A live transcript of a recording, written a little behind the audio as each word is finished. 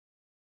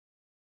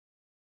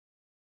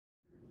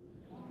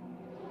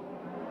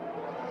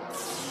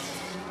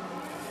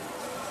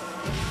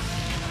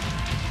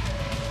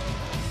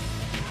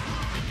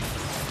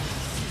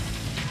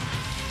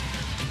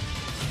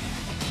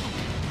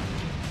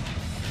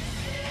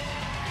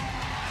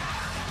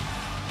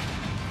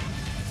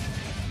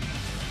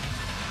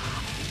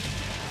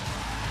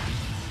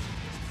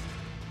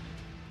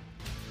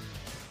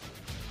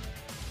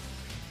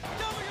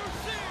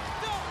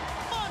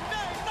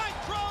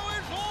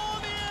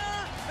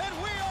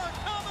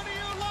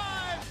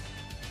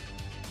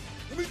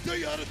tell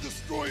you how to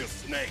destroy a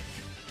snake.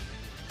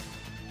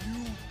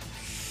 You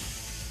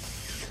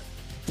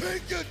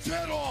take its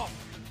head off.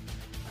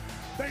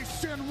 They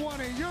send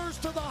one of yours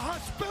to the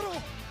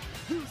hospital.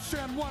 You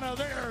send one of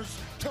theirs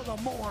to the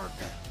morgue.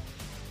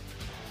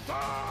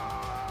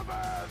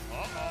 Summon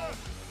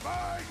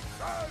my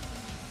son.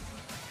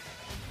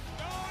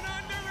 Don't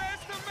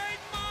underestimate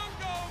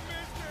Mongo,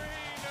 Mr.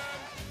 Heenan.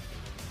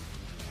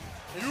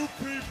 You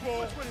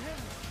people,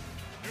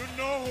 you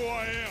know who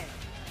I am.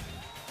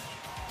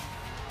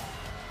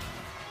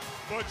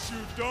 But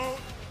you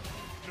don't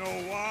know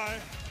why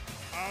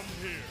I'm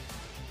here.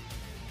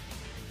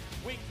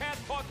 We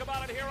can't talk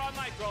about it here on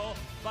Nitro,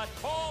 but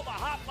call the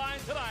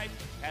hotline tonight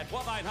at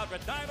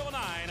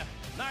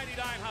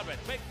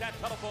 1-900-909-9900. Make that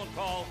telephone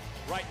call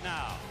right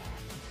now.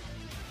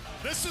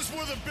 This is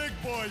where the big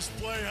boys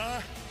play,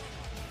 huh?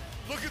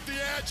 Look at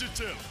the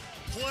adjective,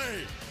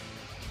 play.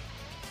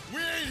 We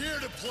ain't here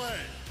to play.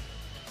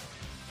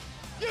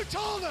 You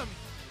told them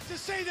to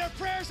say their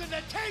prayers and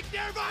to take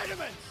their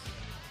vitamins.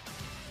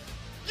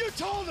 You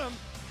told them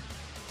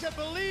to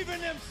believe in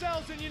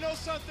themselves, and you know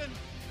something?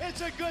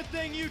 It's a good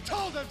thing you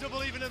told them to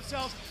believe in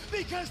themselves,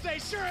 because they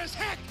sure as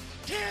heck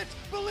can't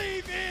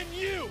believe in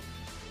you.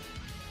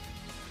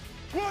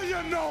 Well, you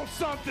know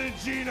something,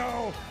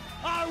 Gino?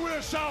 I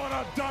wish I would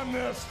have done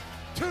this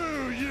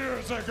 2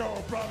 years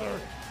ago, brother,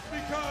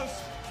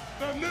 because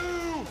the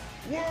new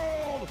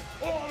world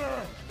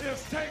order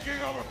is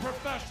taking over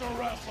professional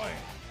wrestling.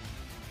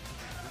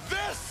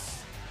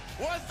 This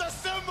was the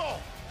symbol.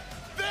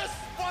 This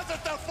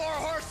wasn't the Four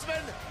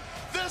Horsemen.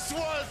 This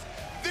was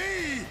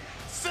the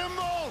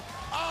symbol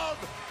of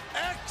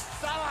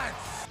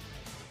excellence.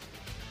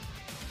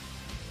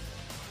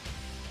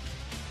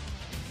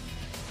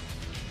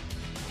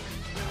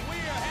 We are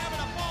having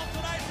a ball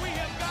tonight. We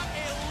have got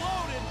a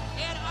loaded,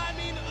 and I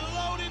mean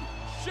loaded,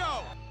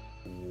 show.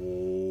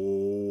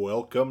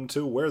 Welcome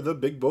to Where the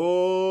Big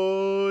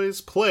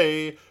Boys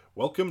Play.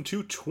 Welcome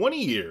to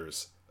 20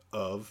 years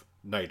of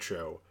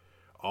Nitro,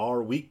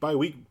 our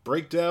week-by-week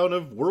breakdown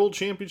of World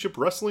Championship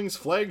Wrestling's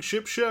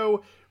flagship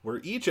show,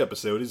 where each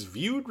episode is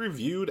viewed,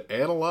 reviewed,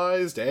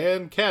 analyzed,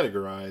 and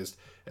categorized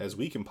as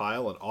we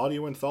compile an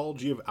audio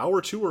anthology of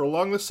our tour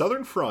along the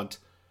southern front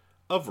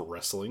of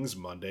wrestling's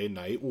Monday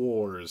Night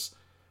Wars.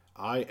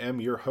 I am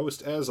your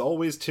host, as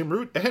always, Tim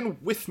Root, and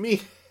with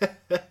me,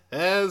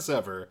 as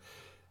ever,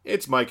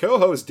 it's my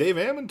co-host, Dave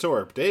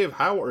Amantorp. Dave,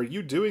 how are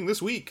you doing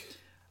this week?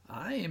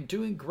 I am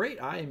doing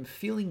great. I am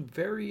feeling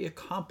very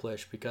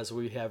accomplished because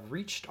we have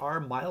reached our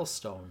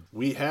milestone.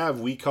 We have.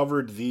 We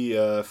covered the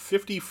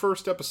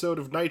 51st episode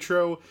of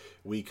Nitro.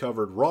 We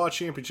covered Raw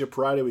Championship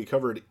Friday. We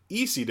covered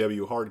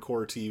ECW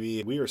Hardcore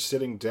TV. We are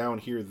sitting down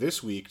here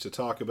this week to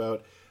talk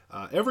about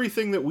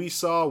everything that we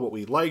saw, what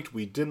we liked,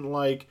 we didn't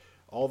like,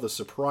 all the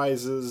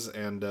surprises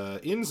and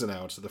ins and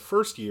outs of the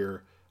first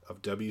year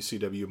of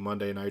WCW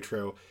Monday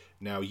Nitro.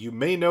 Now, you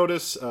may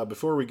notice,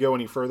 before we go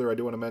any further, I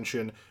do want to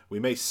mention,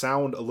 we may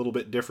sound a little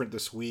bit different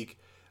this week,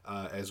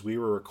 as we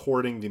were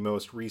recording the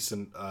most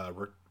recent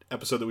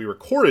episode that we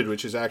recorded,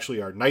 which is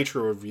actually our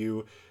Nitro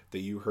review that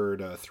you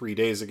heard 3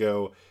 days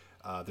ago.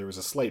 There was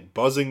a slight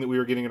buzzing that we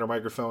were getting in our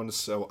microphones,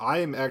 so I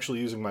am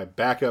actually using my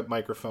backup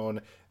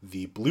microphone,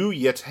 the Blue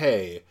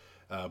Yeti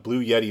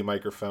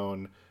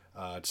microphone.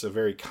 It's a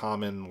very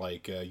common,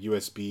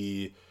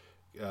 USB...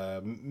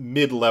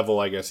 mid-level,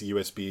 I guess,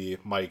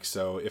 USB mic.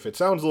 So if it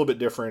sounds a little bit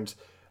different,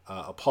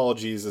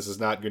 apologies. This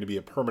is not going to be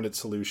a permanent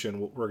solution.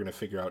 We're going to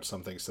figure out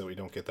something so that we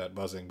don't get that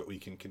buzzing, but we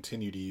can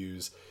continue to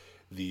use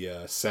the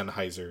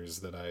Sennheisers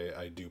that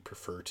I do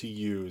prefer to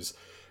use.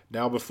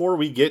 Now, before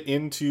we get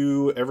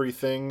into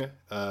everything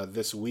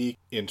this week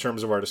in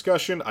terms of our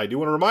discussion, I do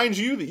want to remind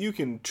you that you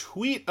can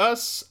tweet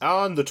us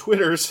on the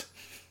Twitters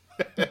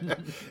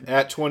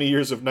at 20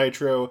 Years of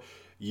Nitro.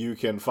 You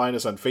can find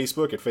us on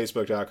Facebook at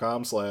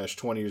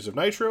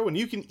facebook.com/20yearsofnitro, and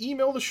you can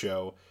email the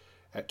show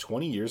at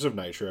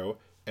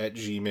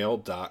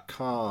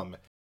 20yearsofnitro@gmail.com.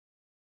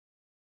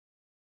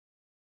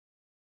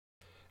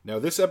 Now,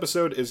 this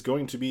episode is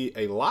going to be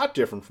a lot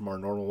different from our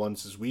normal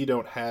ones, as we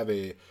don't have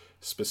a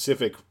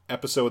specific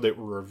episode that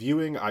we're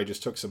reviewing. I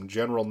just took some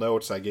general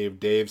notes. I gave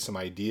Dave some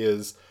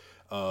ideas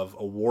of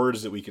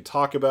awards that we could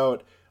talk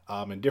about,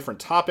 and different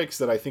topics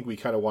that I think we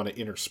kind of want to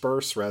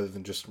intersperse rather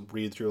than just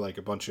read through like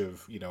a bunch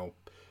of,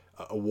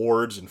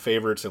 awards and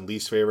favorites and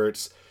least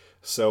favorites.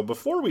 So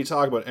before we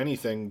talk about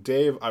anything,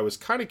 Dave, I was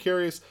kind of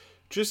curious,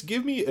 just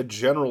give me a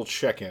general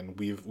check-in.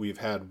 We've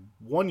had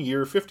 1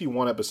 year,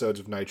 51 episodes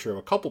of Nitro,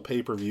 a couple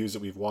pay-per-views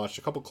that we've watched,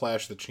 a couple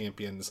Clash of the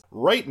Champions.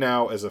 Right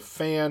now, as a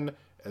fan,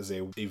 as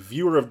a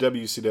viewer of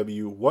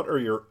WCW, what are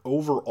your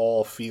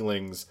overall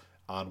feelings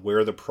on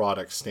where the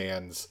product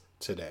stands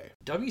today?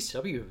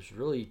 WCW has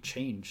really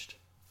changed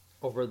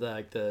over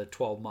the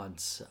 12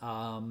 months.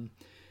 To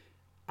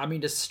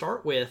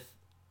start with,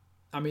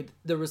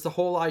 there was the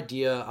whole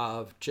idea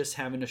of just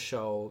having a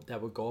show that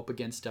would go up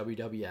against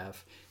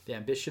WWF, the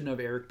ambition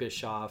of Eric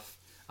Bischoff,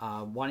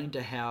 wanting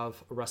to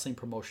have a wrestling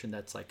promotion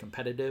that's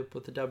competitive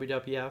with the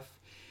WWF.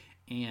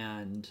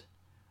 And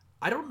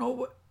I don't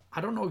know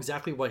I don't know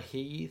exactly what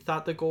he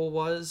thought the goal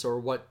was or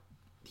what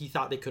he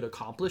thought they could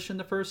accomplish in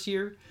the first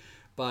year,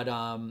 but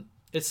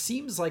it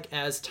seems like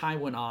as time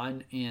went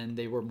on and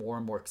they were more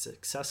and more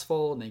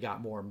successful and they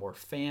got more and more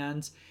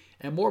fans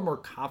and more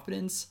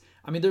confidence.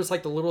 I mean, there's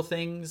like the little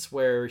things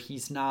where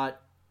he's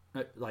not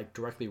like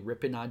directly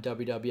ripping on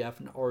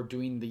WWF or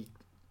doing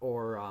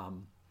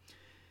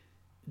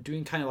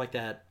doing kind of like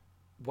that,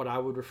 what I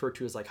would refer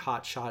to as like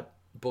hot shot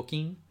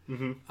booking,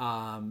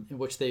 in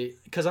which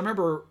because I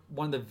remember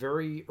one of the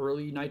very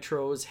early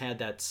Nitros had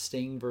that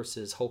Sting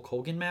versus Hulk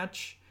Hogan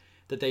match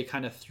that they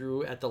kind of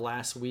threw at the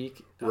last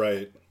week,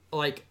 Right.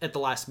 Like at the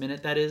last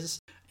minute, that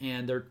is,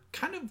 and they're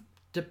kind of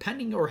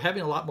depending or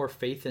having a lot more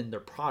faith in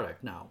their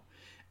product now.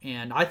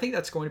 And I think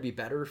that's going to be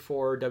better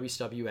for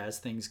WCW as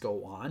things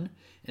go on,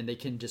 and they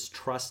can just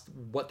trust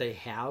what they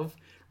have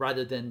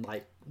rather than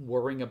like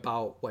worrying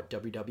about what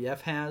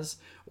WWF has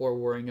or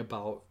worrying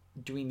about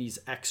doing these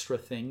extra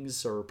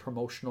things or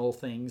promotional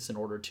things in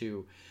order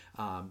to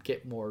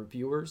get more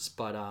viewers.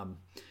 But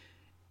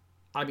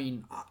I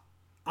mean,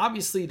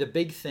 obviously the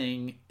big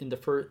thing in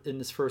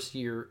this first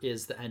year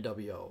is the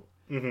NWO.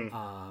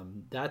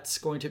 That's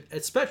going to,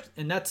 especially,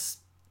 and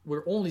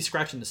we're only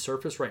scratching the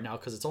surface right now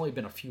because it's only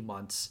been a few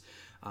months.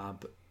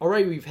 But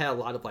already we've had a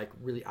lot of like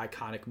really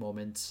iconic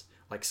moments,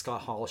 like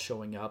Scott Hall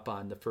showing up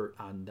on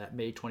that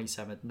May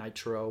 27th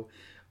Nitro.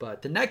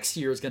 But the next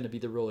year is going to be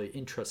the really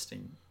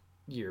interesting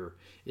year,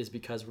 is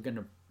because we're going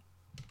to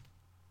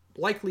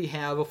likely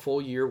have a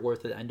full year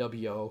worth of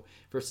NWO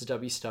versus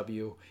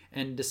WCW,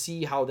 and to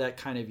see how that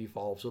kind of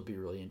evolves will be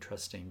really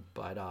interesting.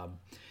 But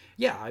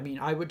yeah, I mean,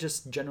 I would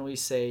just generally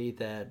say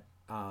that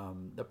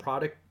the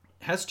product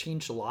has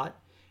changed a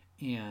lot,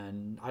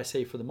 and I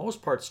say for the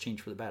most part it's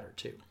changed for the better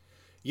too.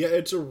 Yeah,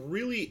 it's a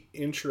really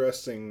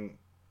interesting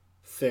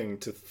thing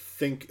to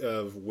think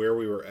of where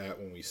we were at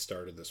when we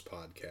started this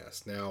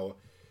podcast. Now,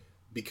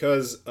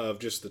 because of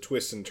just the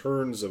twists and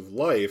turns of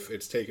life,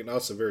 it's taken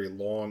us a very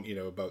long,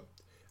 about,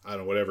 I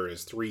don't know, whatever it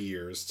is, 3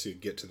 years to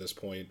get to this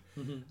point.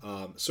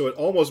 So it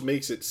almost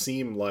makes it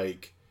seem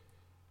like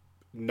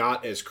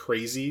not as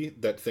crazy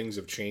that things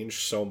have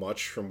changed so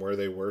much from where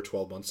they were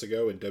 12 months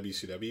ago in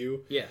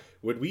WCW. Yeah.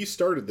 When we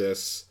started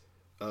this,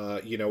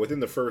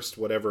 within the first,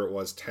 whatever it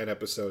was, 10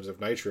 episodes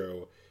of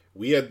Nitro,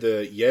 we had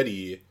the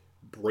Yeti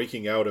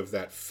breaking out of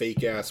that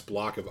fake-ass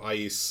block of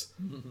ice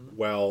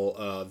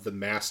while the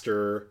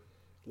Master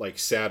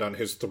sat on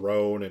his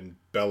throne and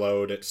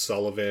bellowed at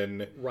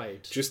Sullivan.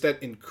 Right. Just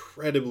that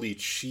incredibly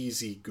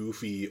cheesy,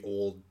 goofy,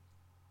 old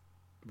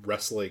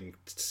wrestling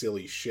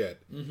silly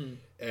shit.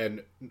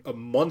 And a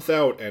month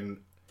out,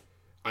 and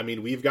I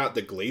mean, we've got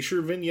the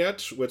Glacier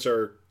vignettes, which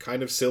are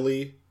kind of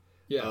silly.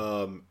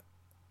 Yeah.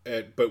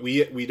 But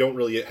we don't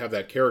really have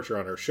that character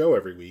on our show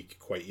every week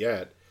quite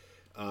yet.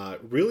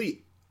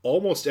 Really,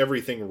 almost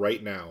everything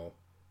right now,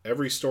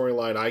 every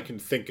storyline I can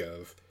think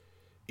of,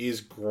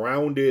 is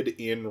grounded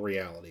in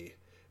reality.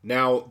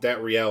 Now,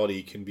 that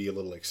reality can be a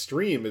little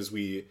extreme, as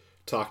we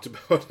talked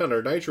about on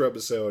our Nitro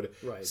episode.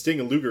 Right. Sting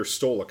and Luger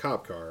stole a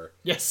cop car.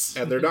 Yes.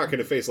 And they're not going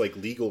to face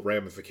legal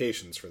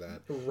ramifications for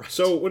that. Right.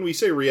 So when we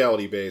say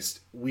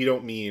reality-based, we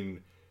don't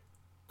mean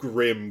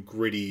grim,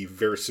 gritty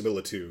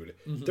verisimilitude.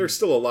 There's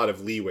still a lot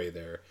of leeway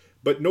there.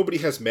 But nobody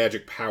has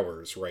magic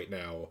powers right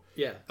now.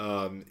 Yeah.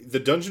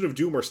 The Dungeon of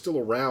Doom are still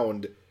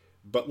around,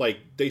 but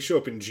they show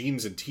up in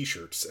jeans and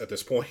t-shirts at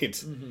this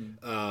point.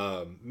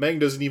 Mang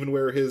doesn't even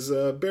wear his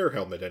bear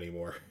helmet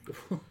anymore.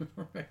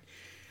 Right.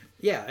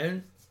 Yeah,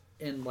 and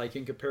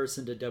in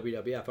comparison to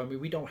WWF, I mean,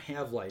 we don't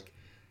have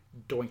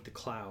Doink the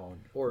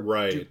Clown or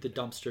Duke the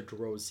Dumpster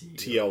Droese.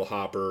 TL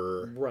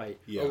Hopper. Right.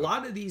 Yeah. A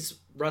lot of these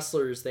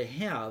wrestlers they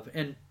have,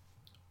 and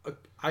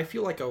I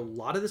feel like a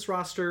lot of this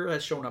roster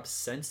has shown up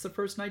since the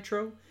first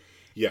Nitro.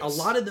 Yes. A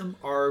lot of them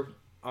are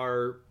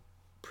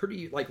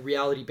pretty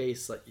reality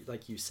based,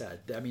 like you said.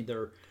 I mean,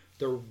 they're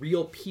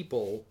real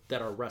people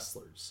that are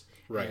wrestlers.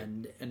 Right.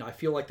 And I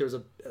feel like there's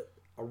a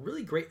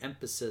really great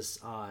emphasis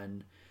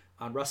on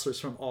wrestlers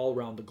from all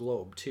around the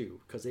globe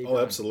too, because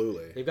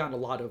absolutely, they've gotten a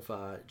lot of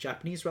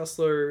Japanese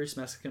wrestlers,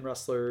 Mexican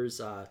wrestlers,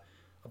 a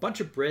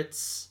bunch of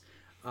Brits,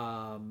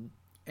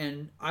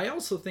 and I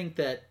also think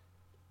that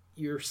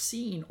you're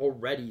seeing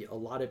already a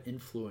lot of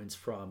influence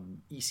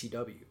from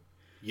ECW.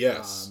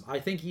 Yes. I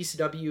think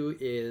ECW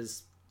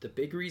is the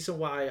big reason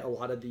why a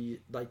lot of the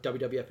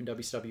WWF and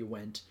WCW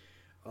went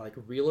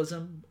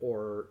realism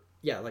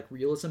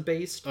realism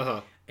based,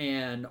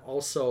 and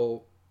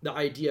also the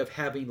idea of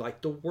having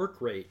the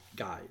work rate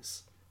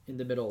guys in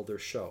the middle of their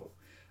show.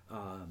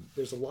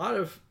 There's a lot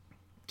of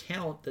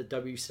talent that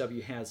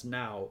WCW has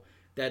now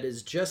that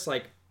is just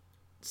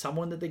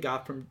someone that they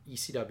got from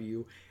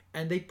ECW,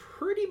 and they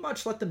pretty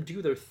much let them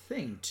do their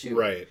thing too.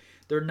 Right.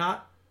 They're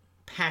not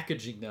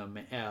packaging them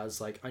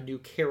as a new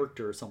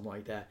character or something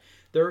like that.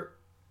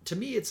 To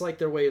me, it's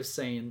their way of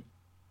saying,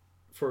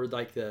 for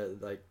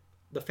the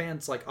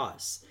fans like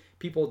us,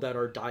 people that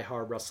are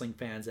diehard wrestling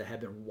fans that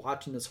have been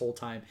watching this whole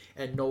time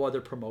and no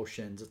other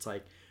promotions, it's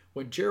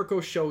when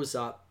Jericho shows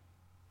up,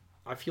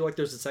 I feel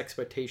there's this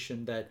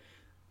expectation that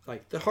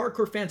the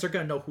hardcore fans are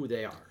going to know who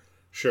they are.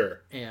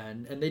 Sure.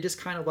 And they just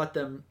kind of let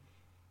them,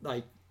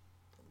 like,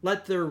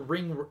 let their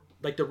ring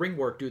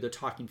work do the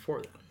talking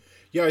for them.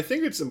 Yeah, I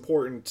think it's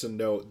important to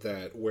note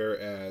that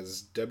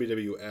whereas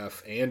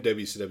WWF and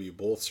WCW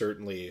both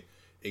certainly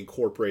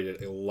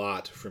incorporated a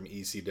lot from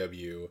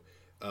ECW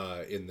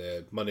in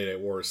the Monday Night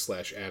Wars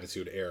 /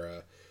 Attitude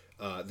Era,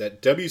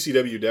 that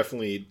WCW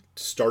definitely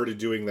started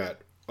doing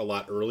that a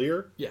lot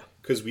earlier. Yeah.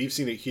 Because we've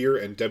seen it here,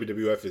 and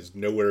WWF is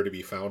nowhere to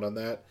be found on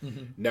that.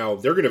 Now,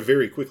 they're going to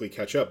very quickly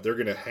catch up. They're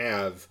going to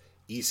have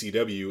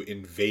ECW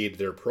invade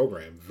their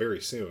program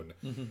very soon.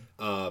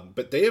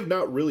 But they have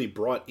not really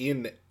brought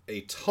in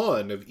a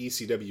ton of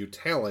ECW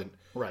talent.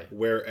 Right.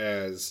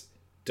 Whereas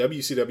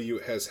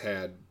WCW has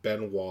had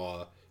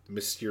Benoit,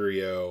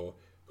 Mysterio,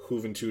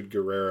 Juventud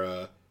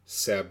Guerrera,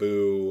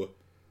 Sabu,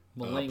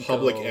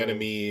 Public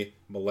Enemy,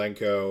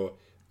 Malenko.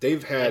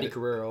 They've had Eddie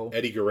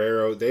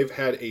Guerrero. They've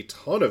had a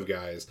ton of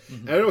guys.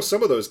 And I know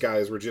some of those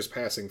guys were just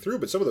passing through,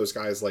 but some of those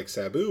guys like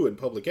Sabu and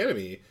Public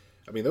Enemy,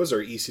 I mean, those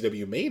are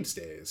ECW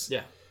mainstays.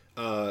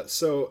 Yeah.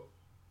 So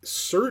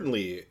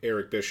certainly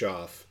Eric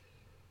Bischoff,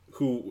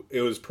 who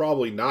it was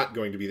probably not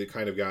going to be the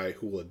kind of guy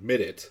who will admit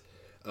it,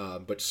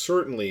 but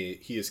certainly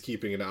he is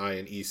keeping an eye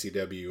on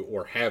ECW,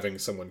 or having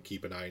someone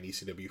keep an eye on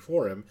ECW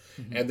for him,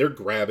 and they're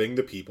grabbing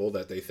the people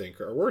that they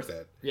think are worth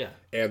it. Yeah.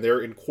 And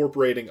they're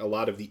incorporating a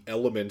lot of the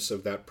elements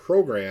of that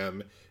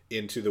program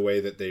into the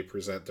way that they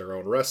present their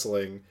own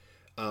wrestling.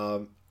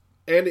 And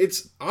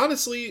it's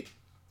honestly,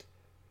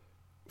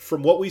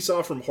 from what we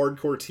saw from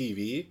Hardcore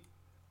TV,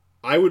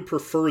 I would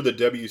prefer the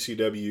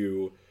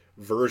WCW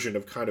version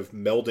of kind of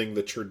melding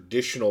the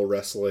traditional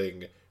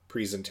wrestling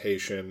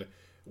presentation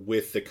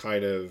with the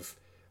kind of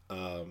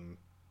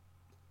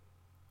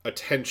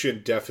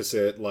attention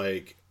deficit,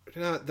 like,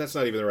 that's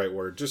not even the right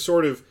word, just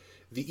sort of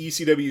the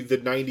ECW, the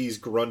 90s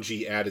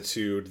grungy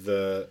attitude,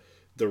 the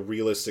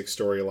realistic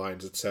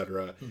storylines,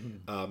 etc.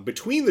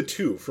 Between the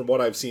two, from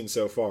what I've seen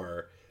so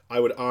far, I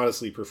would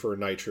honestly prefer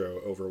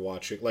Nitro over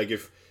watching. Like,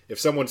 if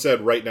someone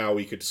said right now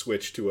we could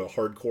switch to a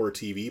Hardcore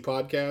TV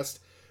podcast,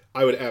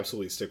 I would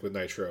absolutely stick with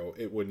Nitro.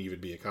 It wouldn't even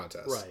be a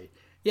contest. Right.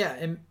 Yeah,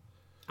 and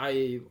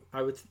I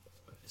would.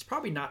 It's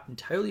probably not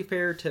entirely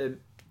fair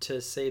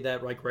to say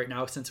that, like, right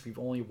now, since we've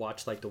only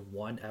watched like the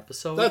one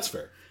episode. That's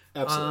fair.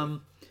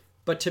 Absolutely.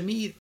 But to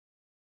me,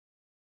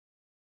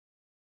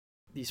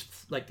 these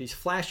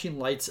flashing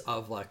lights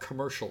of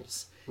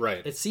commercials.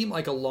 Right. It seemed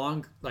like a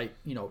long,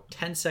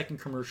 10-second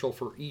commercial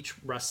for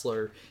each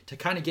wrestler to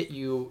kind of get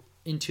you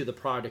into the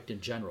product in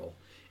general.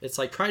 It's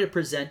like trying to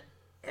present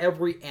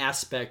every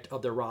aspect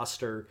of the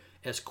roster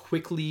as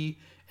quickly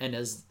and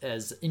as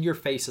in your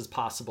face as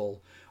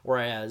possible,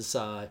 whereas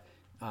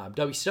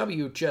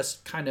WCW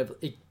just kind of,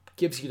 it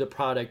gives you the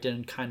product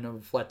and kind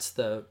of lets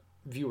the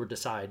viewer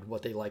decide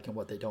what they like and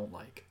what they don't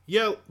like.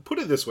 Yeah, put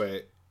it this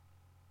way.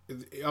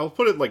 I'll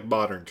put it like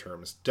modern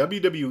terms.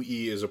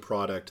 WWE is a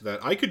product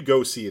that I could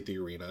go see at the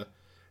arena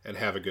and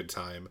have a good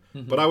time,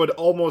 but I would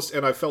almost,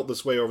 and I felt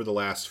this way over the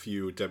last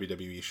few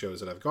WWE shows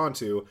that I've gone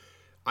to,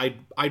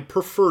 I'd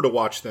prefer to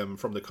watch them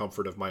from the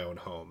comfort of my own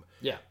home.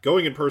 Yeah.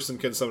 Going in person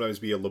can sometimes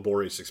be a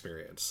laborious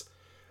experience.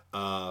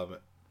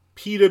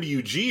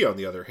 PWG, on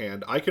the other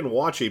hand, I can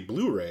watch a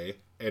Blu-ray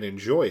and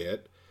enjoy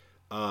it,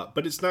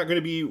 but it's not going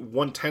to be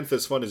 1/10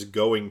 as fun as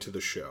going to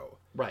the show.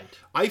 Right.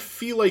 I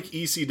feel like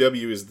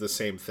ECW is the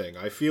same thing.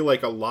 I feel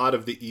like a lot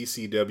of the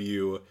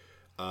ECW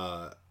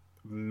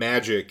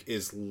magic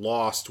is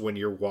lost when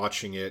you're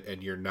watching it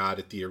and you're not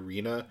at the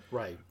arena.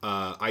 Right.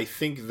 I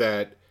think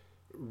that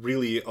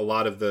really a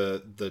lot of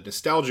the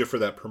nostalgia for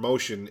that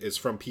promotion is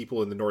from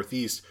people in the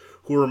Northeast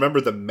who remember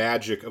the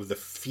magic of the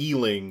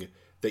feeling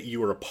that you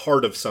were a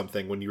part of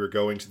something when you were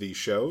going to these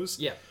shows.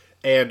 Yeah.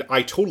 And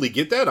I totally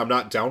get that. I'm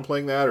not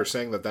downplaying that or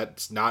saying that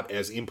that's not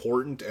as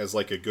important as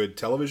like a good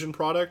television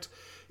product.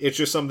 It's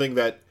just something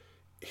that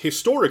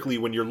historically,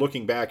 when you're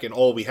looking back and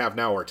all we have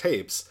now are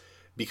tapes,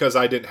 because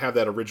I didn't have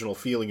that original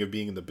feeling of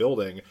being in the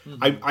building,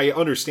 I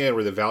understand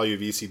where the value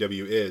of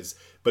ECW is,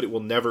 but it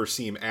will never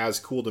seem as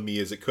cool to me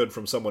as it could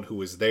from someone who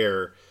was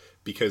there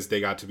because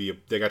they got to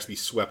be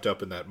swept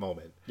up in that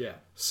moment. Yeah.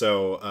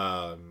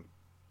 So,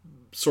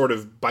 sort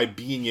of by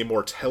being a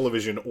more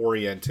television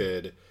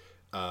oriented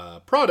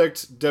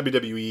product,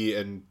 WWE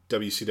and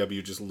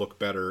WCW just look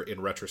better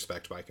in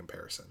retrospect by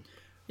comparison.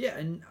 Yeah,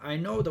 and I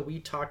know that we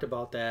talked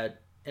about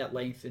that at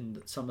length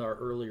in some of our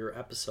earlier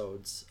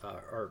episodes,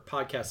 our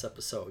podcast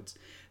episodes.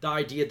 The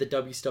idea that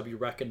WCW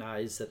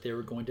recognized that they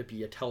were going to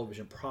be a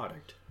television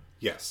product.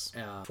 Yes.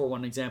 For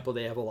one example,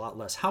 they have a lot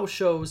less house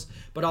shows,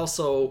 but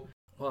also,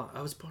 well,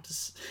 I was about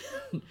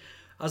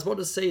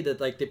to say that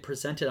like they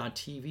presented on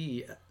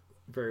TV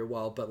very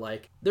well, but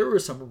like there were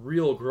some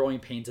real growing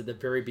pains at the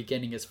very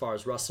beginning as far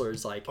as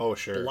wrestlers like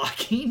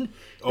blocking is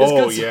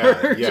concerned.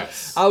 Yeah,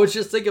 yes. I was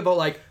just thinking about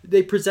like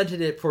they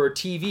presented it for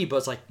TV, but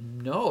it's like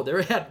no,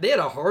 they had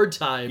a hard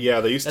time. Yeah,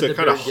 they used to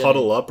kind of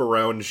huddle up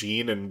around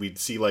Gene, and we'd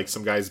see like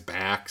some guys'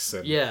 backs,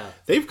 and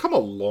they've come a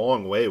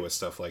long way with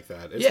stuff like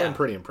that. It's been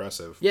pretty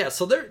impressive. Yeah,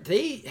 so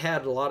they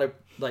had a lot of,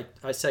 like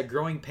I said,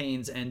 growing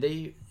pains, and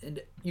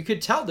you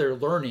could tell they're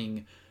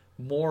learning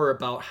more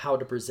about how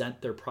to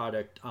present their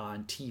product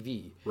on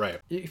TV. Right.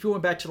 If you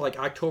went back to like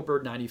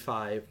October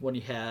 95 when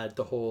he had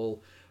the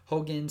whole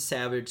Hogan,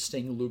 Savage,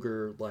 Sting,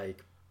 Luger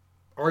like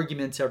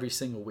arguments every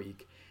single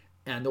week,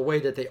 and the way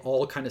that they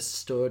all kind of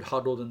stood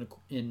huddled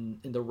in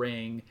the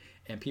ring,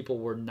 and people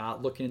were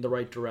not looking in the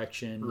right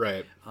direction.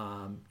 Right.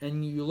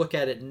 And you look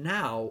at it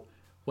now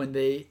when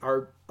they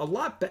are a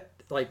lot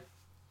like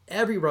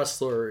every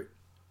wrestler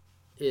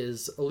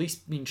is at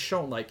least being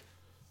shown like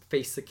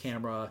face the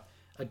camera,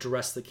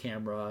 address the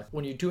camera.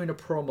 When you're doing a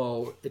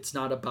promo, it's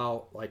not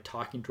about like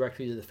talking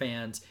directly to the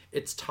fans,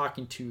 it's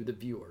talking to the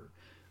viewer.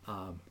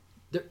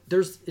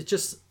 They're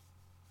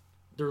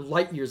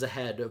light years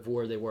ahead of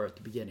where they were at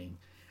the beginning,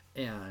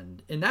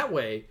 and in that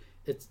way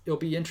it'll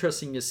be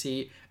interesting to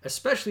see,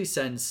 especially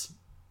since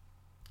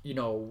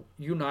you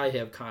and I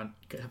have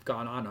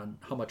gone on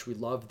how much we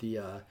love the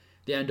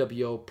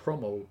NWO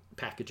promo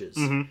packages.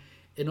 And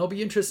it'll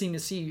be interesting to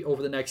see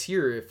over the next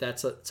year if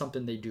that's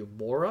something they do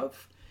more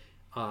of.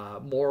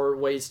 More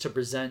ways to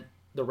present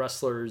the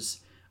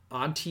wrestlers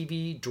on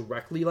TV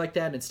directly like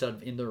that instead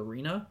of in the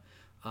arena.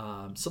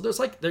 So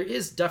there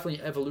is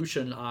definitely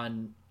evolution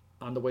on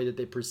the way that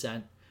they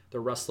present the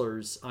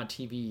wrestlers on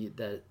TV,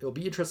 that it'll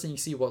be interesting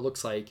to see what it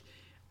looks like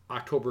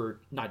October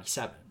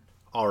 97.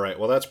 All right.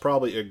 Well, that's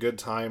probably a good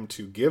time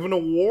to give an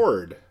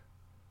award.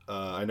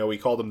 I know we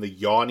called them the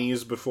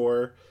Yawnies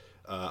before.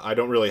 I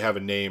don't really have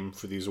a name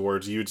for these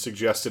awards. You had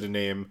suggested a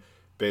name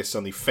based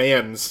on the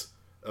fans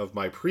of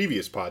my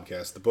previous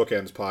podcast, the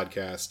Bookends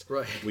podcast.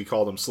 Right. We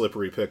call them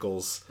Slippery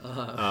Pickles.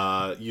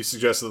 You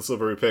suggested the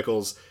Slippery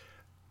Pickles.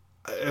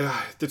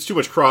 That's too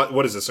much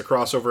what is this, a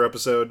crossover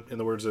episode, in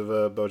the words of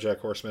BoJack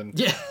Horseman?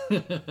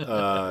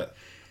 Yeah.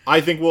 I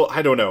think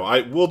I don't know.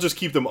 We'll just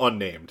keep them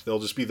unnamed. They'll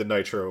just be the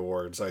Nitro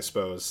Awards, I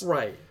suppose.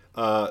 Right.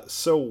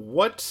 So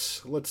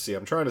let's see.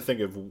 I'm trying to think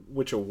of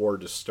which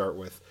award to start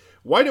with.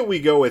 Why don't we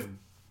go with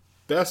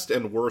best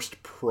and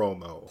worst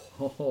promo?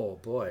 Oh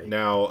boy.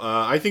 Now,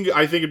 I think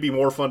it'd be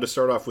more fun to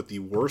start off with the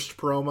worst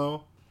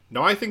promo.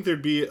 Now, I think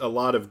there'd be a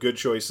lot of good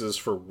choices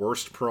for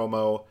worst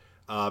promo.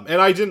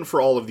 And I didn't, for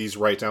all of these,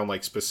 write down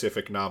like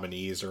specific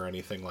nominees or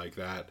anything like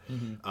that.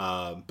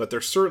 But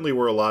there certainly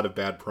were a lot of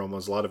bad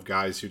promos, a lot of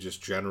guys who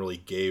just generally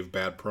gave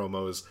bad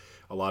promos,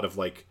 a lot of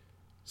like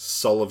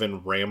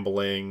Sullivan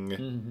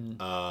rambling.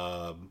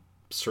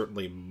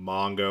 Certainly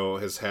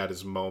Mongo has had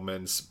his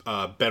moments.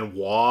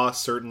 Benoit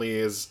certainly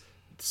is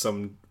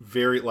some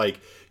very, like,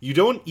 you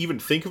don't even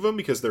think of them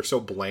because they're so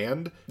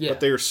bland,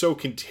 but they are so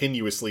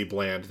continuously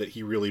bland that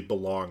he really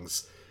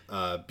belongs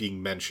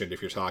being mentioned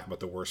if you're talking about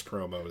the worst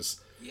promos.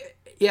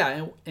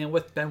 Yeah, and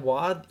with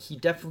Benoit, he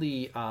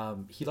definitely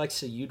he likes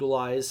to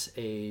utilize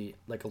a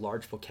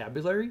large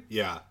vocabulary.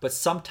 Yeah. But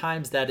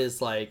sometimes that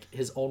is like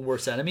his own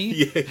worst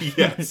enemy.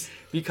 Yes.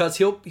 Because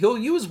he'll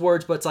use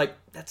words, but it's like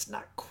that's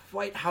not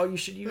quite how you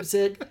should use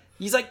it.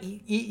 He's like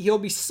he'll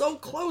be so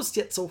close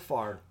yet so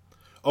far.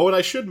 Oh, and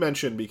I should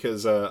mention,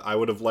 because I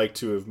would have liked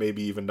to have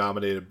maybe even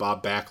nominated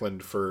Bob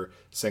Backlund for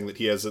saying that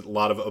he has a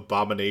lot of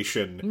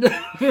abomination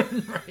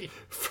right.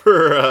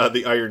 for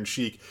the Iron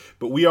Sheik.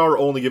 But we are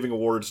only giving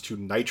awards to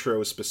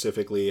Nitro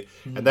specifically,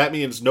 and that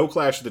means no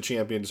Clash of the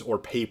Champions or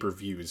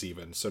pay-per-views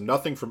even. So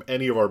nothing from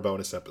any of our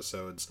bonus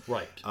episodes.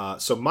 Right.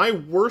 So my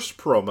worst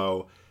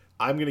promo,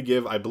 I'm going to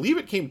give, I believe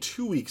it came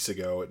 2 weeks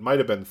ago. It might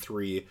have been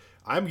 3.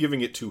 I'm giving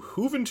it to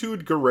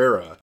Juventud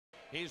Guerrera.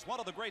 He's one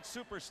of the great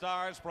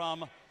superstars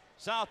from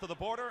south of the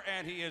border,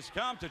 and he has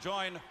come to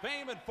join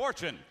fame and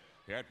fortune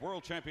here at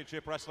World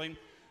Championship Wrestling.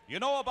 You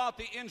know about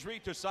the injury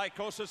to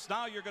Psychosis.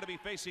 Now you're going to be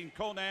facing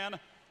Conan,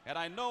 and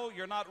I know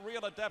you're not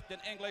real adept in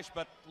English,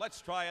 but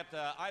let's try it.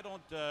 I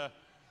don't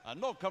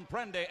no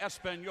comprende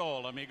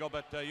español, amigo,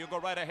 but you go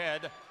right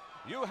ahead.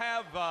 You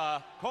have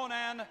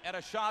Conan and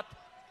a shot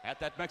at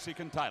that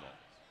Mexican title.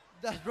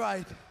 That's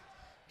right.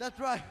 That's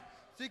right.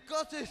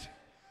 Psychosis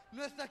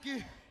no está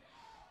aquí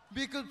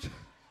because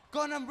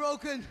Conan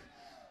broken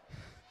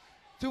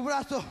su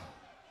brazo.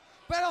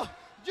 Pero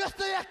yo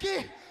estoy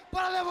aquí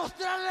para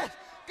demostrarles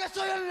que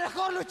soy el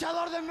mejor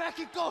luchador de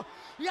México.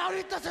 Y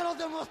ahorita se los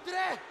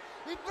demostré.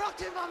 Y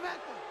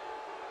próximamente.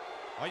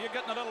 Are you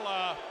getting a little,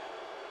 I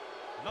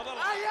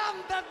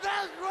am the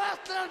best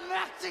wrestler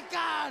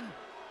Mexican.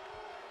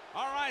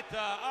 All right,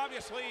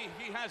 obviously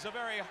he has a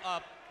very,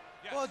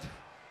 yes. But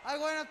I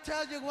want to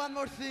tell you one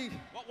more thing.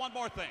 What one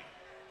more thing?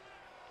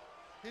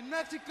 In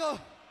Mexico,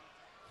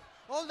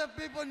 all the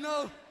people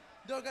know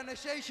the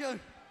organization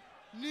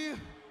New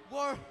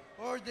World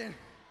Order.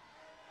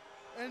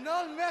 And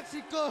all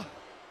Mexico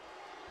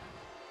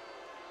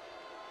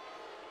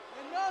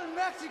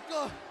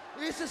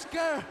is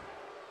scared.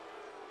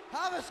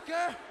 Have a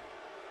scare,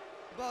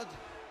 but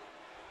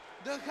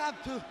don't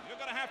have to. You're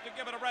going to have to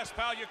give it a rest,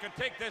 pal. You can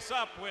take this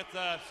up with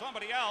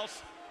somebody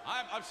else.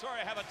 I'm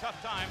sorry I have a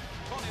tough time.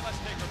 Tony, let's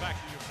take her back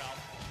to you, pal.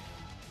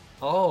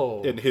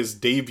 Oh. In his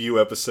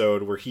debut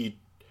episode where he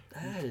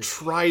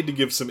tried to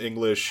give some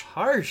English.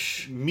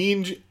 Harsh.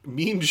 He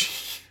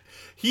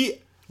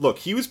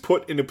was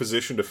put in a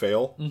position to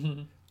fail,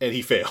 and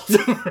he failed.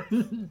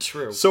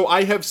 True. So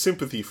I have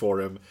sympathy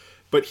for him.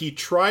 but he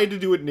tried to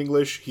do it in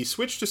English. He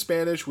switched to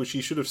Spanish, which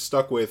he should have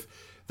stuck with.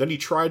 Then he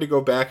tried to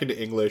go back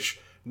into English.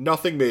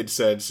 Nothing made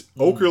sense.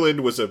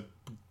 Okerlund was a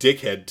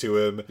dickhead to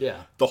him.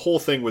 Yeah. The whole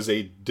thing was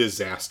a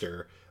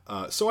disaster.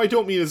 So I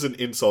don't mean as an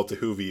insult to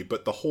Hoovy,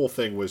 but the whole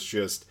thing was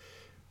just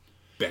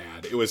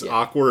bad. It was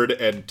awkward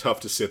and tough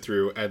to sit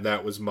through, and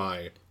that was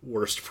my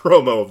worst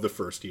promo of the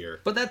first year.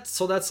 But that's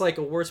like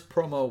a worst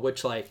promo,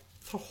 which like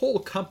the whole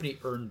company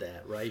earned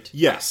that, right?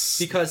 Yes.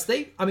 Because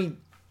they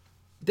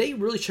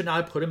really should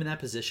not have put him in that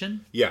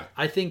position. Yeah.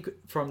 I think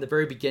from the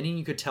very beginning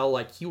you could tell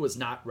like he was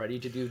not ready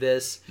to do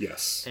this.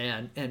 Yes.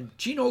 And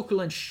Gene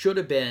Okerlund should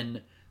have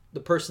been the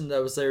person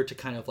that was there to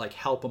kind of like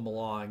help him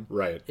along.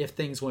 Right. If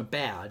things went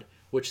bad,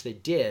 which they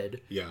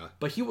did. Yeah.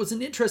 But he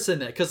wasn't interested in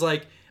that because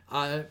like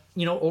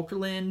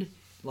Okerlund,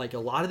 like a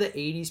lot of the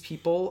 80s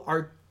people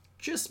are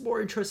just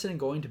more interested in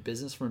going to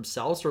business for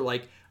themselves, or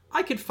like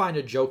I could find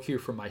a joke here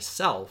for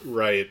myself.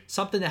 Right.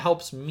 Something that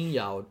helps me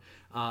out.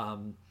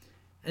 And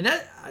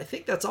that I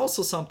think that's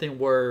also something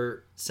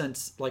where,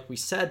 since like we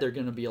said, they're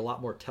going to be a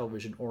lot more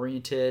television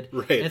oriented.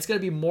 Right. And it's going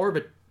to be more of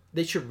a,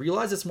 they should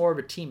realize it's more of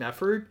a team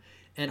effort.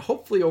 And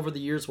hopefully over the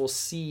years we'll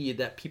see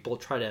that people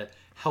try to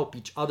help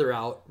each other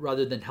out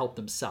rather than help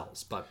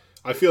themselves. But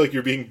I feel like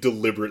you're being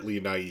deliberately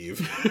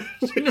naive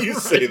when you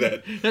say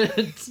that.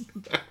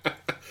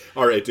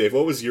 All right, Dave,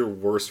 what was your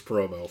worst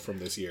promo from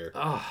this year?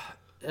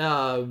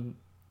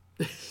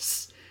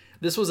 This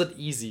is an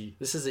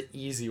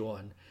easy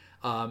one.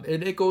 And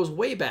it goes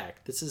way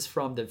back. This is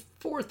from the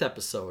 4th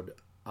episode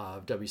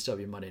of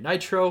WCW Monday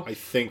Nitro. I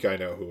think I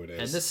know who it is.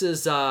 And this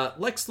is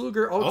Lex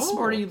Luger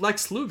outsmarting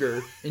Lex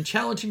Luger in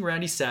challenging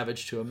Randy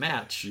Savage to a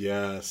match.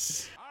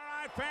 Yes. All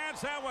right,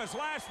 fans, that was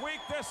last week.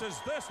 This is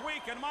this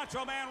week, and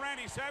Macho Man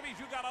Randy Savage,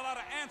 you got a lot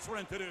of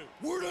answering to do.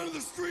 Word on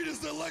the street is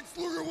that Lex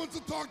Luger wants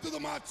to talk to the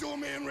Macho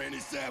Man Randy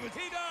Savage.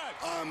 He does.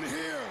 I'm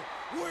here.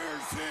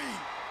 Where's he?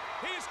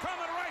 He's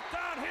coming right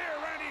down here,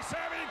 Randy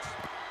Savage.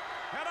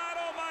 And I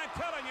don't mind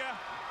telling you,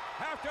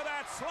 after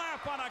that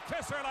slap on a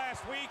kisser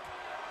last week,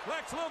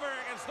 Lex Luger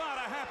is not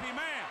a happy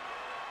man.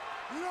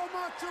 You know,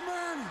 Macho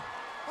Man,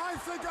 I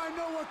think I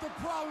know what the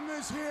problem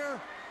is here.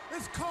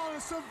 It's called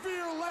a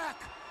severe lack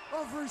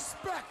of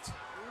respect.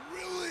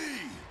 Really?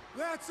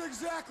 That's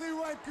exactly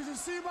right, because you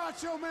see,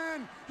 Macho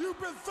Man,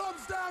 you've been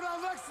thumbs down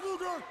on Lex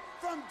Luger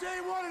from day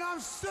one, and I'm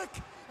sick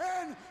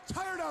and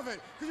tired of it.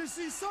 Because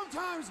you see,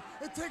 sometimes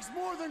it takes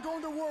more than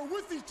going to war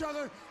with each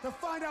other to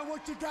find out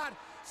what you got.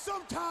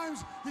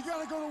 Sometimes you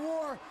gotta go to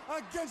war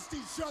against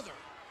each other.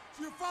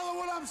 Do you follow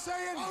what I'm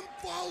saying? I'm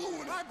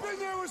following it. I've been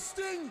there with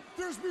Sting.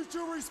 There's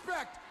mutual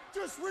respect.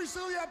 Just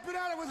recently, I've been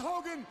at it with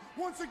Hogan.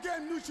 Once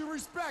again, mutual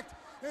respect.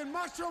 And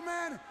Macho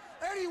Man,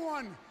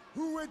 anyone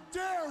who would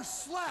dare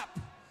slap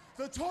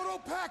the total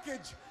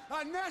package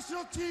on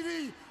national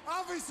TV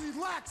obviously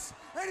lacks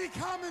any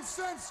common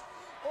sense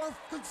or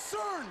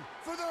concern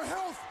for their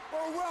health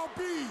or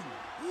well-being.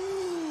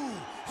 Ooh,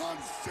 I'm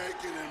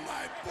shaking in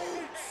my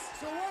boots.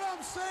 So what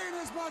I'm saying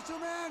is, Macho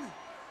Man,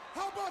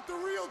 how about the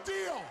real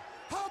deal?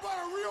 How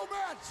about a real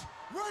match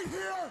right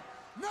here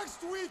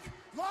next week,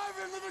 live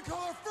in living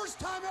color, first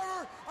time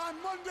ever on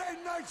Monday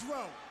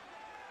Nitro?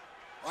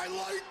 I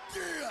like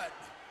it.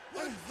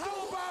 And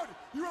how about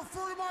you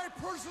refer to my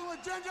personal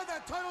agenda,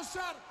 that title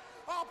shot?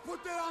 I'll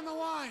put that on the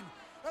line.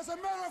 As a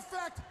matter of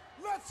fact,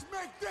 let's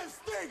make this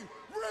thing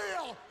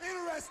real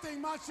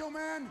interesting, Macho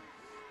Man.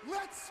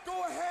 Let's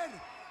go ahead,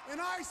 and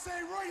I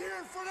say right here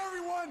in front of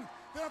everyone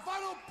that if I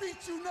don't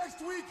beat you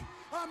next week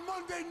on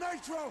Monday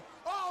Nitro,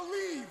 I'll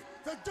leave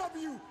the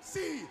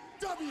WCW.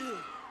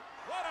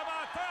 What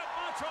about that,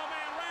 Macho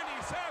Man Randy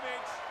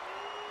Savage?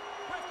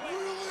 Quickly.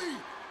 Really?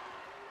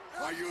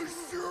 Are you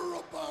sure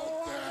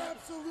about I'm that?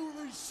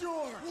 absolutely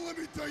sure. Well, let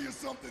me tell you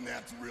something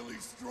that's really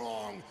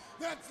strong.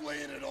 That's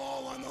laying it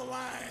all on the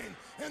line.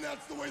 And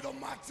that's the way the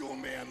Macho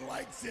Man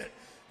likes it.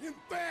 In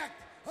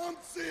fact, I'm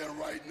saying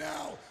right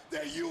now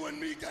that you and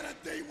me got a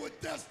date with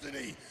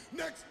Destiny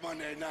next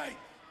Monday night.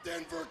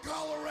 Denver,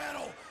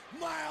 Colorado,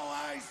 Mile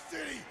High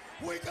City.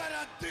 We got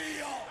a deal.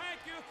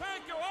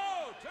 Thank you.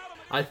 Oh,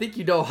 gentlemen. I think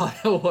you know how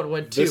that one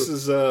went too. This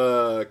is,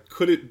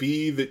 could it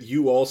be that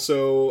you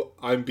also,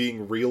 I'm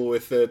being real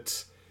with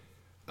it,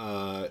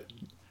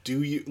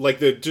 do you, like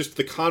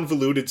the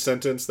convoluted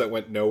sentence that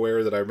went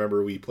nowhere that I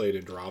remember we played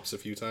in drops a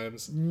few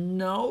times?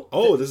 No.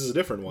 Oh, this is a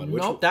different one.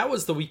 No, that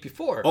was the week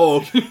before. Oh,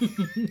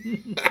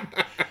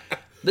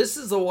 This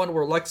is the one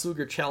where Lex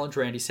Luger challenged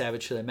Randy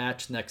Savage to the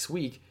match next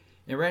week,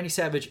 and Randy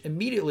Savage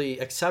immediately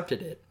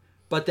accepted it.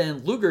 But then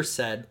Luger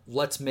said,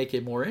 let's make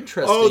it more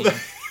interesting.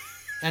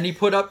 And he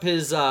put up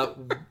his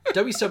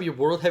WCW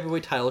World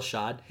Heavyweight title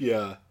shot.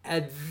 Yeah.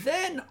 And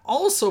then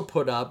also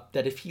put up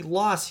that if he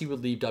lost, he would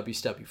leave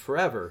WCW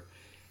forever.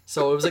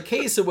 So it was a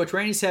case in which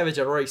Randy Savage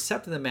had already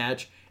accepted the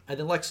match, and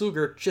then Lex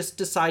Luger just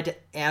decided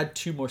to add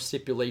 2 more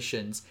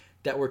stipulations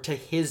that were to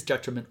his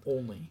detriment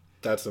only.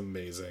 That's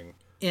amazing.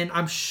 And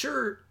I'm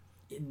sure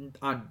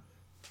on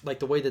like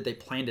the way that they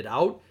planned it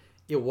out,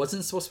 it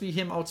wasn't supposed to be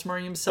him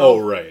outsmarting himself. Oh,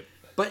 right.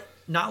 But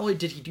not only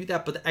did he do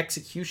that, but the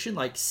execution,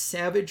 like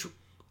Savage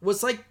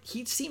was like,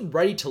 he seemed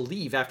ready to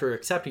leave after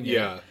accepting it.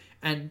 Yeah.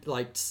 And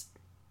like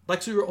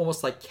Lex Luger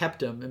almost like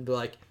kept him and be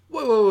like,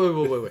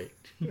 wait.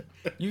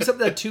 You accept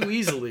that too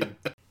easily.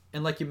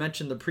 And like you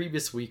mentioned the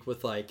previous week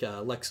with like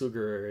Lex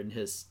Luger and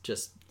his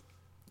just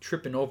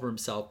tripping over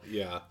himself.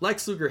 Yeah.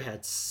 Lex Luger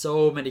had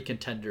so many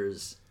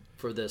contenders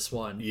for this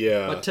one.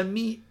 Yeah.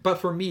 But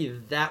for me,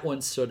 that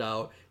one stood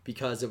out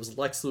because it was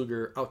Lex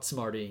Luger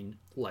outsmarting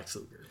Lex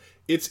Luger.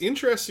 It's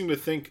interesting to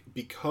think,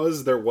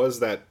 because there was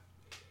that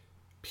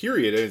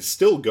period, and it's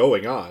still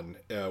going on,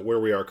 where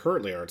we are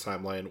currently in our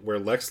timeline, where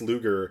Lex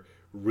Luger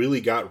really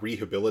got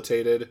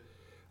rehabilitated,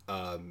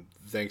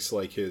 thanks to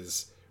like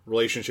his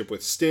relationship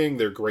with Sting,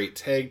 their great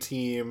tag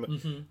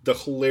team, the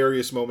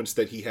hilarious moments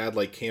that he had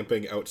like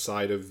camping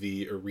outside of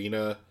the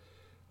arena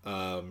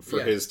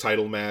for his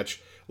title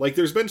match. Like,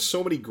 there's been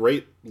so many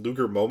great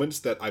Luger moments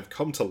that I've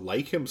come to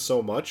like him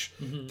so much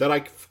that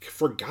I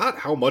forgot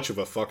how much of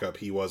a fuck up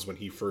he was when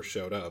he first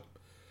showed up.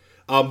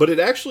 But it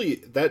actually,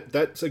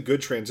 that's a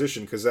good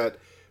transition, because that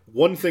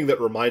one thing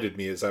that reminded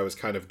me as I was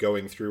kind of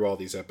going through all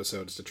these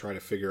episodes to try to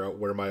figure out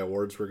where my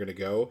awards were going to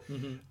go,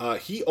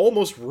 he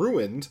almost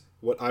ruined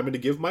what I'm going to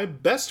give my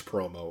best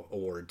promo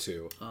award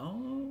to.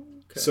 Oh,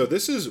 okay. So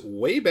this is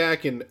way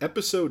back in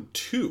episode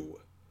 2.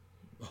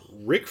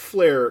 Ric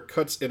Flair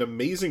cuts an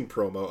amazing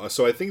promo.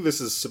 So I think this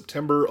is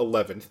September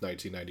 11th,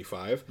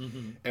 1995.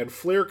 And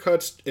Flair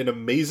cuts an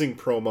amazing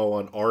promo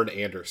on Arn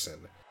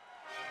Anderson.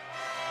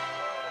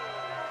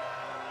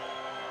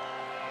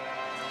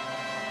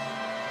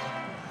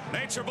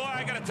 Nature Boy,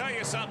 I gotta tell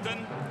you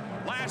something.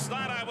 Last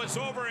night I was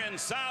over in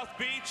South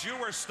Beach. You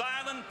were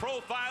styling,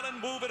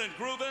 profiling, moving and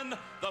grooving.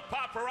 The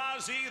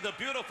paparazzi, the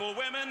beautiful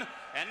women.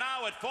 And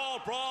now at Fall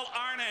Brawl,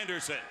 Arn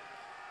Anderson.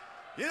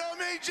 You know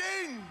me,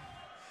 Gene?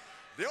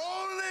 The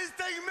only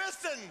thing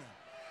missing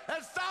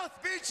at South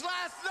Beach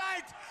last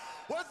night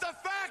was the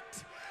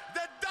fact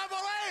that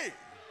Double A,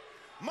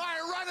 my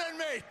running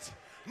mate,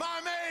 my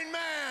main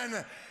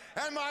man,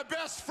 and my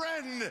best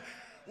friend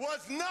was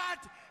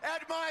not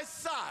at my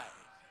side.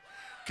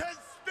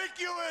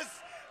 Conspicuous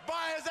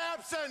by his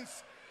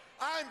absence,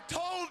 I'm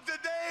told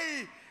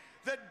today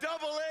that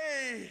Double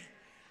A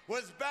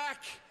was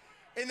back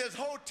in his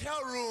hotel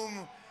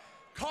room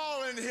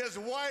calling his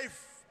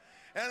wife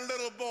and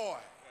little boy.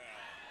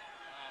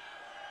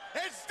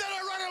 Instead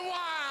of running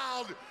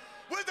wild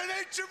with the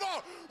Nature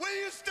Boy,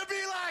 we used to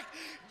be like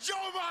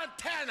Joe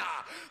Montana,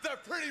 the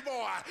pretty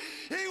boy.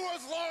 He was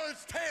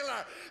Lawrence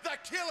Taylor, the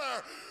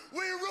killer.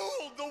 We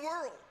ruled the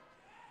world.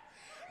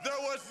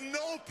 There was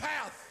no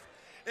path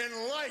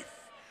in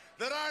life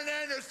that Arn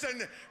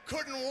Anderson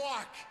couldn't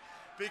walk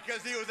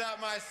because he was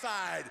at my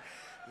side.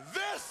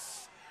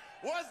 This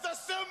was the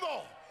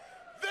symbol.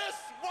 This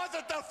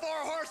wasn't the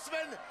Four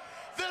Horsemen.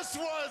 This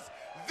was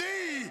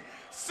the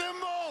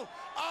symbol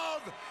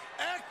of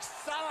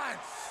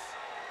excellence.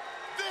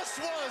 This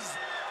was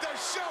the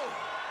show.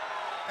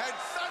 And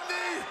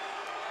Sunday,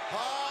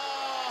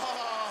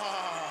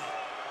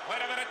 Wait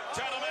a minute,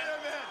 gentlemen.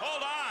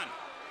 Hold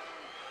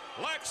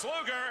on. Lex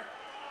Luger,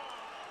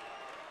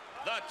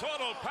 the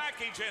total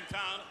package in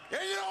town.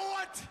 And you know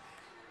what?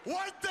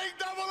 One thing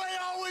Double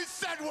A always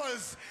said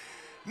was,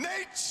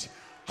 Nate,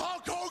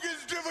 Hulk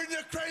Hogan's driven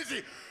you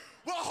crazy.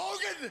 Well,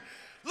 Hogan,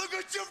 look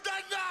what you've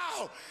done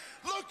now.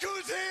 Look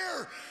who's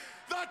here.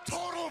 The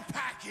total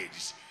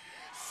package.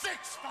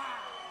 6'5".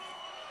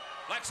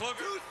 Lex Luger.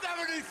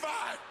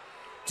 275.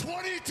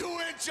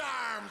 22-inch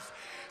arms.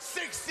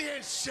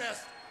 60-inch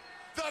chest.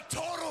 The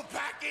total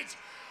package.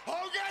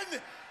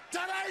 Hogan,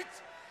 tonight,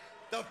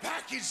 the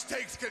package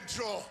takes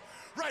control.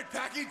 Right,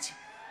 package?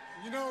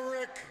 You know,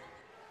 Rick,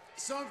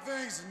 some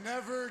things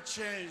never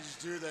change,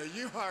 do they?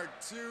 You are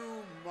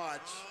too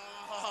much.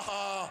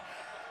 Oh,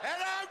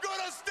 and I'm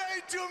gonna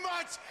stay too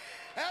much.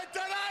 And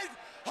tonight,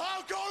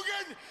 Hulk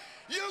Hogan,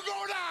 you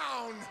go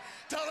down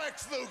to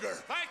Lex Luger.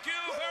 Thank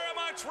you very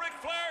much, Ric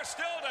Flair.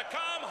 Still to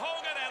come,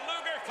 Hogan and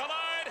Luger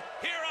collide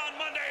here on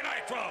Monday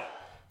Nitro.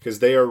 Because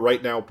they are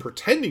right now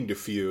pretending to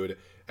feud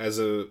as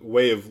a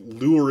way of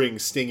luring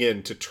Sting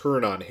in to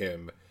turn on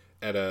him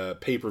at a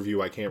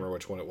pay-per-view. I can't remember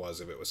which one it was,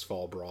 if it was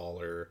Fall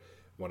Brawl or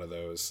one of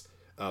those.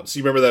 So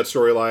you remember that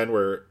storyline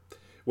where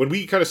when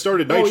we kind of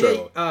started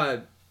Nitro... Oh, yeah.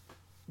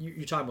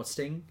 You're talking about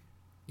Sting?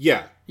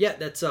 Yeah. Yeah,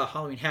 that's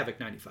Halloween Havoc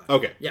 95.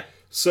 Okay. Yeah.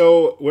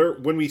 So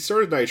when we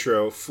started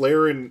Nitro,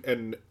 Flair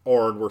and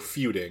Arn were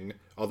feuding,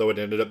 although it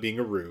ended up being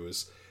a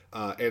ruse.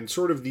 And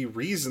sort of the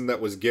reason that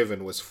was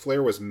given was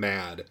Flair was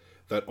mad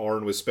that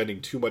Arn was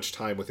spending too much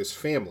time with his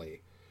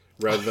family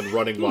rather than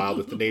running wild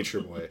with the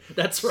Nature Boy.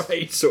 That's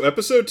right. So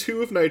episode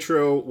 2 of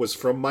Nitro was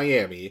from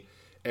Miami,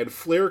 and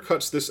Flair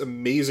cuts this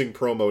amazing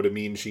promo to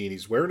Mean Gene.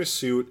 He's wearing a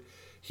suit.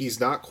 He's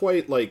not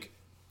quite like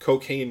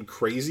cocaine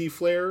crazy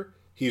Flair.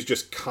 He's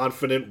just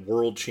confident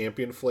world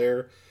champion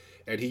Flair.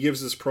 And he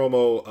gives this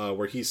promo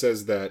where he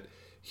says that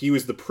he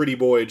was the pretty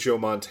boy Joe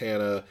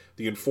Montana,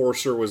 the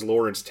enforcer was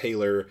Lawrence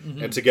Taylor,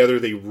 and together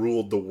they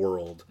ruled the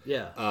world.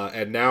 Yeah.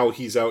 And now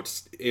he's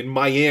out in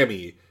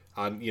Miami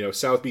on,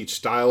 South Beach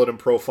styling and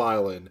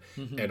profiling,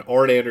 and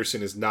Arn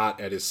Anderson is not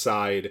at his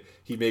side.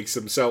 He makes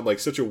him sound like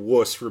such a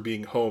wuss for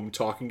being home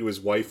talking to his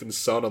wife and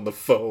son on the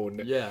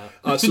phone. Yeah.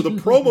 So the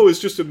promo is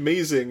just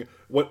amazing.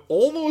 What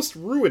almost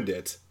ruined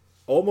it,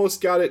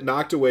 almost got it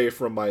knocked away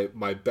from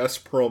my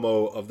best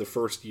promo of the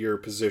first year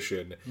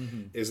position,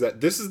 is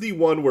that this is the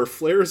one where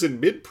Flair's in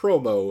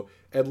mid-promo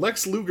and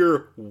Lex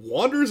Luger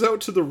wanders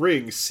out to the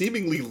ring,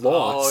 seemingly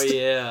lost. Oh,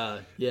 yeah.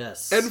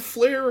 Yes. And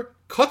Flair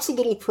cuts a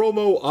little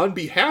promo on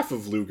behalf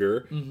of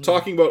Luger,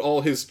 talking about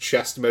all his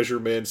chest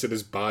measurements and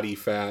his body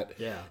fat,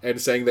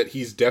 and saying that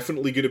he's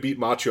definitely going to beat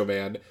Macho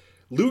Man.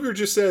 Luger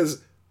just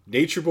says,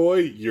 "Nature Boy,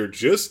 you're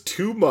just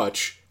too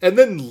much," and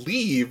then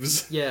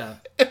leaves. Yeah.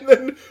 And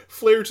then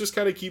Flair just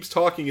kind of keeps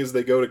talking as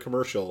they go to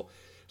commercial.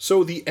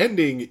 So the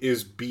ending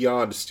is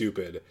beyond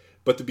stupid,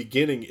 but the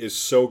beginning is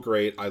so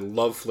great. I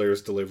love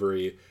Flair's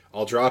delivery.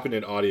 I'll drop in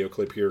an audio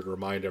clip here to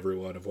remind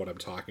everyone of what I'm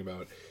talking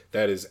about.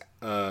 That is,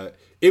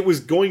 it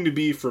was going to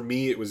be, for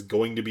me, it was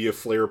going to be a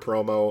Flair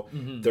promo.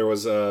 There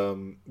was,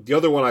 the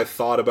other one I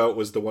thought about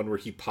was the one where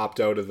he popped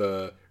out of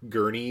the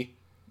gurney.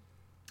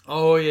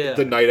 Oh, yeah.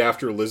 The night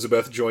after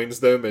Elizabeth joins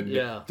them, and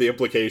the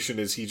implication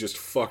is he just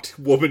fucked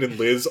Woman and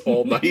Liz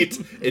all night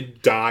and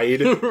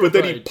died. But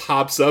then he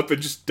pops up and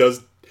just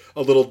does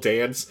a little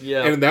dance.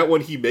 Yeah. And in that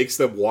one, he makes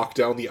them walk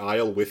down the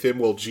aisle with him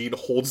while Gene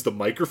holds the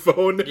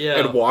microphone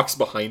and walks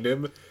behind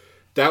him.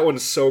 That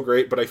one's so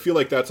great, but I feel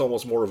like that's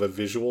almost more of a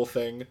visual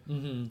thing.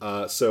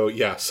 So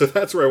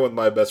that's where I went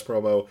my best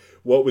promo.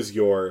 What was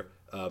your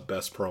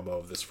best promo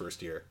of this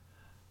first year?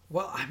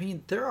 Well, I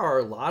mean, there are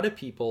a lot of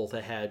people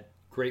that had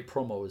great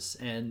promos,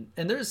 and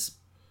there's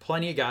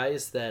plenty of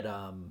guys that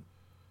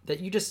that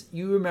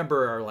you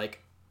remember are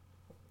like,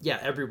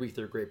 every week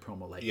they're a great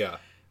promo. Like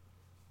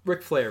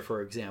Ric Flair,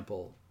 for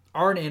example.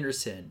 Arn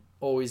Anderson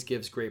always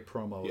gives great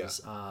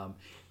promos.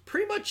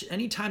 Pretty much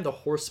anytime the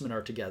Horsemen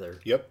are together,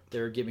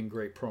 they're giving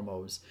great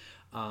promos.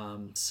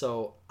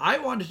 So I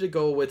wanted to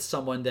go with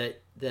someone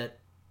that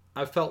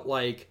I felt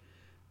like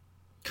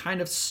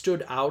kind of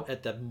stood out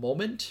at the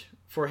moment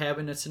for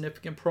having a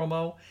significant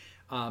promo.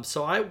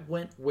 So I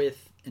went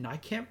with, and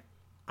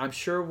I'm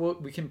sure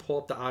we can pull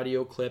up the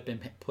audio clip and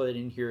put it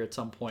in here at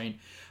some point.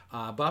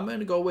 But I'm going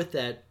to go with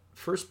that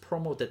first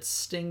promo that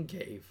Sting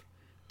gave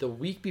the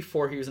week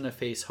before he was going to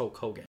face Hulk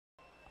Hogan.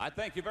 I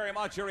thank you very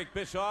much, Eric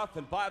Bischoff.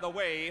 And by the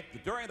way,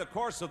 during the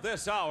course of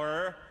this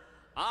hour,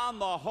 on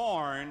the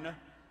horn,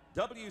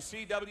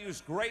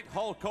 WCW's great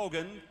Hulk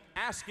Hogan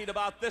asking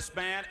about this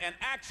man and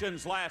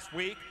actions last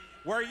week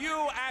where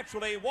you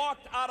actually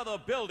walked out of the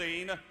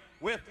building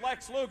with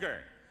Lex Luger.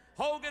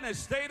 Hogan has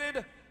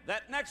stated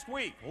that next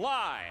week,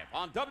 live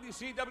on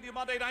WCW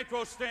Monday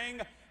Nitro Sting,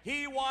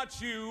 he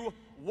wants you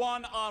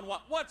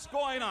one-on-one. What's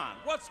going on?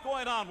 What's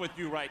going on with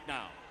you right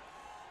now?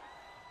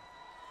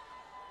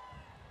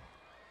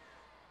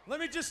 Let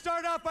me just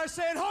start off by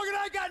saying, Hogan,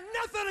 I got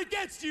nothing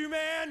against you,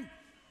 man.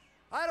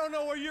 I don't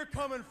know where you're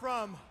coming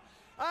from.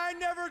 I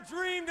never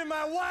dreamed in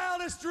my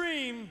wildest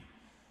dream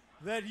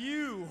that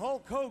you,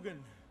 Hulk Hogan,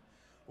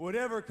 would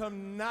ever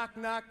come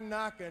knocking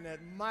at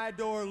my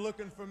door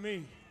looking for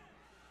me.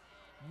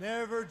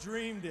 Never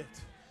dreamed it.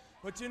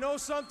 But you know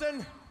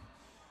something?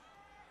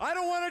 I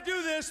don't want to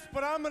do this,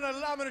 but I'm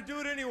gonna do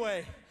it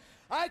anyway.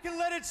 I can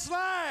let it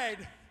slide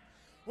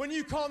when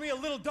you call me a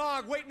little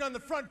dog waiting on the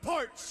front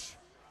porch.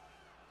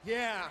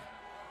 Yeah,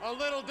 a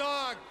little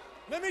dog.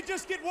 Let me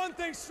just get one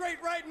thing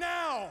straight right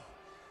now.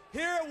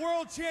 Here at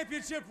World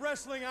Championship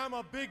Wrestling, I'm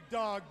a big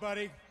dog,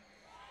 buddy.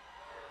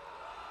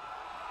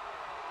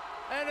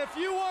 And if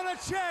you want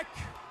to check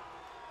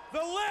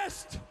the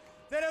list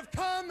that have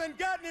come and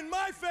gotten in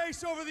my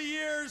face over the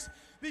years,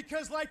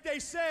 because like they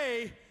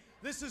say,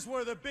 this is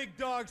where the big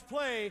dogs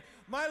play,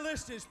 my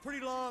list is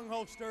pretty long,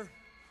 Hulkster.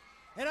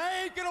 And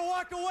I ain't gonna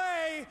walk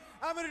away.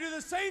 I'm gonna do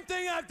the same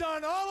thing I've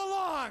done all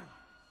along.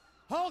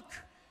 Hulk,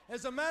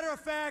 as a matter of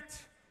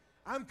fact,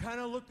 I'm kind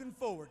of looking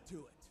forward to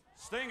it.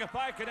 Sting, if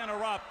I could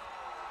interrupt,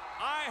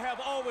 I have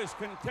always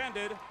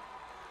contended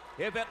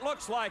if it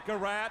looks like a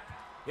rat,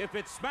 if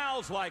it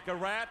smells like a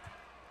rat,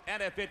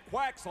 and if it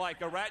quacks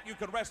like a rat, you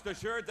can rest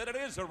assured that it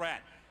is a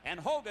rat. And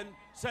Hogan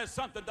says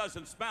something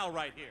doesn't smell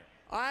right here.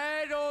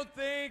 I don't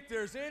think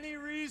there's any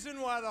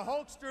reason why the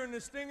Hulkster and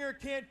the Stinger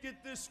can't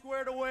get this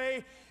squared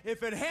away.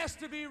 If it has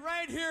to be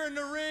right here in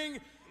the ring,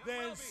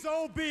 then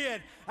so be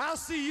it. I'll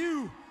see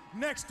you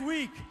next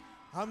week.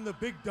 I'm the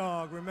big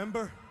dog,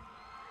 remember?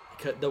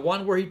 The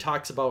one where he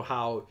talks about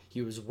how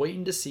he was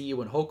waiting to see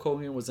when Hulk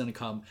Hogan was going to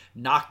come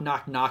knocking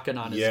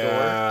on his door.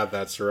 Yeah,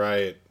 that's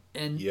right.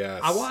 And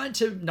yes. I wanted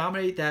to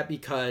nominate that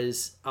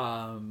because,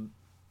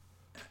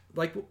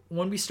 like,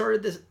 when we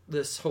started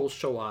this whole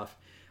show off,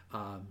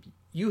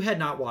 you had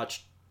not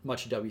watched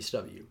much of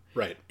WCW.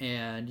 Right.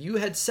 And you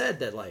had said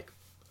that, like,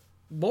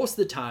 most of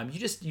the time,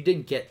 you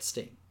didn't get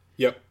Sting.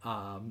 Yep.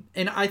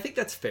 And I think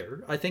that's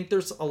fair. I think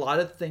there's a lot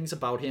of things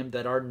about him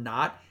that are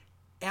not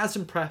as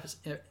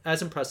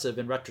impressive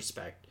in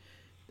retrospect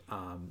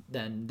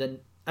than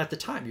at the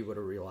time you would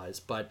have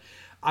realized. But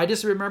I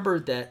just remember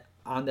that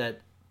on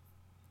that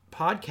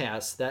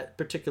podcast, that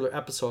particular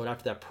episode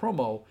after that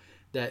promo,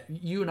 that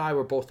you and I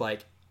were both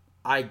like,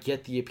 I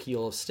get the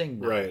appeal of Sting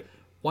now. Right.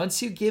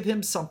 Once you give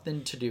him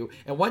something to do,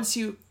 and once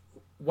you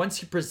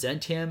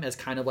present him as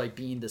kind of like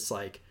being this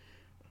like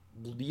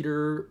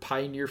leader,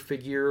 pioneer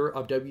figure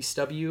of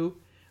WCW,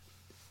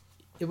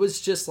 it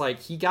was just like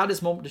he got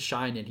his moment to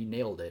shine and he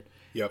nailed it.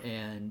 Yep.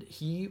 And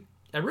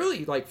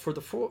really like for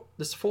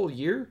this full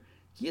year,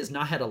 he has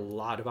not had a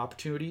lot of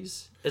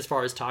opportunities as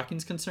far as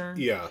talking's concerned.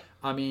 Yeah.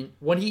 I mean,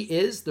 when he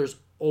is, there's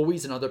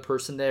always another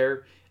person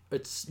there.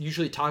 It's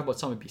usually talking about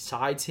someone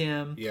besides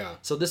him. Yeah.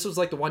 So this was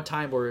like the one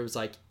time where it was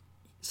like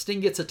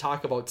Sting gets to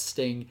talk about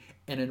Sting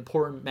and an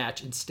important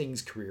match in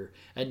Sting's career,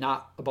 and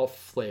not about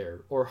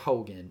Flair or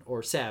Hogan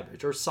or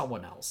Savage or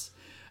someone else.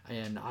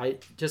 And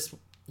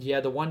he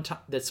had the one time,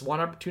 this one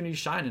opportunity to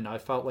shine, and I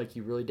felt like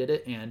he really did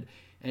it. And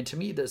to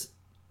me, this,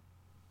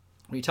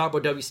 when you talk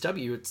about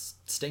WCW, it's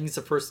Sting's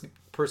the first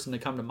person to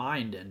come to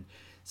mind, and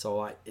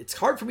so it's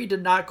hard for me to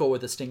not go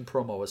with a Sting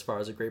promo as far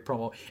as a great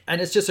promo, and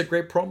it's just a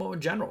great promo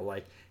in general.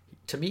 Like,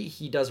 to me,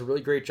 he does a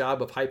really great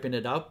job of hyping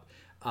it up.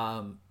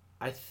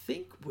 I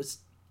think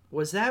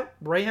was that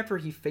right after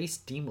he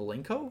faced Dean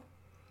Malenko?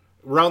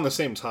 Around the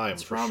same time.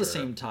 It's around the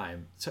same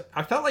time. So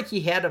I felt like he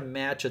had a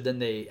match, and then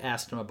they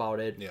asked him about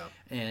it. Yeah.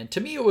 And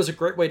to me, it was a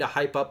great way to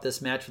hype up this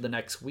match for the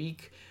next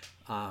week,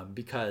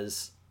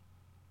 because,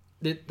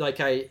 like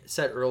I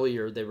said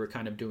earlier, they were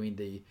kind of doing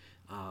the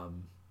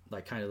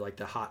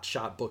the hot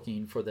shot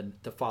booking for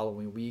the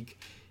following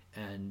week,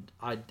 and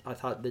I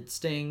thought that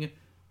Sting,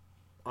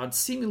 on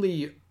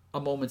seemingly a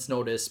moment's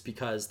notice,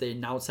 because they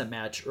announced that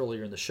match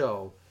earlier in the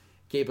show,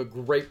 gave a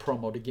great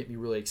promo to get me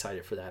really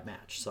excited for that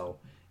match. So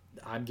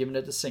I'm giving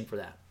it to Sting for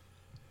that.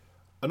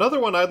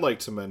 Another one I'd like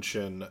to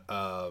mention,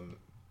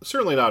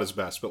 certainly not his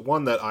best, but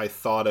one that I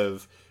thought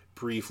of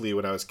briefly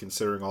when I was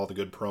considering all the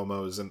good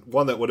promos, and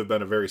one that would have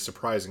been a very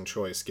surprising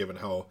choice given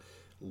how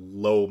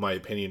low my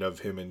opinion of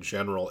him in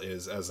general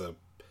is as a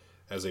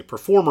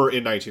performer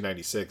in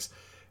 1996.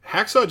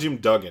 Hacksaw Jim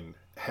Duggan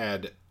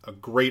had a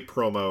great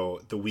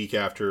promo the week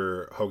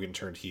after Hogan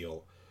turned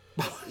heel,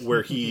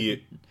 where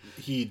he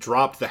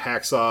dropped the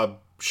hacksaw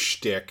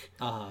shtick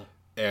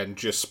and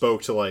just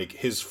spoke to like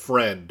his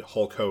friend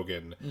Hulk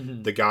Hogan,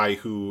 the guy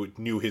who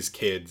knew his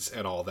kids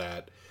and all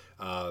that.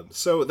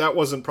 So that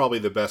wasn't probably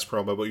the best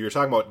promo, but you're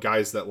talking about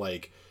guys that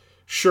like,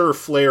 sure,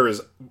 Flair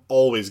is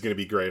always going to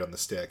be great on the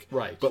stick,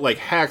 right? But like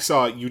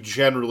Hacksaw,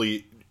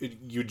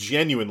 you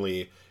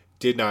genuinely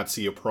did not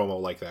see a promo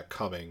like that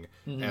coming,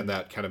 and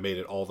that kind of made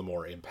it all the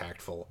more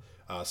impactful.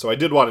 So I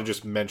did want to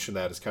just mention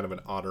that as kind of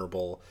an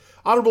honorable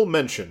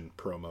mention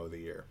promo of the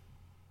year.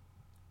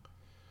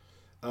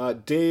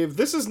 Dave,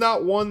 this is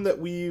not one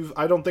that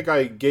I don't think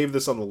I gave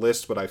this on the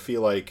list, but I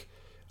feel like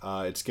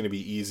it's going to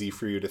be easy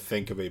for you to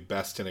think of a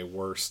best and a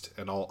worst,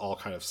 and I'll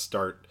kind of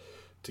start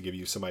to give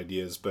you some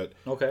ideas. But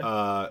okay,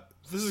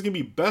 this is going to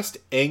be best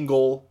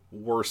angle,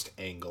 worst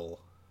angle.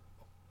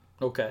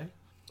 Okay.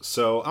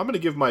 So I'm going to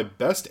give my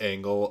best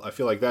angle. I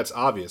feel like that's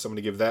obvious. I'm going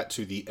to give that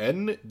to the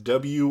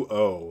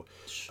NWO.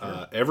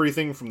 Sure.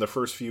 Everything from the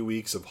first few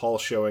weeks of Hall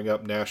showing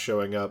up, Nash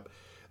showing up,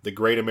 the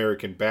Great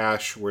American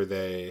Bash where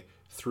they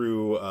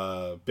threw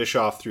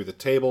Bischoff through the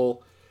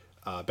table,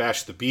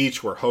 Bash at the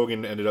Beach where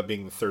Hogan ended up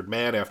being the third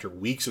man after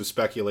weeks of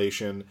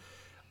speculation,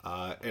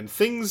 and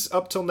things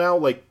up till now,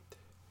 like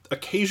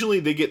occasionally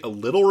they get a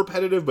little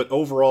repetitive, but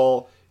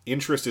overall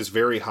interest is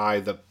very high.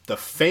 The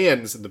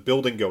fans in the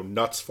building go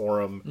nuts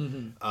for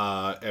him.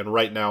 And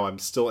right now I'm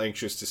still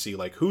anxious to see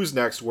like who's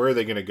next, where are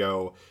they going to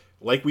go.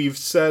 Like we've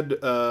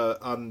said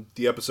on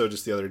the episode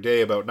just the other day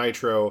about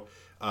Nitro,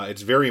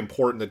 it's very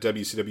important that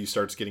WCW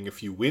starts getting a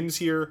few wins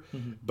here.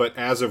 But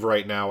as of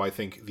right now, I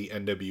think the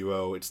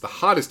NWO, it's the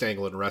hottest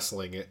angle in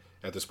wrestling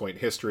at this point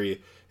in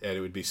history, and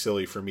it would be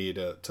silly for me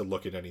to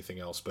look at anything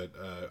else. But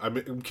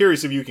I'm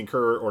curious if you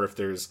concur or if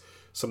there's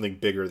something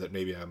bigger that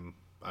maybe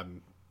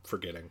I'm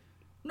forgetting.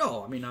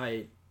 No, I mean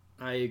I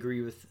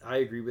agree with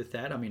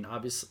that. I mean,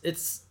 obviously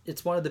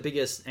it's one of the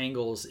biggest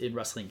angles in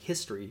wrestling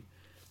history,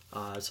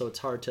 so it's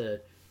hard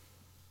to,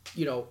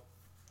 it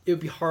would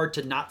be hard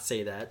to not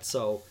say that.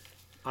 So,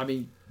 I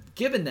mean,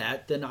 given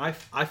that, then I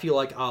feel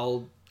like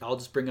I'll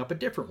just bring up a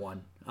different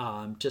one,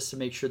 just to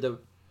make sure that,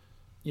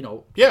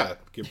 yeah,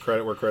 give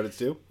credit where credit's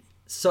due.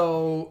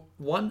 So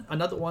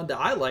another one that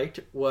I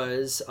liked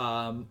was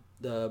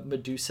the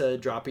Medusa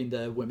dropping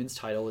the women's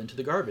title into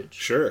the garbage.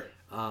 Sure.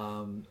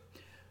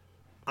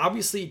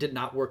 Obviously it did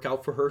not work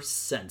out for her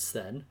since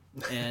then.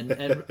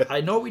 And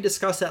I know we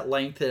discussed at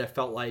length that I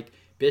felt like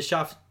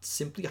Bischoff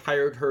simply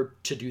hired her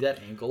to do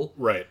that angle.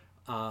 Right.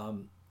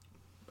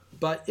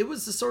 But it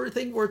was the sort of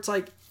thing where it's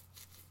like,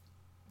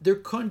 there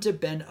couldn't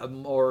have been a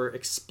more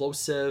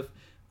explosive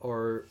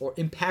or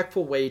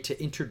impactful way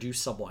to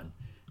introduce someone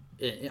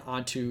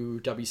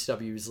onto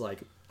WCW's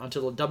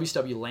onto the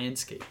WCW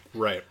landscape.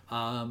 Right.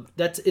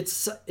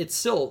 It's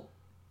still,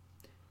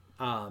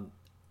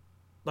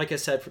 like I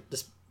said,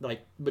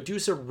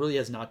 Medusa really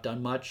has not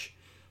done much,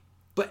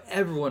 but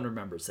everyone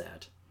remembers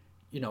that,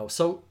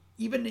 so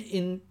even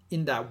in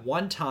that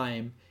one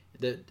time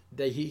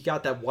that he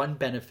got that one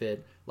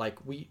benefit. Like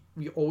we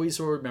always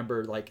will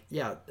remember, like,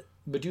 yeah,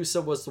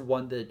 Medusa was the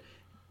one that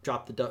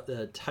dropped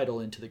the title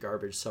into the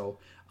garbage. So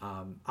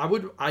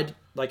I'd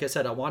like I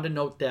said, I want to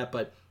note that,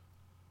 but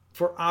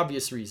for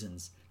obvious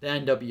reasons, the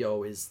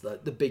NWO is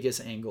the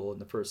biggest angle in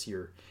the first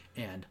year,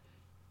 and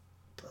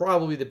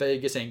probably the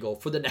biggest angle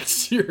for the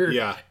next year.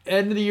 Yeah.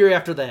 And the year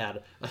after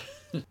that.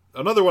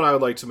 Another one I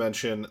would like to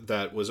mention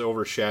that was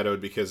overshadowed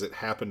because it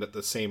happened at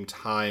the same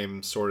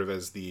time sort of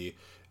as the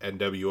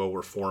NWO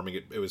were forming.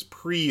 It was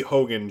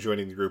pre-Hogan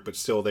joining the group, but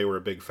still they were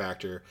a big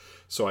factor.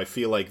 So I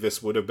feel like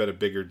this would have been a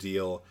bigger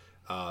deal.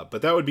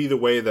 But that would be the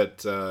way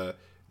that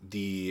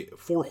the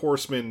Four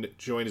Horsemen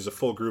joined as a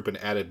full group and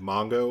added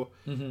Mongo.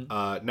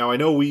 Now, I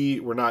know we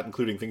were not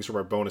including things from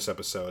our bonus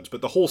episodes, but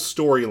the whole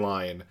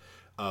storyline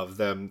of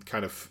them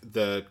kind of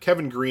the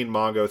Kevin Green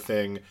Mongo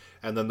thing,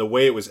 and then the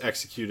way it was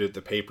executed at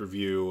the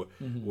pay-per-view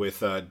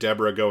with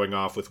Deborah going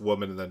off with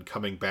Woman and then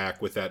coming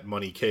back with that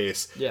money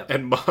case,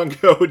 and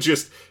Mongo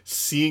just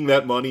seeing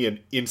that money and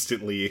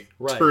instantly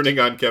turning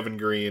on Kevin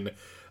Green,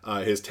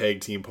 his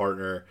tag team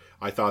partner.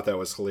 I thought that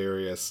was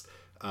hilarious.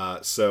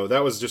 So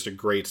that was just a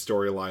great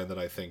storyline that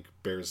I think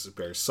bears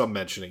some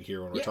mentioning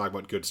here when we're talking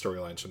about good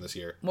storylines from this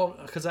year. Well,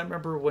 because I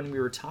remember when we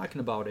were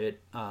talking about it,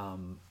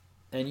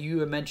 and you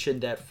had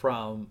mentioned that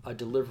from a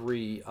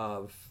delivery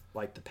of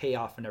like the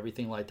payoff and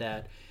everything like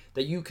that,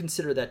 that you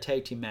consider that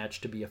tag team match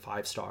to be a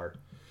 5-star.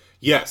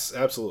 Yes,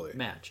 absolutely.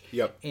 Match.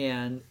 Yep.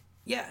 And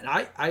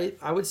yeah,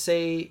 I would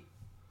say,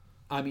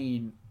 I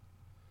mean,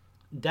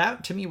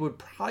 that to me would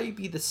probably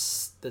be the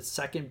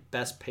second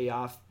best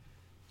payoff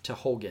to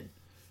Hogan.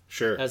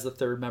 Sure. As the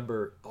third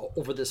member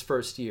over this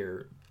first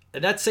year.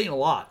 And that's saying a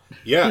lot.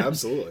 Yeah,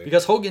 absolutely.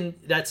 Because Hogan,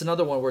 that's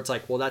another one where it's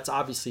like, well, that's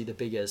obviously the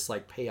biggest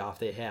like payoff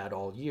they had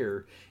all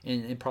year,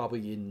 and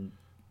probably in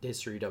the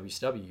history of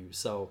WCW.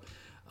 So,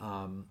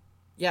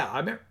 yeah, I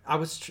remember I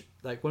was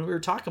like, when we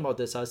were talking about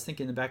this, I was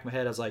thinking in the back of my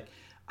head, I was like,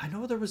 I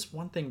know there was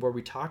one thing where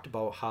we talked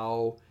about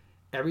how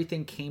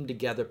everything came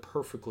together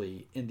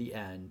perfectly in the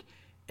end,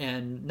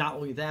 and not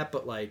only that,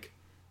 but like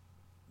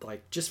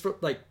just for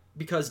like,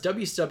 because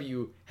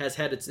WCW has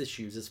had its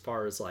issues as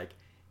far as like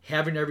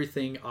having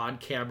everything on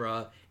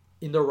camera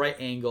in the right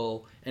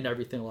angle and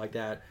everything like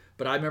that.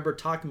 But I remember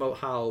talking about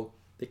how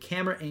the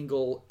camera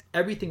angle,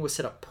 everything was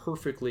set up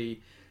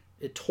perfectly.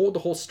 It told the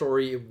whole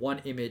story in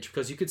one image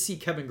because you could see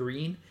Kevin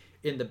Green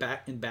in the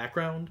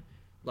background,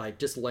 like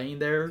just laying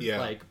there.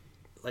 Yeah.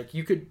 Like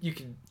you could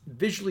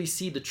visually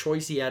see the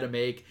choice he had to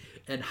make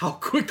and how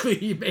quickly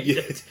he made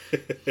it.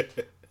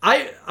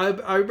 I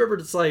remember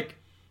it's like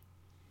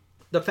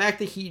the fact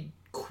that he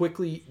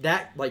quickly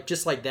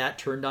just like that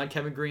turned on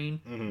Kevin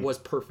Green was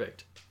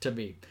perfect to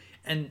me,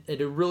 and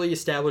it really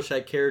established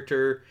that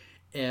character,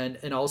 and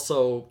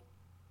also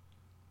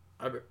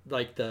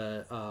like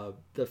the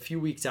few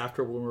weeks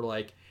after when we're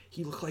like,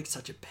 he looked like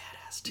such a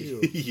badass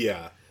too.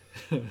 Yeah.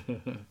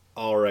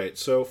 All right,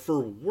 so for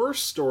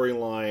worst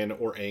storyline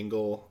or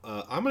angle,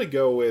 I'm gonna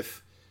go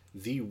with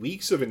the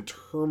weeks of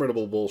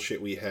interminable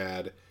bullshit we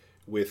had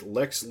with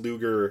Lex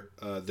Luger,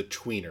 the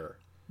tweener.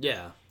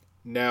 Yeah.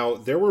 Now,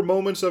 there were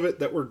moments of it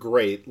that were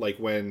great, like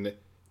when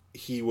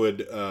he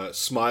would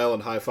smile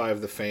and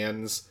high-five the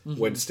fans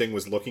when Sting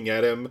was looking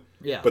at him,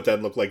 but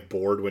then look like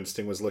bored when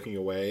Sting was looking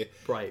away.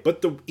 Right.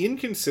 But the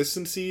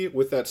inconsistency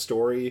with that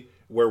story,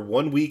 where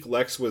one week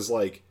Lex was,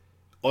 like,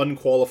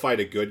 unqualified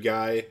a good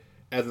guy,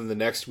 and then the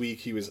next week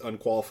he was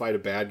unqualified a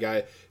bad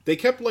guy, they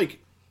kept, like,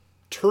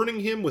 turning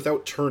him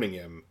without turning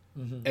him.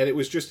 And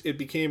it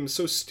became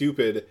so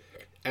stupid.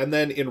 And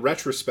then, in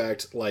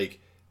retrospect, like,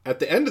 at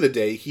the end of the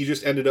day, he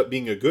just ended up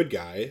being a good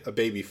guy, a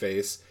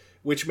babyface,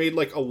 which made,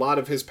 like, a lot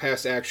of his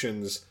past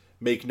actions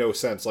make no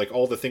sense. Like,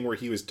 all the thing where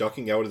he was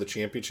ducking out of the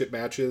championship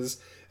matches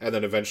and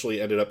then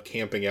eventually ended up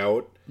camping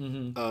out.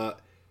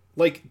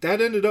 Like, that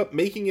ended up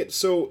making it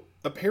so,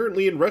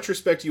 apparently, in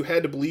retrospect, you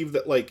had to believe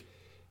that, like,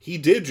 he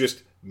did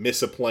just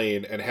miss a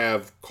plane and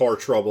have car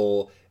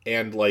trouble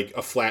and, like,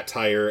 a flat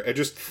tire and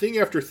just thing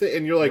after thing.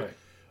 And you're like,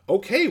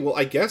 okay, well,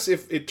 I guess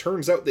if it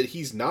turns out that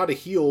he's not a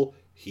heel,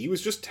 he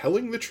was just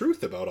telling the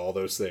truth about all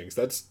those things.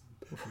 That's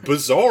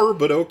bizarre,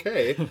 but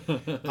okay.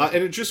 And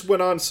it just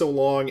went on so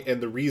long,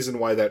 and the reason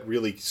why that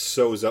really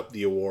sews up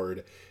the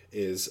award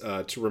is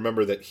to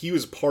remember that he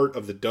was part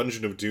of the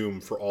Dungeon of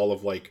Doom for all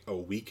of, like, a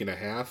week and a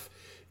half,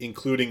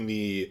 including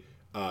the,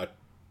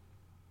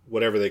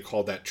 whatever they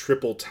called that,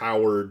 Triple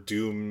Tower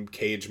Doom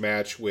cage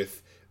match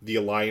with the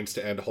Alliance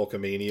to end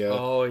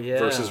Hulkamania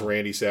versus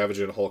Randy Savage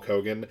and Hulk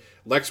Hogan.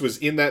 Lex was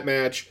in that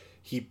match.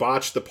 He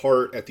botched the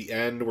part at the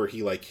end where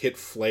he, like, hit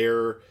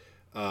Flair.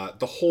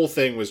 The whole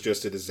thing was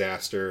just a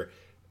disaster.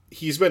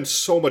 He's been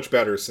so much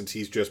better since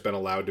he's just been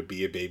allowed to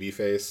be a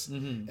babyface.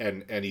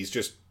 And he's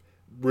just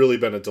really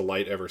been a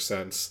delight ever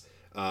since.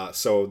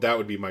 So that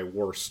would be my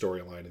worst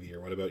storyline of the year.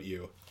 What about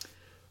you?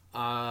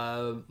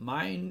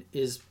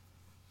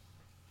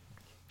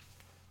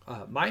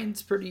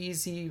 Mine's pretty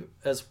easy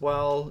as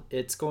well.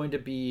 It's going to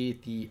be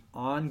the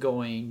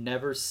ongoing,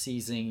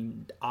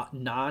 never-ceasing,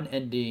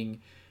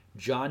 non-ending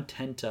John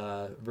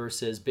Tenta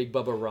versus Big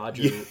Bubba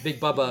Big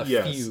Bubba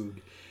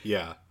feud.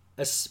 Yeah.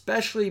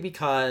 Especially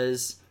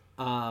because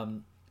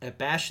at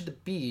Bash at the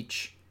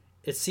Beach,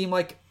 it seemed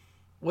like,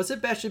 was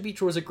it Bash at the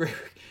Beach or was it Great?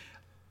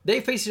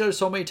 They faced each other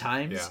so many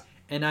times.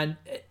 And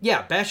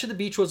Bash at the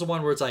Beach was the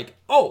one where it's like,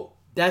 oh,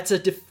 that's a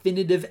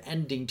definitive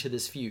ending to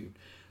this feud.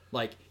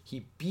 Like,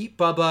 he beat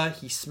Bubba,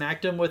 he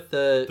smacked him with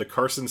the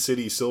Carson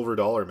City silver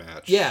dollar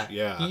match. Yeah.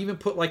 Yeah. He even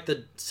put like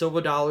the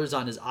silver dollars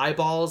on his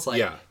eyeballs. Like,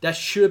 Yeah. that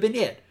should have been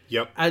it.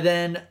 Yep. And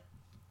then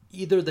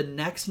either the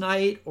next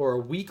night or a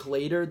week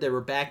later, they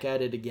were back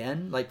at it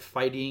again, like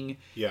fighting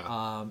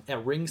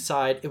at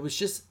ringside. It was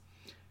just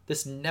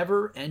this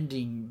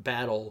never-ending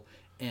battle,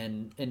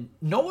 and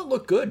no one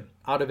looked good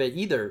out of it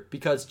either,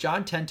 because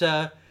John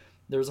Tenta,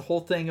 there was a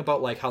whole thing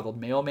about like how the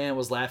mailman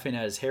was laughing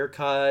at his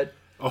haircut.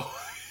 Oh,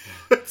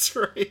 that's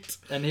right.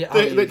 And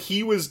that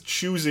he was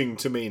choosing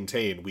to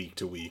maintain week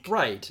to week.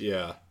 Right.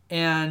 Yeah.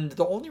 And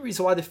the only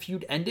reason why the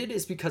feud ended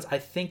is because I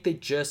think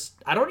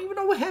I don't even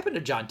know what happened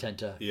to John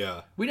Tenta.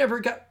 Yeah. We never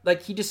got,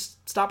 like, he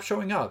just stopped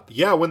showing up.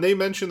 Yeah, when they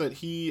mentioned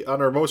that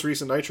on our most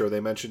recent Nitro, they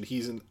mentioned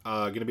he's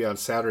going to be on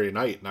Saturday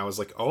night. And I was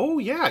like, oh,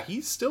 yeah,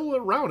 he's still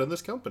around in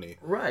this company.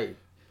 Right.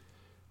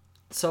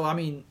 So, I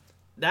mean,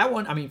 that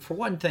one, for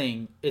one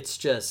thing, it's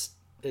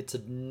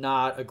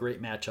not a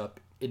great matchup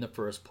in the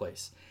first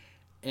place.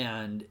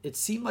 And it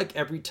seemed like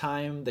every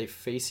time they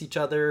face each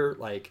other,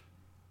 like,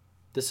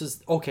 this is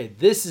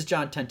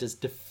John Tenta's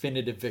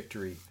definitive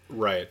victory.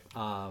 Right.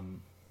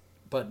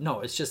 But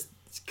no, it's just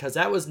because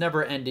that was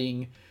never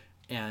ending,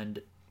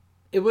 and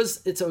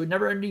it's a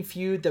never ending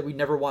feud that we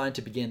never wanted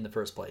to begin in the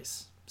first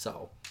place.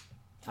 So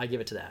I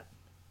give it to that.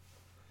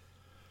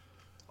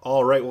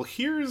 All right. Well,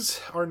 here's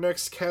our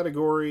next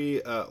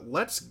category.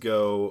 Let's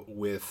go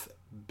with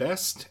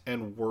best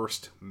and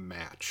worst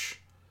match.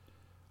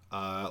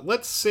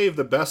 Let's save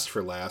the best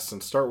for last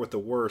and start with the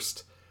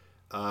worst.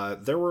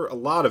 There were a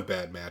lot of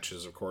bad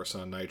matches, of course,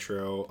 on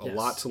Nitro. A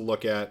lot to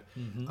look at.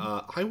 Mm-hmm.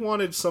 I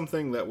wanted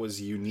something that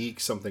was unique,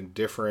 something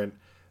different.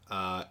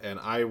 And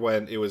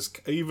it was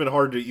even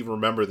hard to even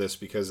remember this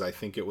because I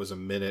think it was a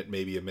minute,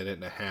 maybe a minute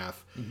and a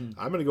half. Mm-hmm.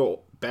 I'm going to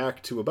go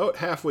back to about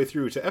halfway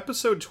through to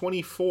episode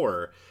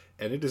 24,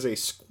 and it is a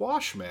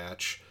squash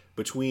match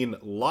between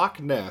Loch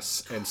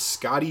Ness and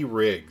Scotty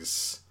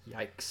Riggs.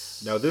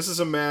 Yikes. Now, this is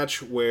a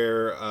match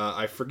where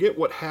I forget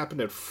what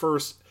happened at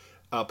first.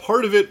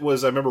 Part of it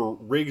was, I remember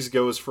Riggs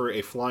goes for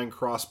a flying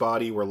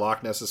crossbody where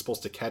Loch Ness is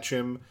supposed to catch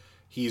him.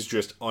 He's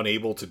just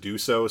unable to do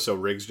so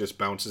Riggs just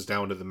bounces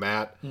down to the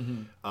mat.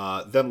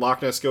 Mm-hmm. Then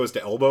Loch Ness goes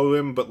to elbow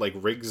him, but like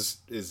Riggs'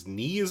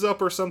 knee is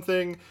up or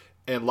something,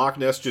 and Loch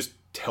Ness just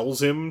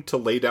tells him to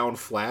lay down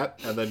flat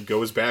and then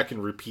goes back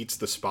and repeats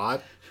the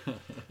spot.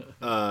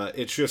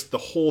 It's just, the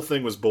whole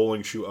thing was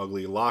bowling shoe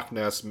ugly. Loch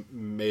Ness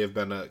may have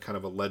been a kind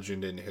of a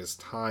legend in his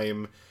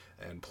time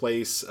and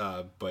place,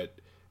 but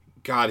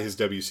God, his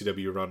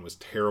WCW run was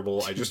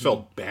terrible. I just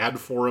felt bad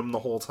for him the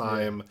whole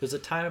time. Yeah. There's a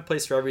time and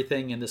place for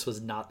everything, and this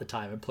was not the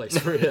time and place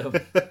for him.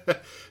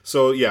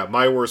 So, yeah,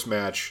 my worst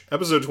match,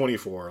 episode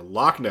 24,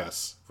 Loch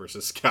Ness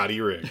versus Scotty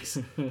Riggs.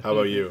 How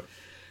about you?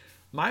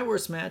 My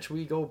worst match,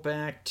 we go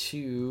back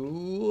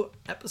to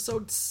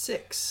episode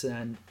 6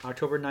 on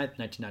October 9th,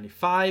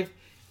 1995. It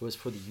was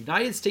for the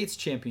United States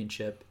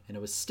Championship, and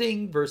it was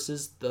Sting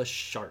versus The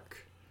Shark.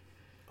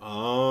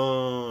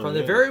 Oh, From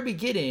the very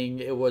beginning,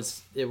 it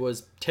was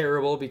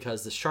terrible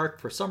because the Shark,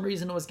 for some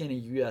reason, was getting a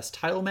U.S.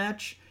 title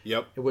match.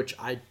 Yep. Which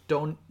I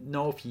don't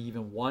know if he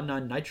even won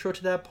on Nitro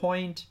to that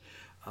point.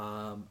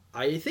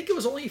 I think it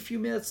was only a few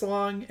minutes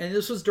long, and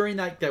this was during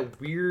that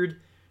weird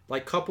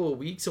couple of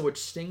weeks in which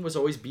Sting was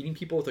always beating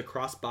people with a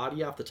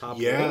crossbody off the top.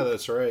 Yeah, rope.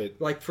 That's right.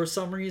 Like, for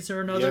some reason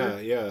or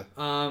another. Yeah.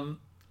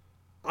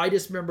 I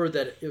just remember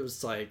that it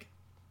was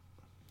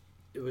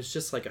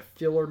just like a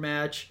filler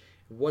match.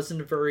 It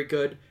wasn't very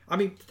good.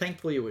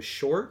 Thankfully it was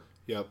short.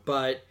 Yep.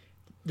 But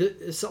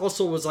this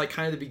also was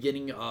kind of the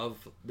beginning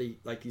of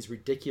these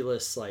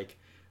ridiculous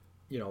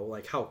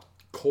how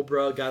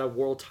Cobra got a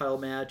world title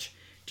match.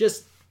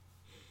 Just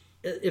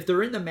if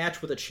they're in the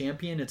match with a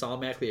champion, it's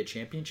automatically a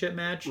championship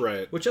match.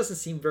 Right. Which doesn't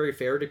seem very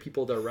fair to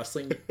people that are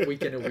wrestling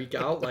week in and week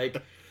out.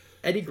 Like,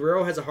 Eddie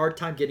Guerrero has a hard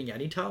time getting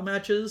any title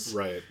matches.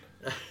 Right.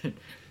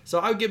 So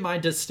I would give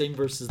mine to Sting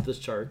versus the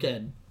Shark.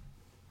 And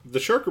the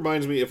Shark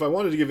reminds me, if I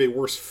wanted to give a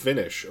worst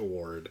finish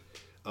award,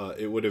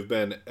 it would have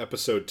been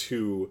episode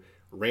 2,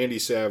 Randy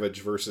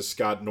Savage versus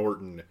Scott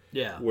Norton.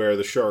 Yeah. Where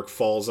the Shark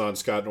falls on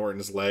Scott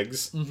Norton's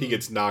legs. Mm-hmm. He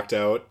gets knocked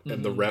out,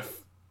 and the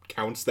ref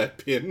counts that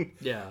pin.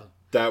 Yeah.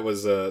 That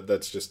was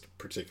that's just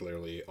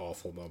particularly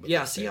awful moment.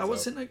 Yeah, see, I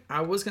was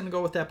gonna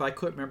go with that, but I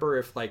couldn't remember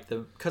if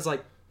because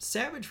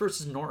Savage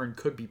versus Norton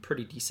could be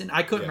pretty decent.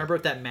 I couldn't remember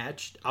if that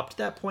match up to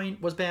that point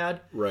was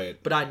bad. Right.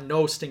 But I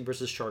know Sting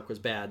versus Shark was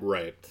bad.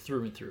 Right.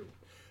 Through and through.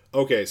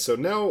 Okay, so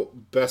now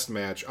best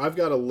match. I've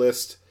got a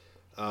list,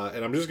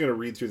 and I'm just going to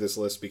read through this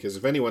list because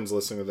if anyone's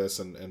listening to this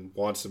and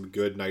wants some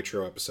good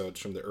Nitro episodes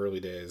from the early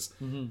days,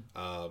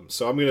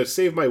 so I'm going to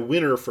save my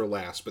winner for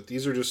last, but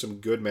these are just some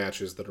good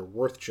matches that are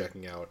worth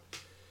checking out.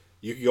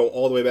 You could go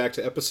all the way back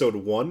to episode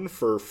 1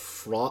 for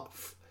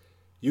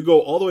You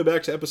go all the way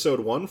back to episode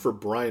 1 for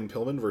Brian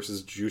Pillman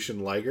versus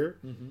Jushin Liger.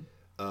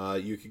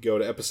 You could go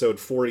to episode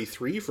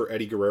 43 for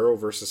Eddie Guerrero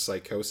versus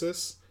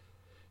Psychosis.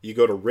 You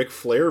go to Ric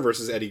Flair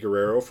versus Eddie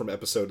Guerrero from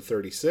episode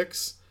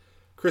 36.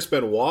 Chris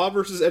Benoit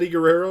versus Eddie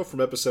Guerrero from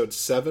episode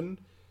 7.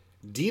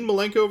 Dean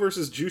Malenko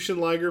versus Jushin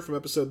Liger from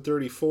episode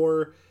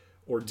 34.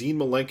 Or Dean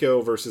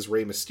Malenko versus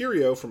Rey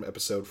Mysterio from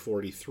episode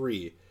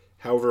 43.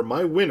 However,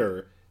 my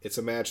winner... It's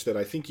a match that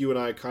I think you and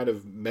I kind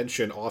of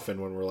mention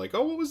often when we're like,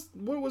 oh,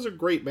 what was a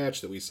great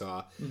match that we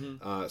saw?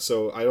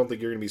 So I don't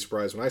think you're going to be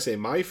surprised when I say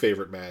my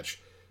favorite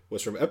match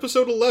was from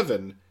episode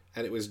 11,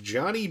 and it was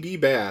Johnny B.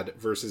 Bad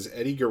versus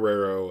Eddie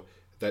Guerrero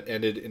that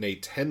ended in a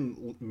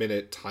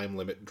 10-minute time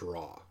limit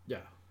draw. Yeah.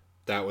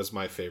 That was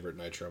my favorite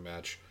Nitro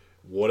match.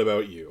 What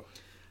about you?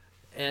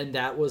 And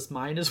that was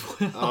mine as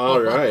well.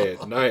 All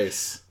right.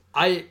 Nice.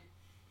 I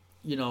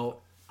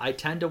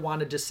tend to want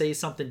to just say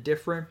something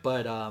different,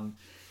 but...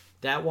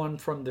 that one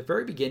from the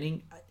very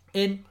beginning,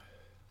 and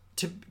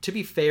to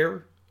be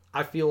fair,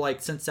 I feel like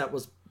since that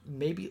was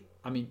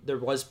there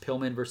was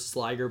Pillman versus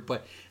Liger,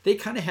 but they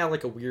kind of had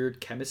like a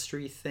weird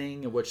chemistry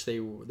thing in which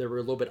they were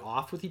a little bit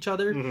off with each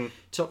other.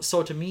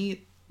 So to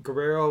me,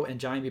 Guerrero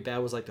and Johnny B. Bad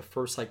was like the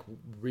first like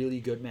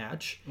really good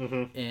match,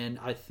 and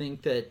I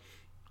think that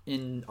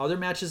in other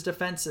matches'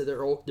 defense,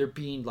 they're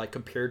being like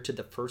compared to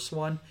the first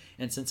one,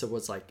 and since it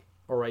was like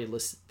already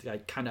listed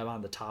like kind of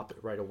on the top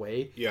right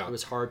away. Yeah. It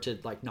was hard to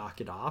like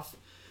knock it off.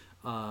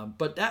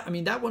 But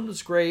that one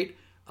was great.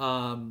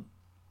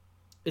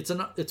 It's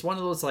one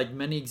of those like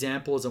many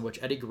examples in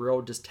which Eddie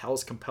Guerrero just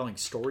tells compelling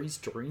stories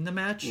during the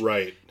match.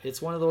 Right.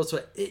 It's one of those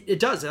it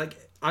does.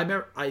 Like I'm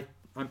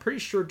pretty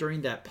sure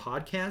during that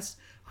podcast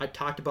I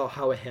talked about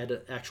how it had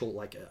an actual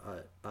like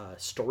a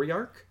story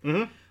arc.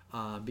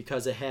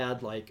 Because it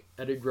had like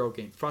Eddie Guerrero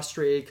getting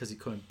frustrated because he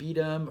couldn't beat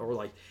him, or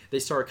like they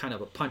started kind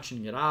of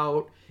punching it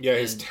out. Yeah,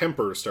 his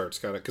temper starts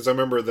kind of, because I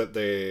remember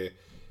that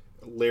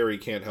Larry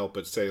can't help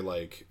but say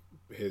like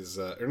his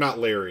or not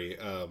Larry,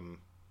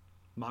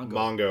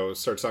 Mongo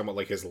starts talking about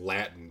like his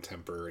Latin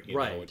temper, you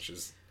know, which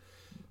is.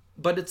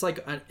 But it's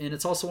like, and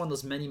it's also one of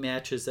those many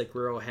matches that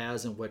Guerrero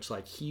has in which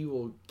like he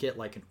will get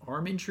like an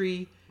arm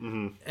injury,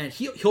 and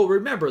he'll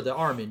remember the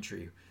arm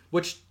injury.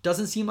 Which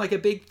doesn't seem like a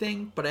big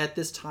thing, but at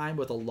this time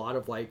with a lot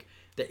of like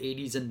the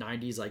 80s and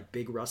 90s like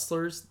big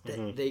wrestlers,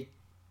 they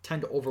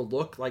tend to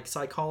overlook like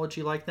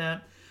psychology like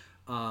that.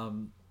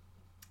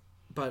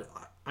 But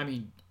I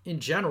mean, in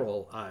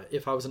general,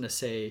 if I was going to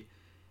say,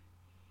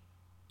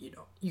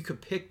 you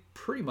could pick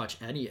pretty much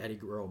any Eddie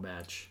Guerrero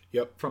match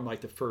from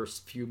like the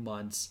first few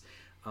months.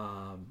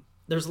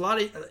 There's a lot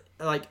of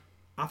like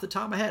off the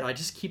top of my head, I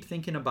just keep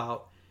thinking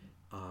about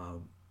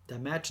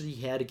that match that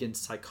he had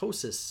against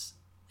Psychosis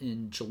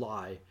in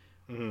July,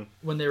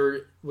 when they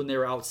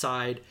were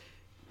outside,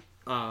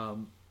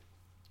 in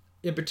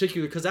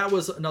particular, because that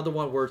was another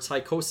one where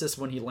Psychosis,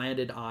 when he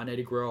landed on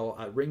Eddie Guerrero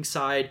at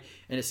ringside,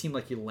 and it seemed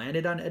like he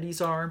landed on Eddie's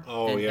arm,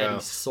 Eddie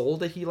sold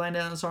that he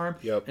landed on his arm,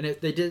 and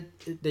they did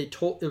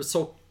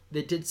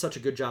such a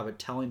good job at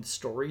telling the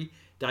story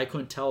that I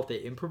couldn't tell if they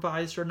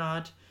improvised or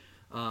not.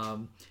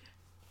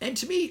 And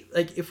to me,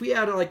 like if we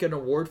had like an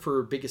award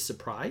for biggest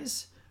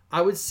surprise,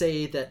 I would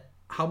say that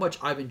how much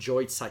I've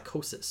enjoyed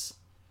Psychosis.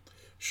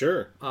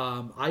 Sure.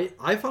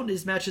 I found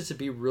his matches to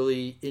be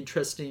really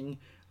interesting.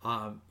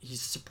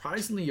 He's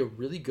surprisingly a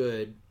really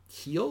good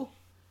heel.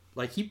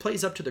 Like he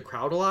plays up to the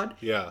crowd a lot.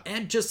 Yeah.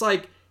 And just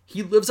like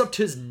he lives up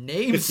to his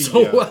name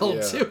so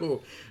well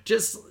too.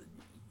 Just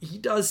he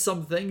does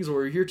some things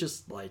where you're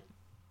just like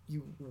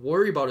you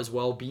worry about his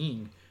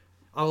well-being.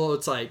 Although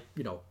it's like,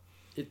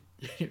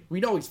 we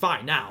know he's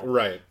fine now.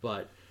 Right.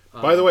 But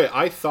by the way,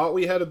 I thought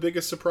we had a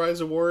biggest surprise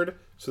award.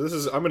 So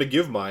I'm going to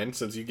give mine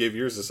since you gave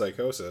yours to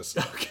Psychosis.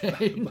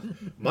 Okay.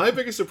 My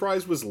biggest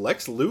surprise was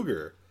Lex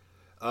Luger.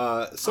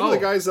 Some of the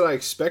guys that I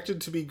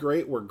expected to be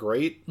great were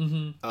great.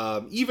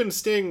 Even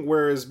Sting,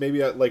 whereas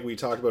maybe like we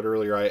talked about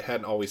earlier, I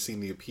hadn't always seen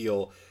the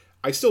appeal.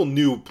 I still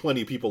knew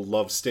plenty of people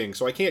love Sting,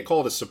 so I can't call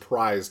it a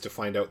surprise to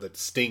find out that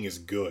Sting is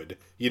good.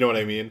 You know what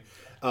I mean?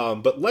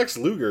 But Lex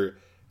Luger,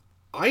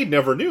 I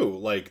never knew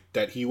like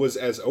that he was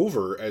as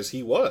over as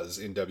he was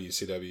in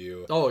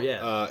WCW. Oh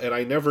yeah. And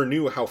I never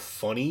knew how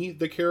funny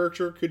the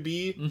character could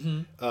be.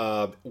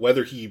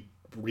 Whether he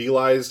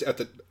realized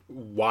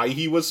why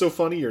he was so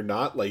funny or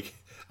not. Like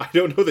I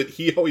don't know that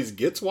he always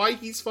gets why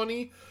he's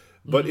funny,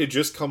 but it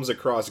just comes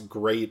across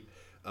great.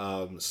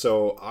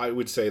 So I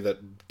would say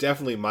that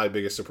definitely my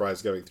biggest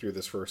surprise going through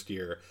this first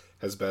year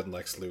has been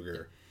Lex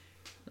Luger.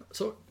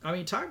 So I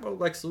mean, talking about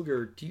Lex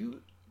Luger, do you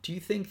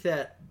think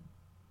that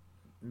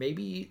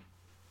maybe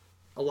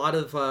a lot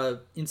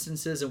of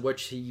instances in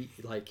which he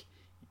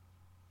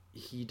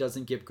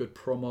doesn't give good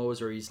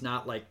promos or he's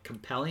not like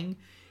compelling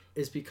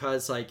is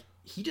because like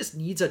he just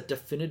needs a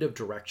definitive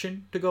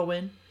direction to go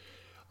in?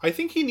 I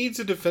think he needs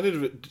a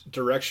definitive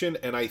direction,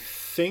 and I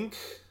think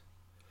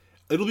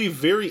it'll be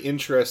very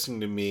interesting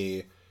to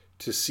me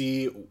to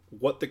see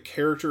what the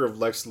character of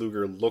Lex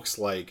Luger looks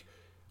like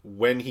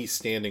when he's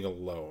standing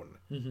alone.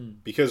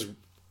 Because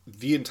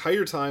the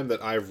entire time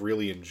that I've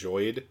really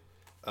enjoyed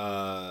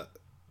the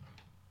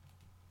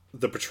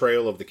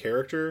portrayal of the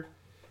character,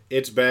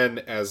 it's been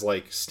as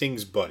like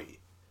Sting's buddy.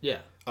 Yeah.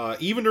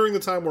 Even during the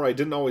time where I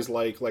didn't always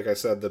like I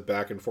said, the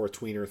back and forth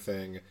tweener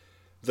thing,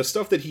 the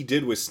stuff that he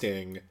did with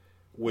Sting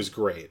was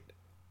great.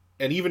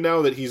 And even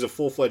now that he's a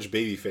full-fledged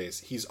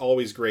babyface, he's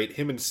always great.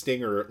 Him and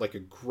Sting are like a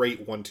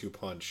great 1-2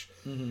 punch.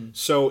 Mm-hmm.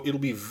 So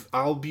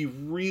I'll be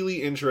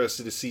really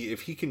interested to see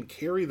if he can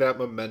carry that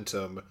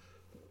momentum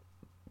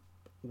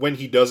when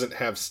he doesn't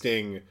have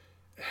Sting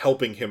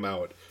helping him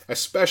out,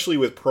 especially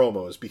with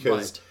promos,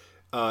 because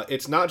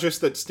it's not just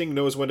that Sting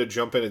knows when to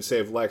jump in and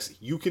save Lex.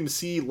 You can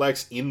see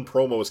Lex in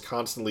promos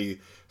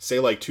constantly say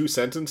like 2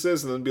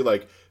 sentences and then be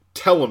like,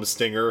 tell him,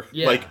 Stinger.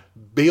 Yeah. Like,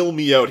 bail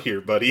me out here,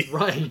 buddy.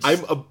 Right.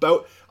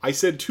 I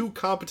said 2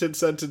 competent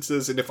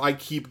sentences, and if I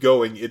keep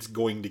going, it's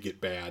going to get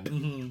bad.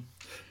 Mm-hmm.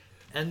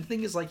 And the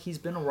thing is, like, he's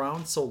been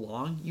around so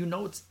long, you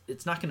know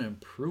it's not going to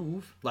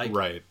improve. Like,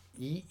 right.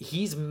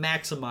 He's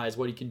maximized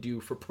what he can do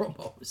for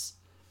promos.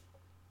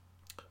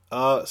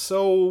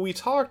 So we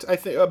talked, I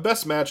think,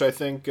 best match, I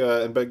think,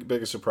 and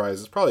biggest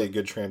surprise is probably a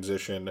good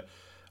transition.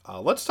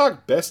 Let's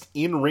talk best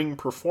in-ring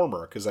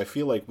performer, because I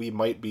feel like we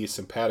might be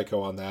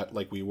simpatico on that,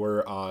 like we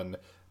were on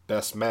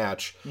best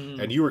match.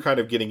 Mm. And you were kind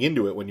of getting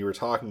into it when you were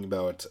talking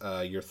about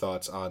your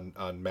thoughts on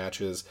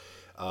matches.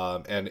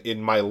 And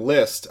in my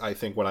list, I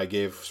think when I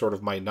gave sort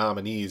of my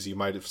nominees, you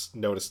might have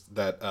noticed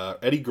that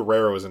Eddie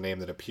Guerrero is a name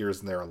that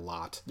appears in there a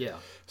lot. Yeah.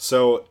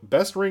 So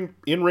best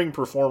in-ring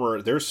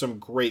performer, there's some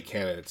great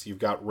candidates. You've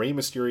got Rey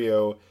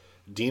Mysterio,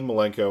 Dean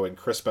Malenko, and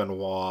Chris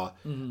Benoit.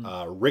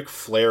 Mm-hmm. Ric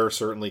Flair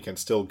certainly can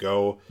still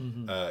go.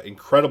 Mm-hmm.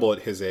 Incredible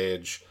at his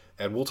age.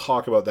 And we'll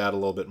talk about that a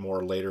little bit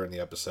more later in the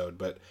episode.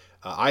 But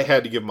I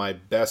had to give my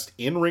best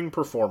in-ring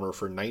performer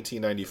for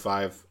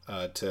 1995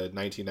 to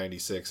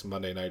 1996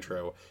 Monday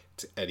Nitro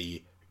to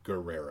Eddie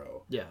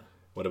Guerrero. Yeah.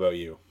 What about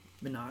you?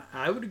 I mean,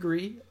 I would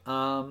agree.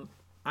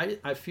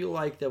 I feel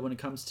like that when it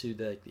comes to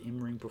the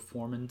in-ring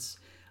performance,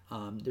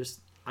 there's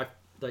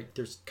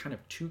kind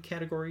of 2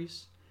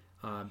 categories.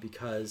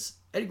 Because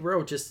Eddie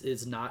Guerrero just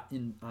is not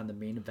on the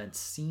main event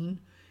scene,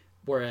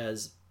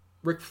 whereas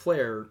Ric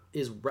Flair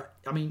is.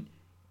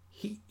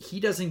 He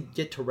doesn't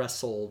get to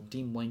wrestle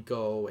Dean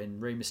Malenko and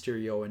Rey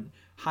Mysterio and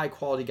high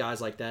quality guys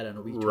like that on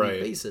a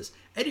week-to-week basis.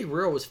 Eddie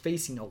Guerrero was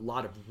facing a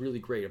lot of really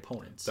great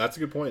opponents. That's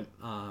a good point.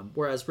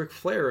 Whereas Ric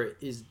Flair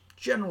is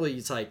generally,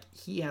 it's like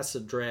he has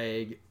to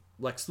drag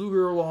Lex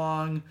Luger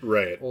along,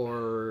 right?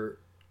 Or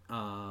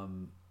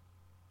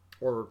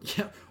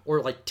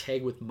like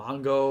tag with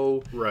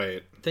Mongo,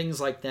 right? Things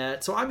like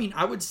that. So I mean,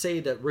 I would say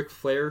that Ric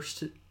Flair,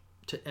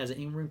 as an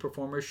in-ring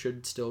performer,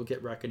 should still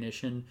get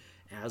recognition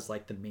as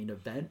like the main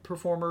event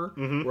performer,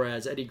 mm-hmm.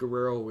 whereas Eddie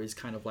Guerrero is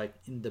kind of like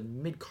in the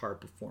mid-card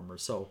performer.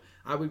 So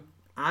I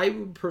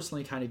would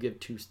personally kind of give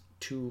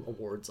two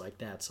awards like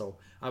that. So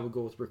I would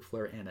go with Ric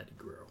Flair and Eddie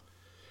Guerrero.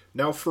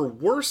 Now for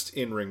worst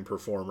in-ring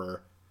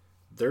performer,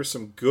 there's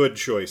some good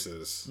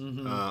choices.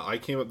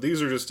 Mm-hmm.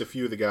 These are just a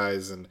few of the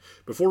guys, and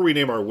before we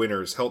name our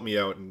winners, help me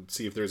out and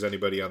see if there's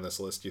anybody on this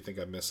list you think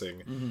I'm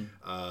missing. Mm-hmm.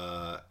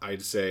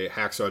 I'd say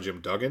Hacksaw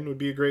Jim Duggan would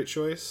be a great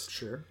choice.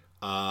 Sure.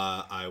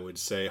 I would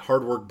say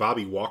Hard Work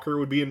Bobby Walker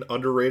would be an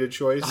underrated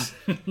choice,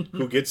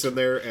 who gets in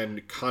there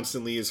and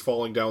constantly is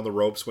falling down the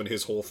ropes when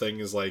his whole thing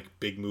is like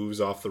big moves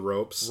off the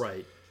ropes.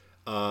 Right.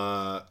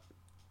 I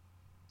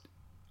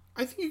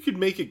think you could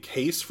make a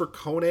case for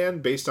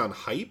Conan based on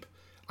hype.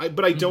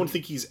 But I don't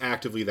think he's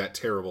actively that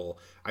terrible.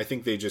 I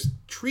think they just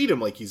treat him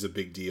like he's a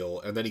big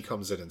deal, and then he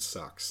comes in and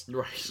sucks.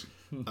 Right.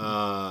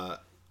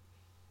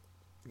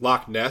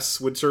 Loch Ness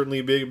would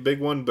certainly be a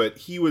big one, but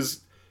his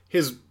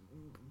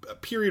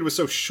period was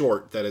so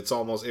short that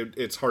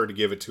it's hard to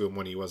give it to him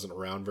when he wasn't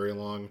around very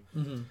long.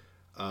 Mm-hmm.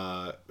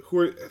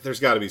 There's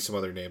got to be some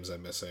other names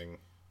I'm missing.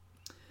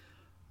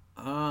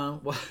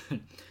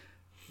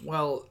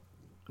 Well.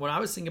 When I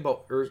was thinking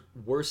about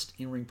worst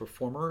in-ring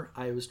performer,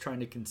 I was trying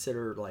to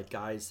consider like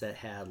guys that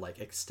had like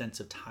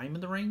extensive time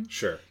in the ring.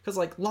 Sure. Because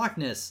like Loch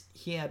Ness,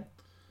 he had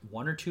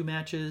 1 or 2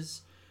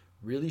 matches,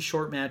 really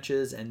short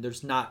matches, and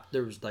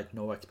there was like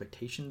no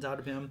expectations out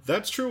of him.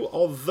 That's true.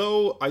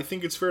 Although I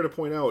think it's fair to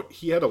point out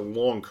he had a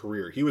long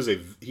career. He was a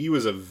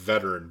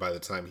veteran by the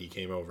time he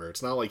came over.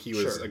 It's not like he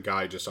was a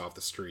guy just off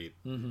the street.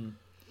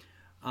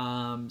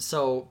 Mm-hmm.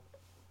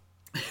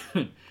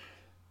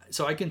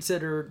 So I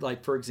considered,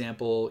 like, for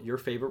example, your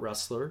favorite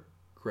wrestler,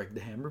 Greg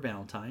the Hammer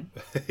Valentine.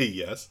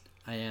 Yes.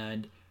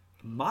 And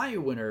my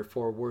winner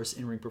for worst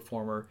in-ring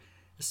performer,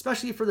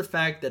 especially for the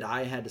fact that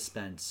I had to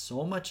spend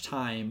so much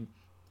time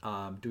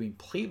doing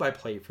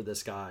play-by-play for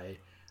this guy,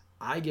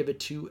 I give it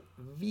to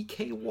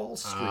VK Wall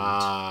Street.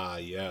 Ah,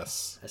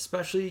 yes.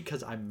 Especially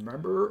because I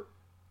remember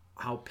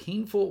how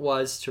painful it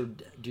was to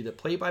do the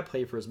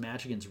play-by-play for his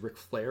match against Ric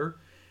Flair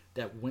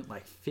that went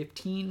like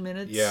 15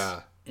 minutes.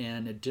 Yeah.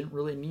 And it didn't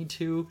really need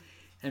to.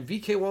 And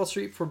VK Wall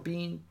Street for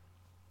being,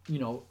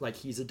 like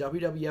he's a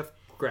WWF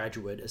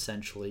graduate,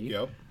 essentially.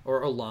 Yep.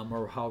 Or alum,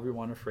 or however you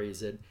want to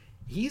phrase it.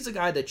 He's a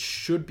guy that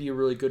should be a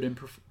really good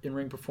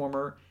in-ring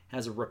performer.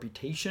 has a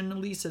reputation at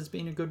least as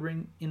being a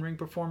good in-ring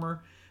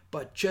performer,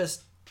 but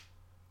just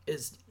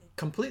is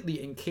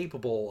completely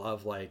incapable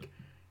of like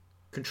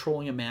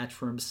controlling a match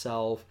for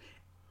himself,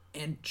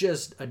 and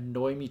just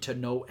annoy me to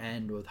no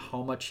end with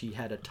how much he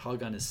had a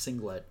tug on his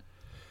singlet.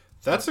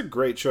 That's a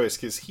great choice,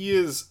 because he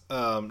is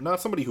not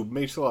somebody who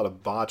makes a lot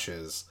of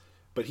botches,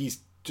 but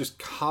he's just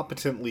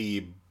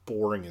competently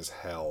boring as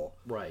hell.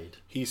 Right.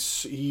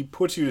 He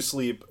puts you to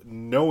sleep,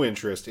 no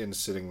interest in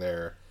sitting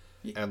there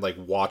and like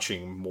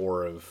watching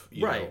more of,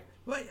 you know.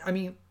 Right. I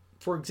mean,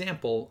 for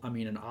example,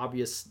 an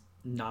obvious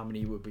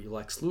nominee would be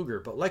Lex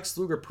Luger, but Lex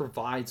Luger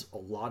provides a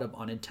lot of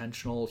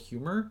unintentional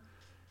humor,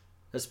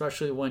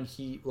 especially when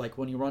he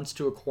runs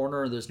to a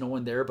corner and there's no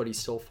one there but he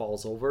still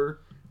falls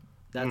over.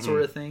 That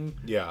sort of thing.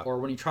 Yeah. Or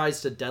when he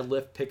tries to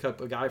deadlift, pick up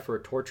a guy for a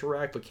torture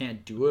rack, but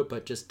can't do it,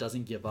 but just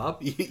doesn't give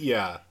up.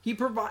 Yeah. He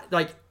provides,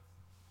 like,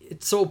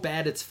 it's so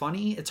bad it's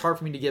funny. It's hard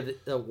for me to give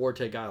the award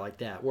to a guy like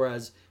that.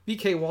 Whereas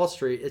BK Wall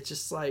Street, it's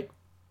just like,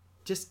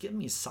 just give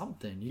me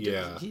something.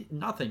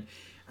 Nothing.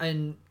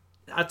 And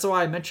that's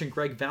why I mentioned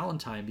Greg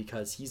Valentine,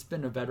 because he's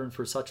been a veteran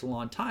for such a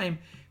long time,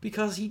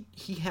 because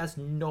he has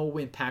no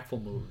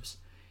impactful moves.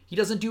 He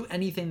doesn't do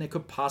anything that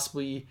could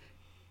possibly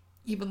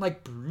even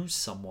like bruise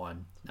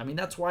someone. I mean,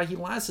 that's why he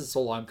lasted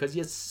so long, because he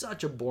has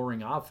such a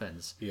boring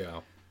offense.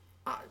 Yeah.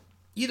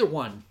 Either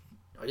one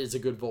is a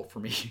good vote for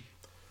me.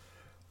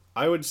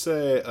 I would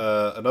say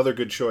another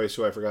good choice,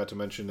 who I forgot to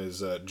mention,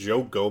 is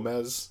Joe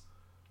Gomez,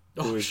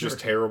 who is just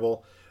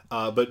terrible.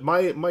 But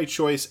my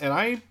choice,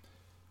 and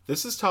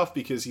this is tough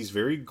because he's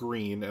very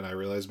green, and I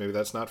realize maybe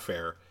that's not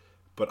fair,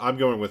 but I'm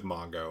going with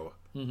Mongo.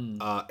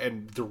 Mm-hmm.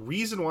 And the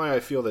reason why I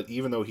feel that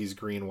even though he's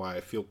green, why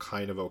I feel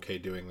kind of okay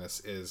doing this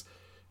is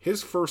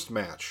his first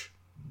match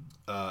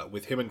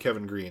with him and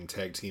Kevin Green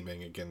tag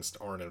teaming against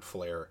Arn and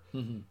Flair.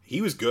 Mm-hmm.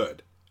 He was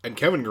good. And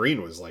Kevin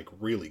Green was like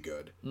really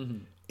good.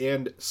 Mm-hmm.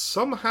 And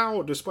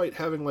somehow, despite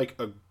having like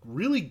a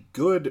really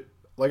good,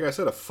 like I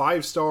said, a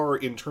 5-star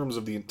in terms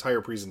of the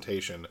entire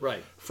presentation,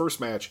 right, first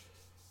match,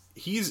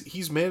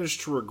 he's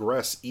managed to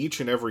regress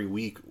each and every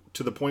week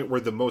to the point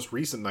where the most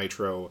recent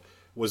Nitro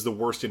was the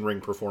worst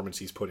in-ring performance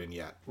he's put in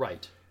yet.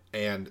 Right.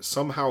 And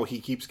somehow he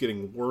keeps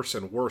getting worse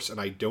and worse, and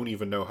I don't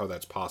even know how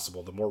that's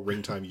possible. The more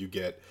ring time you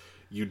get,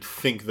 you'd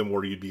think the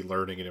more you'd be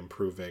learning and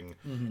improving.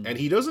 Mm-hmm. And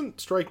he doesn't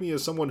strike me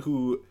as someone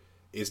who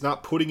is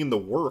not putting in the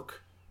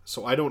work,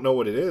 so I don't know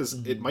what it is.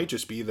 Mm-hmm. It might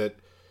just be that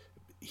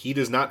he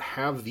does not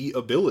have the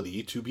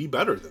ability to be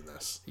better than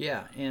this.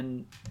 Yeah,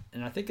 and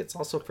I think it's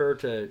also fair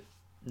to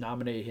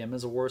nominate him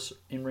as a worst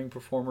in-ring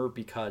performer,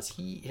 because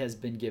he has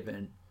been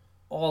given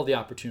all the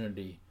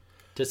opportunity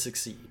to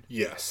succeed.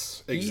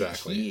 Yes,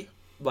 exactly.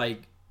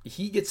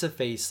 He gets to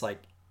face like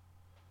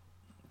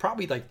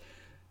probably like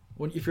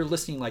if you're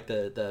listening like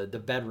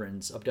the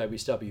veterans of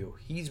WCW,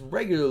 he's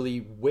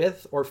regularly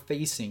with or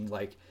facing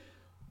like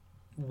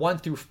 1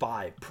 through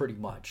 5 pretty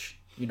much.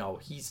 You know,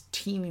 he's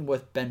teaming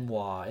with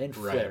Benoit and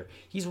Flair. Right.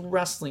 He's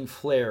wrestling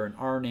Flair and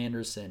Arn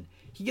Anderson.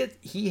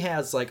 He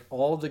has like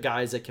all the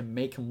guys that can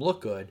make him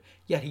look good,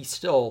 yet he's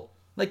still,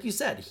 like you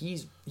said,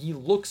 he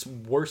looks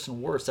worse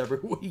and worse every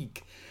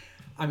week.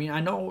 I mean, I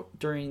know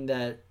during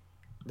that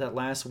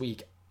last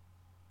week,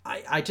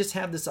 I just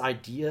have this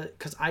idea,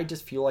 because I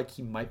just feel like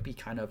he might be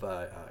kind of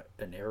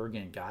an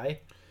arrogant guy.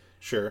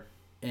 Sure.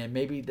 And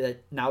maybe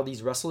that now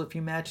these wrestled a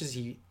few matches,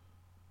 he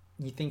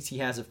thinks he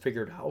has it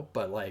figured out,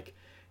 but like,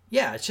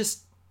 yeah, it's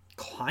just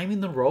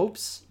climbing the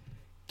ropes,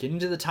 getting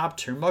to the top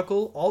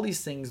turnbuckle. All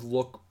these things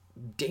look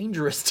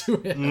dangerous to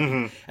him.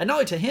 Mm-hmm. And not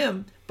only to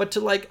him, but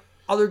to like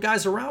other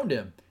guys around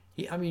him.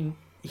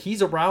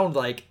 He's around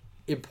like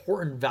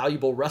important,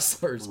 valuable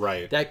wrestlers,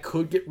 right, that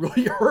could get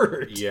really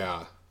hurt.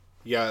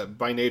 Yeah,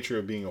 by nature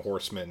of being a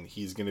horseman,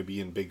 he's going to be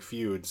in big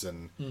feuds,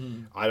 and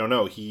I don't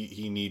know,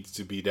 he needs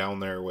to be down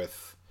there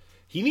with,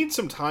 he needs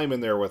some time in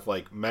there with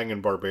like Meng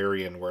and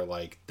Barbarian, where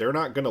like they're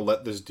not going to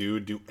let this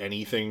dude do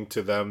anything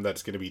to them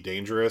that's going to be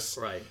dangerous,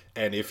 right?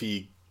 And if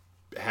he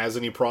has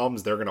any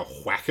problems, they're going to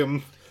whack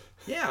him.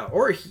 Yeah,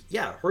 or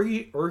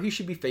he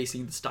should be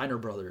facing the Steiner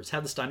brothers.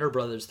 Have the Steiner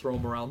brothers throw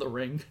him around the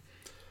ring.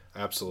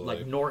 Absolutely.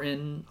 Like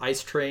Norton,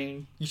 Ice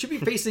Train. You should be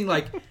facing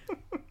like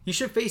he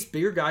should face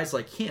bigger guys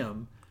like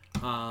him,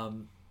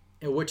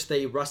 in which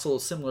they wrestle a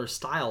similar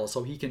style,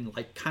 so he can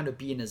like kind of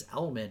be in his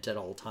element at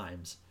all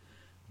times.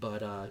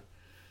 But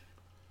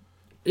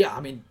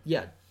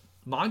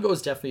Mongo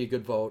is definitely a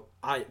good vote.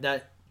 I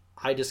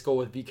just go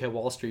with BK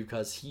Wall Street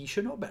because he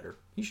should know better.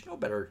 He should know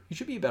better. He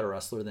should be a better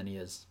wrestler than he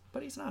is,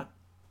 but he's not.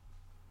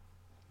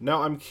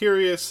 Now, I'm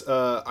curious,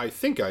 I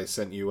think I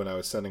sent you when I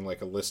was sending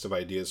like a list of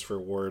ideas for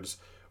awards.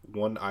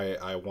 One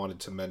I wanted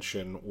to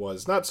mention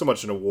was not so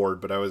much an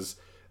award, but I was,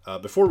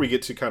 before we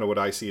get to kind of what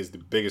I see as the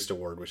biggest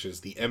award, which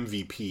is the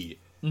MVP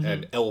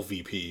and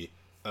LVP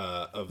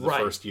of the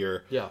first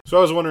year. Yeah. So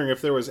I was wondering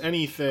if there was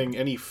any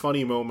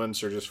funny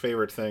moments or just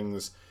favorite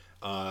things,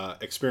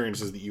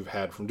 experiences that you've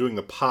had from doing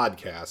the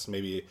podcast,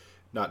 maybe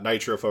not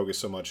Nitro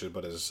focused so much,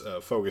 but as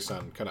focused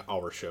on kind of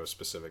our show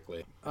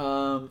specifically.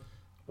 Well,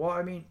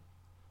 I mean,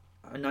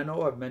 and I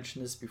know I've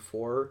mentioned this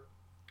before,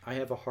 I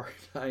have a hard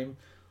time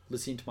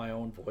listening to my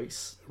own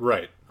voice.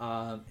 Right.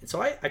 And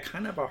so I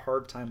kind of have a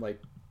hard time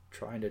like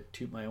trying to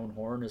toot my own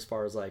horn as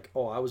far as like,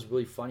 oh, I was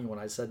really funny when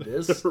I said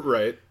this.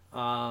 Right.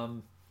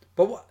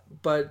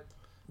 But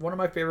one of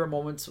my favorite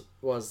moments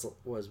was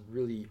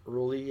really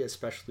early,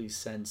 especially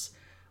since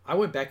I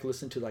went back and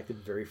listened to like the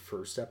very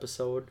first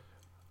episode.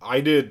 I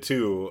did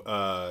too.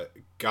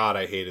 God,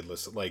 I hated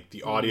listening. Like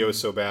the audio is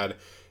so bad.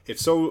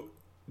 It's so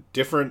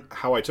different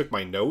how I took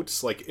my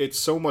notes. Like it's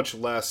so much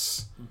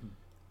less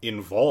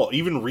involved.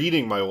 Even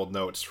reading my old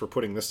notes for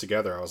putting this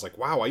together, I was like,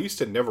 wow, I used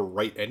to never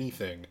write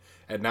anything,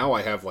 and now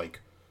I have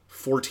like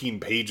 14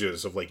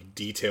 pages of like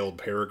detailed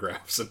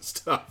paragraphs and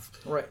stuff.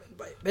 Right.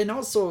 And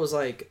also it was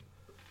like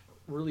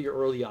really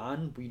early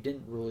on, we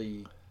didn't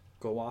really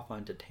go off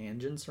onto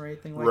tangents or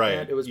anything like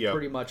that. It was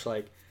pretty much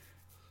like,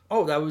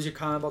 oh, that was your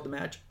comment about the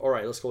match? All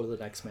right, let's go to the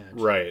next match.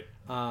 Right.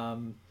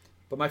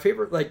 But my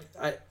favorite, like,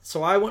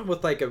 I went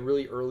with like a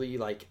really early,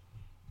 like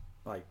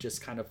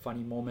just kind of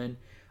funny moment.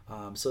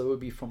 So it would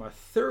be from our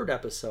third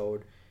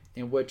episode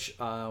in which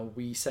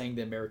we sang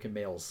the American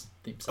Males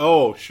theme song.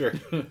 Oh, sure.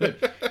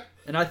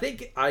 And I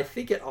think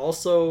it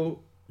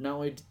also, not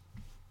only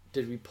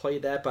did we play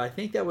that, but I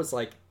think that was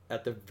like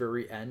at the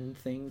very end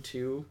thing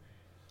too.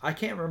 I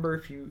can't remember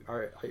if you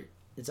are.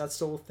 Is that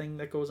still a thing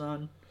that goes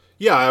on?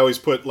 Yeah, I always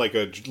put like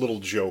a little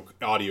joke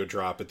audio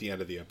drop at the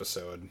end of the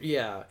episode.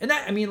 Yeah, and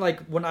I mean,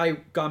 like when I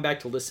gone back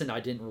to listen, I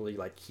didn't really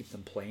like keep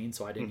them playing,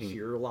 so I didn't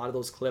hear a lot of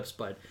those clips.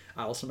 But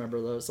I also remember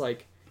those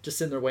like just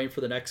sitting there waiting for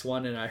the next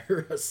one, and I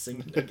heard us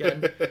singing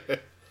again.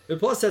 And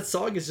plus, that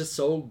song is just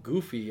so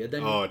goofy. And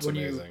then it's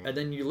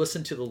amazing. You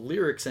listen to the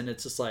lyrics, and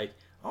it's just like,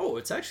 oh,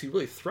 it's actually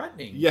really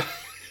threatening. Yeah,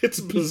 it's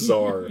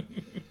bizarre.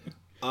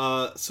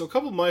 So a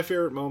couple of my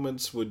favorite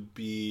moments would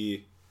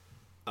be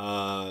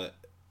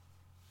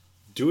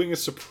doing a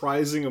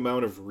surprising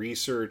amount of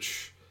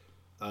research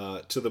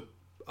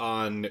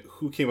on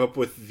who came up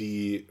with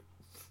the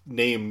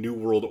name New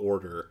World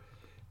Order,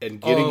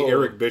 and getting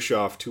Eric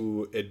Bischoff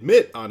to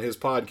admit on his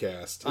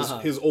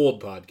podcast, his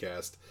old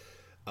podcast,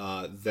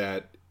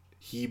 that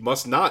he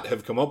must not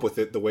have come up with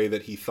it the way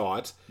that he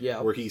thought.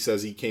 Yeah. Where he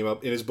says he came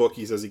up, in his book,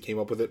 he says he came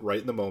up with it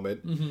right in the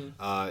moment.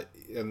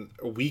 And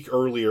a week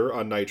earlier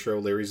on Nitro,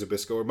 Larry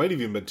Zbyszko, or it might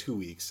have even been 2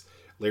 weeks,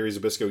 Larry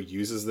Zbyszko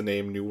uses the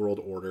name New World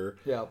Order.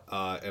 Yeah.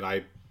 And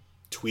I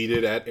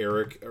tweeted at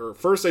Eric, or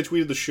first I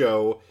tweeted the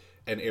show,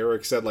 and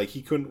Eric said like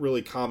he couldn't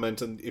really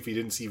comment if he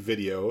didn't see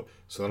video.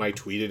 So then I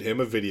tweeted him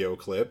a video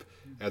clip,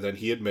 and then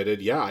he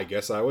admitted, yeah, I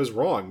guess I was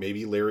wrong.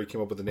 Maybe Larry came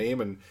up with the name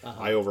and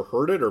I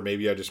overheard it, or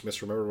maybe I just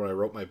misremembered when I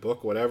wrote my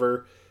book,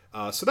 whatever.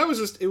 So that was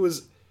just, it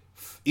was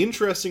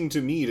interesting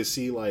to me to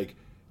see like,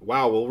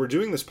 wow, well, we're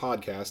doing this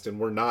podcast and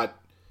we're not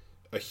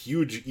a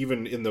huge,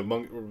 even in the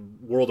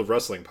world of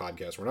wrestling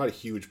podcast, we're not a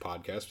huge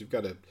podcast. We've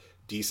got a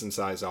decent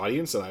sized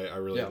audience, and I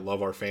really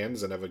love our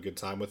fans and have a good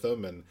time with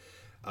them. And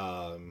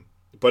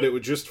but it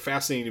was just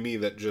fascinating to me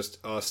that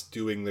just us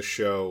doing the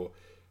show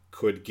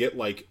could get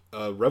like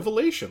a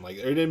revelation, like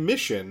an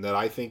admission that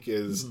I think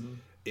is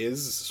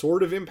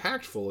sort of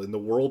impactful in the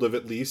world of,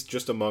 at least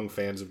just among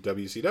fans of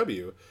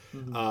WCW.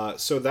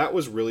 So that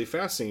was really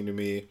fascinating to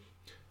me.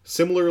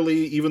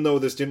 Similarly, even though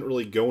this didn't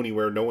really go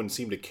anywhere, no one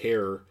seemed to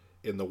care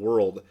in the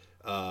world,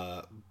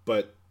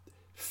 but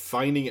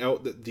finding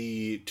out that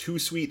the Too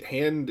Sweet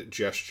hand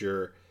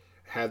gesture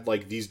had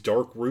like these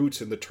dark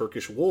roots in the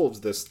Turkish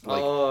Wolves, this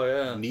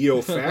like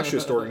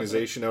neo-fascist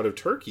organization out of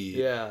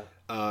Turkey.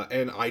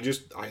 And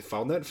I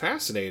found that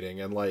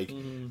fascinating, and like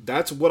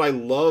that's what I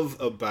love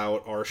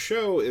about our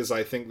show, is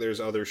I think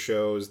there's other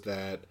shows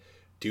that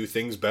do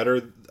things better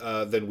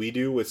than we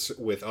do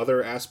with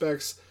other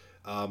aspects.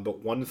 But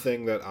one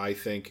thing that I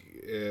think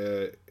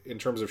in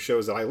terms of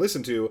shows that I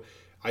listen to,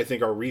 I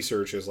think our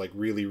research is like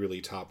really, really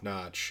top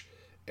notch,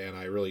 and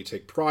I really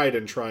take pride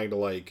in trying to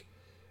like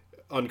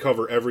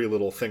uncover every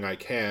little thing I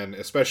can.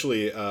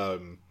 Especially,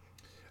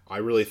 I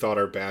really thought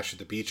our Bash at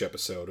the Beach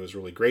episode was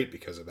really great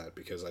because of that,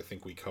 because I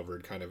think we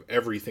covered kind of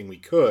everything we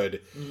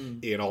could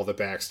in all the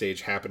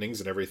backstage happenings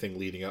and everything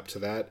leading up to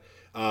that.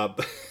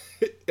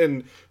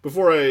 And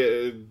before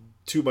I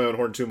toot my own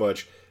horn too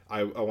much,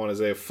 I want to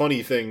say a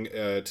funny thing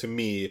to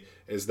me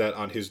is that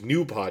on his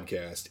new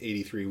podcast,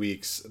 83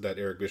 Weeks, that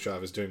Eric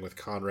Bischoff is doing with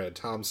Conrad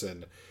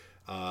Thompson,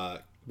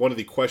 one of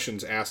the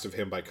questions asked of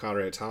him by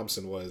Conrad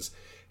Thompson was,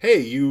 hey,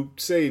 you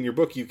say in your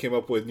book you came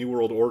up with New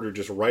World Order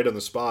just right on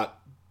the spot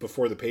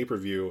before the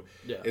pay-per-view.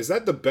 Is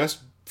that the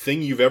best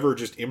thing you've ever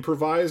just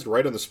improvised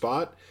right on the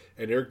spot?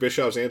 And Eric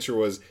Bischoff's answer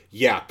was,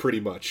 yeah, pretty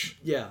much.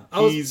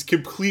 He's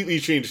completely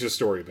changed his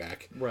story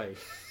back. Right.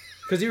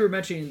 Because you were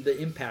mentioning the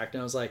impact,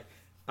 and I was like,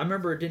 I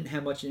remember it didn't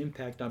have much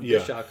impact on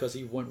Bischoff because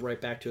he went right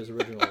back to his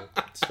original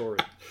story.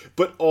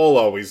 But all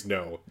always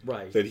know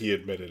that he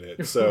admitted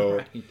it.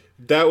 So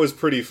that was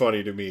pretty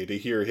funny to me to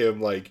hear him,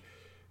 like,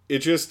 it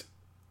just,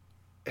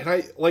 And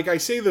I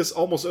say this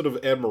almost out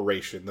of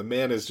admiration. The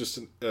man is just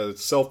a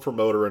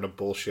self-promoter and a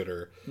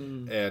bullshitter,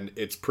 and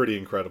it's pretty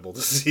incredible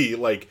to see,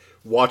 like,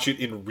 watch it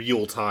in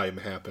real time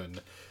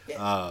happen.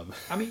 I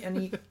mean,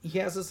 and he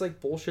has this,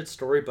 like, bullshit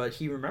story, but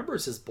he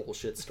remembers his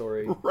bullshit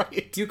story.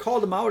 Right. You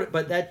called him out,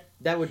 but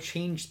that would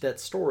change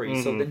that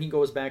story. So then he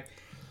goes back.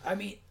 I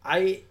mean,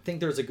 I think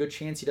there's a good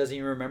chance he doesn't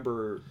even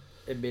remember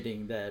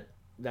admitting that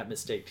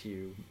mistake to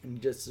you. And he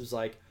just was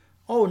like,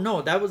 oh,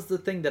 no, that was the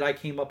thing that I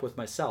came up with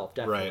myself,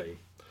 definitely. Right.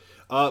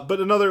 But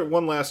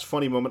one last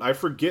funny moment. I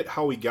forget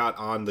how we got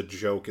on the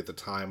joke at the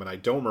time, and I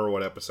don't remember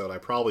what episode. I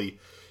probably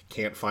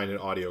can't find an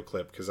audio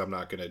clip because I'm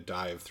not going to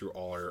dive through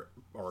all our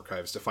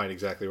archives to find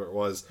exactly where it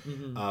was.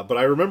 But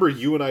I remember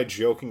you and I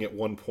joking at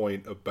one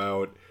point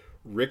about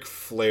Ric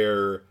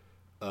Flair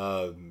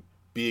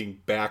being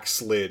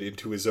backslid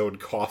into his own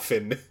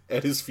coffin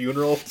at his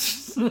funeral.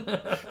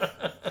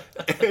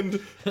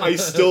 And I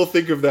still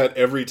think of that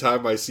every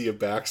time I see a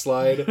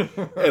backslide.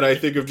 And I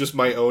think of just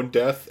my own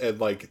death, and,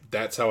 like,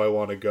 that's how I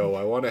want to go.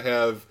 I want to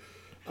have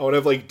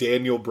like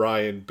Daniel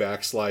Bryan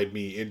backslide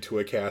me into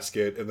a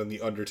casket, and then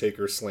the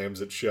Undertaker slams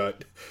it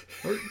shut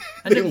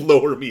and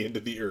lower me into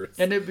the earth.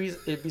 And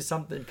it'd be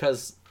something,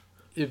 because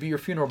it'd be your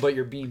funeral, but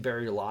you're being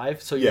buried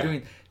alive. So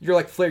you're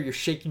like Flair, you're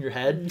shaking your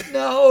head.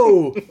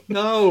 No.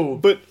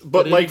 But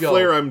like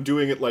Flair, I'm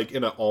doing it, like,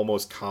 in an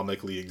almost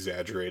comically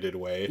exaggerated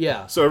way.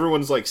 Yeah. So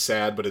everyone's, like,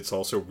 sad, but it's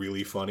also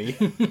really funny.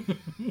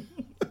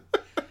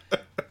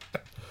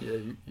 Yeah,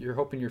 you're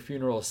hoping your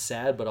funeral is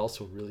sad, but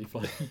also really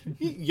funny.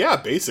 Yeah,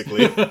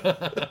 basically.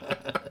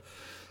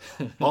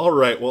 All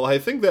right, well, I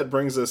think that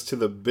brings us to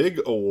the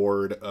big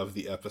award of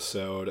the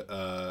episode,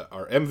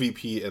 our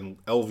MVP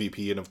and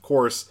LVP, and of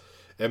course,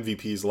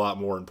 MVP is a lot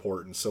more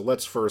important. So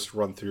let's first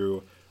run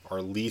through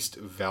our least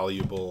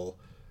valuable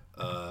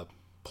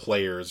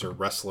players or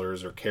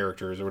wrestlers or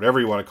characters or whatever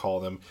you want to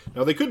call them.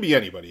 Now, they could be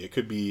anybody. It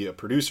could be a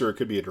producer, it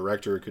could be a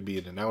director, it could be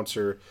an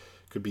announcer,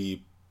 it could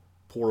be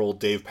poor old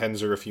Dave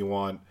Penzer if you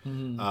want.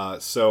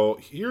 So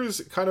here's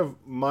kind of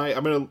I'm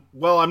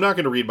not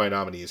going to read my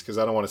nominees because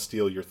I don't want to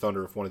steal your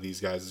thunder if one of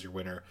these guys is your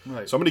winner.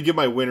 Right. So I'm going to give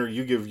my winner,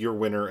 you give your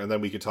winner, and then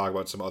we can talk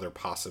about some other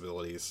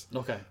possibilities.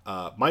 Okay.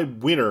 My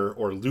winner,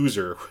 or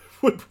loser,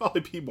 would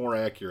probably be more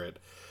accurate,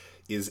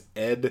 is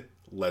Ed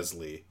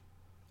Leslie.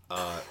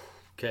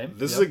 Okay.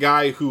 This is a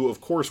guy who,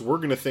 of course, we're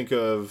going to think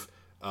of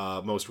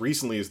most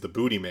recently as the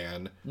Booty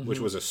Man, which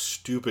was a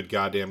stupid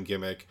goddamn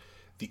gimmick.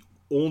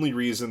 Only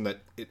reason that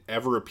it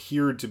ever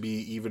appeared to be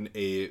even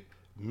a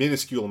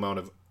minuscule amount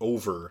of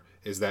over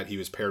is that he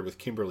was paired with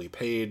Kimberly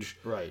Page,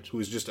 right, who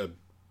is just a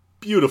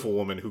beautiful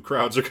woman who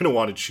crowds are going to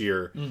want to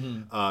cheer.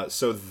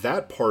 So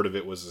that part of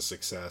it was a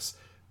success.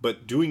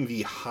 But doing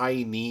the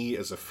high knee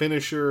as a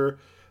finisher,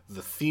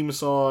 the theme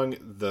song,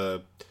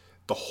 the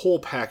whole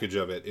package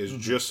of it is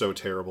just so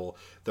terrible.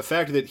 The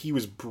fact that he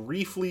was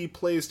briefly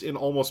placed in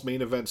almost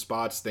main event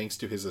spots thanks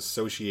to his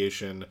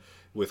association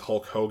with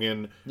Hulk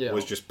Hogan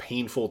was just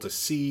painful to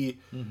see,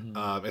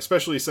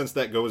 especially since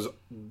that goes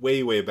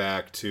way, way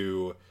back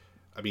to,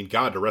 to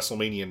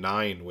WrestleMania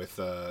 9 with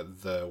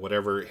the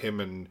whatever him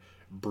and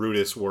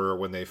Brutus were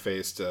when they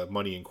faced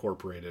Money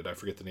Incorporated. I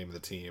forget the name of the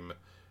team.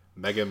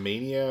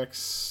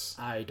 Megamaniacs?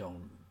 I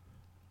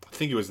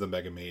think it was the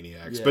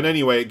Megamaniacs. Yeah. But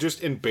anyway,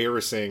 just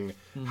embarrassing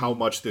how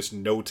much this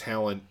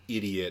no-talent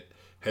idiot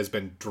has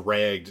been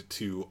dragged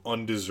to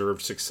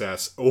undeserved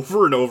success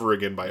over and over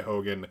again by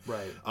Hogan.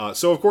 Right.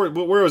 So, of course,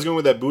 where I was going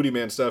with that Booty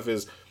Man stuff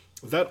is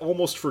that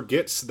almost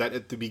forgets that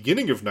at the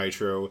beginning of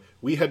Nitro,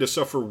 we had to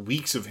suffer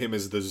weeks of him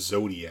as the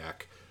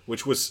Zodiac,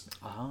 which was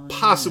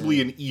possibly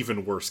an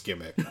even worse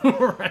gimmick.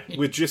 Right.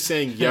 With just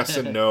saying yes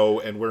and no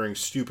and wearing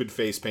stupid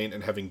face paint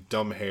and having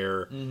dumb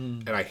hair.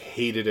 And I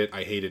hated it.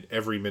 I hated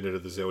every minute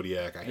of the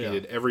Zodiac. I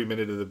hated every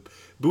minute of the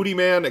Booty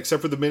Man,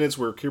 except for the minutes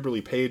where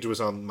Kimberly Page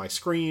was on my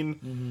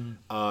screen.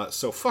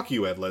 So fuck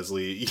you, Ed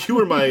Leslie. You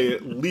were my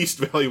least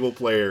valuable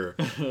player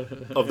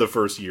of the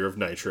first year of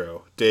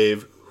Nitro.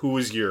 Dave, who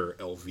is your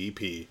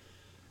LVP?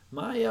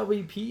 My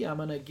LVP, I'm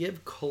going to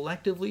give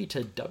collectively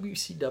to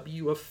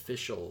WCW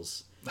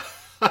officials.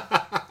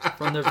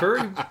 From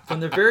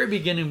the very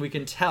beginning, we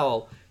can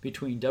tell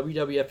between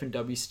WWF and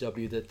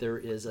WCW that there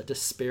is a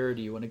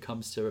disparity when it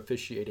comes to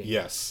officiating.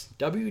 Yes.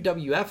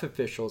 WWF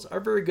officials are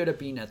very good at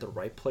being at the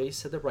right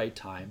place at the right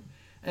time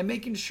and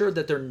making sure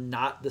that they're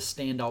not the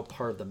standout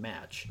part of the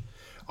match.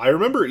 I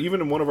remember even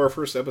in one of our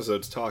first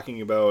episodes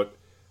talking about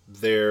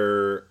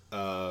their...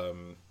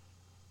 and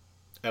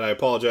I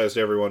apologize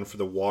to everyone for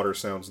the water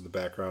sounds in the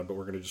background, but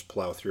we're going to just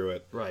plow through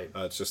it. Right.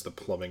 It's just the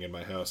plumbing in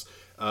my house.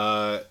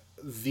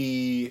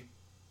 The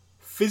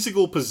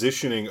physical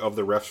positioning of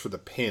the refs for the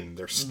pin,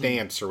 their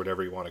stance or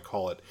whatever you want to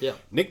call it. Yeah.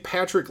 Nick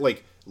Patrick,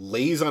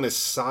 lays on his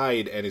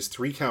side, and his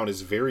 3 count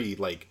is very,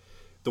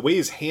 the way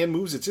his hand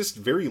moves, it's just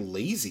very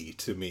lazy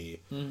to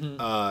me.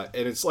 And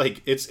it's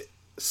it's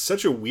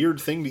such a weird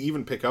thing to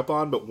even pick up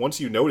on, but once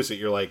you notice it,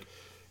 you're like,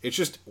 it's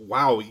just,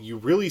 wow, you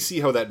really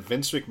see how that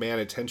Vince McMahon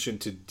attention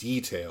to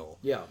detail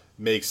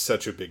makes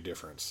such a big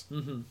difference.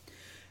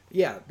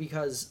 Yeah,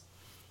 because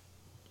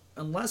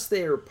unless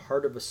they are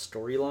part of a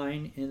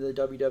storyline in the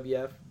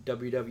WWF,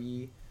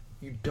 WWE,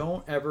 you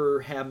don't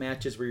ever have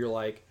matches where you're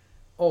like,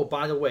 oh,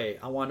 by the way,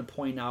 I want to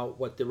point out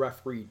what the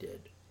referee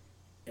did.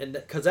 And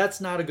because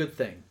that's not a good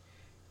thing.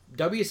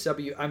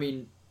 WCW, I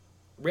mean,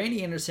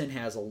 Randy Anderson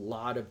has a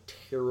lot of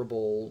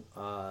terrible,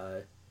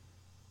 what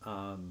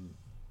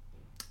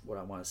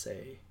I want to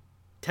say,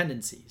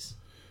 tendencies.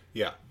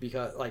 Yeah.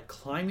 Because, like,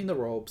 climbing the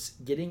ropes,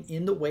 getting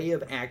in the way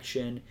of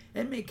action,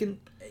 and making...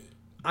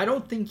 I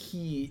don't think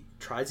he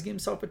tries to give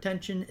himself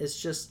attention.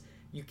 It's just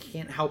you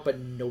can't help but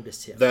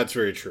notice him. That's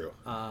very true.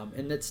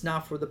 And it's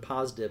not for the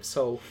positive.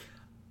 So,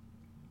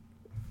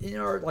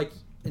 like,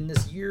 in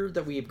this year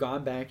that we've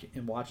gone back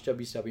and watched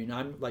WCW, and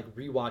I'm, like,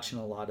 rewatching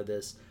a lot of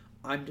this,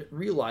 I'm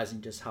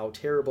realizing just how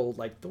terrible,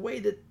 like, the way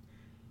that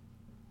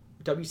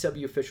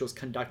WCW officials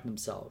conduct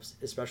themselves,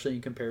 especially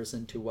in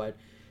comparison to what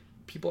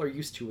people are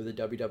used to with the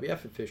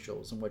WWF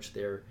officials, in which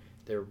they're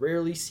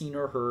rarely seen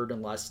or heard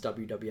unless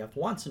WWF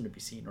wants them to be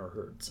seen or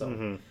heard.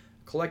 So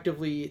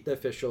collectively, the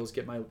officials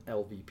get my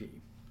LVP.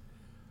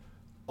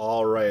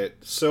 All right.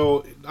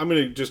 So I'm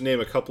going to just name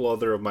a couple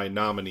other of my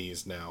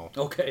nominees now.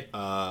 Okay.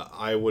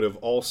 I would have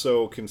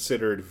also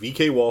considered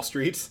VK Wall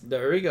Street.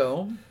 There you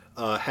go.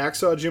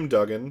 Hacksaw Jim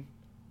Duggan.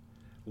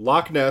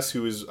 Loch Ness,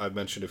 who I've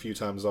mentioned a few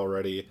times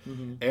already.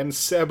 And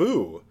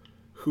Sabu,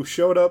 who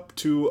showed up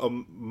to a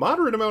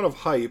moderate amount of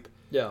hype.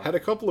 Yeah. Had a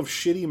couple of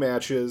shitty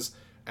matches,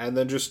 and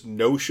then just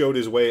no-showed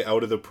his way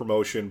out of the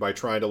promotion by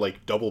trying to,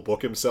 like, double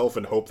book himself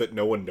and hope that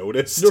no one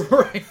noticed.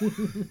 Right.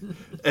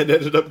 And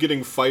ended up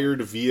getting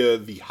fired via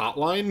the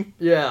hotline.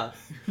 Yeah.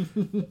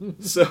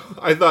 So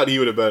I thought he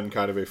would have been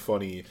kind of a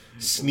funny,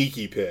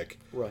 sneaky pick.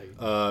 Right.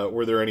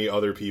 Were there any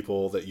other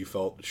people that you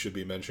felt should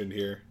be mentioned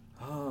here?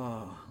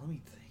 Let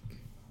me think.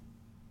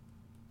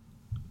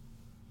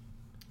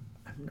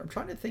 I'm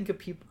trying to think of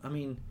people. I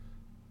mean...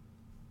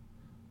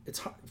 It's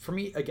hard, for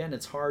me, again,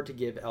 it's hard to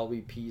give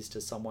LVPs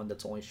to someone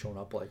that's only shown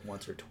up like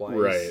once or twice.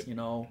 Right. You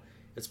know,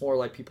 it's more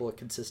like people are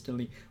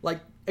consistently, like,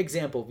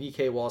 example,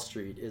 VK Wall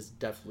Street is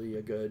definitely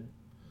a good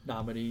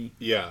nominee.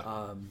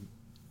 Yeah.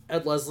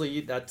 Ed Leslie,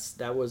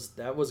 that was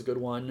a good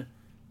one.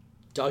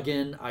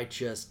 Duggan, I'm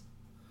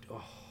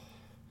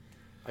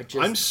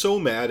so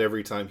mad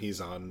every time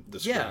he's on the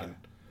screen.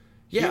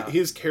 Yeah.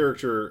 His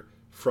character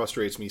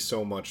frustrates me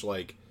so much.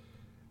 Like,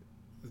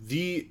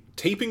 the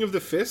taping of the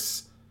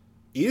fists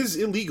is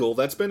illegal.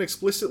 That's been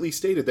explicitly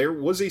stated. There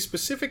was a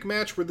specific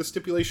match where the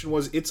stipulation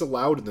was it's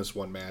allowed in this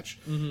one match.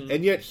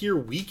 And yet here,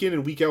 week in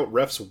and week out,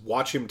 refs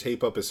watch him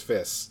tape up his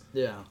fists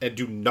and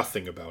do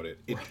nothing about it.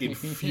 It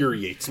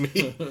infuriates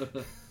me.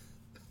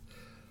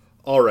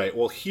 All right,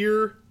 well,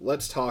 here,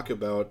 let's talk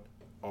about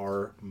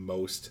our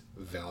most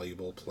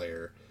valuable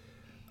player.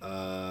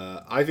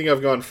 I think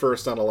I've gone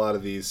first on a lot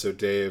of these, so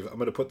Dave, I'm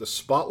going to put the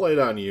spotlight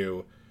on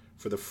you.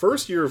 For the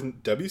first year of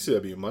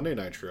WCW Monday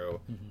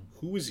Nitro,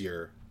 who was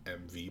your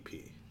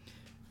MVP?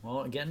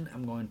 Well, again,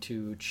 I'm going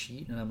to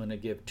cheat, and I'm going to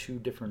give two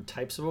different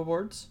types of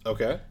awards.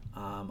 Okay.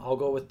 I'll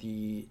go with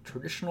the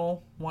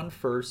traditional one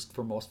first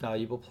for most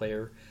valuable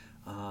player.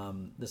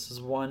 This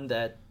is one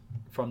that,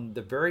 from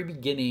the very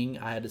beginning,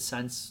 I had a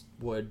sense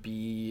would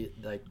be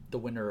like the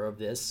winner of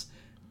this.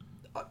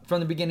 From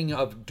the beginning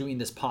of doing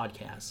this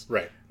podcast.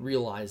 Right.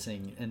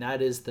 Realizing, and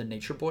that is the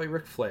Nature Boy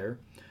Ric Flair.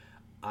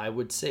 I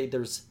would say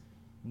there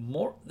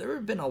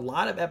have been a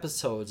lot of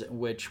episodes in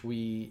which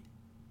we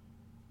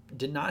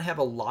did not have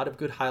a lot of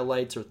good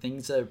highlights or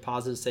things that are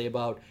positive to say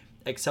about,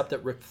 except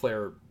that Ric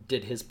Flair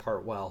did his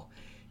part well.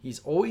 He's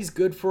always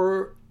good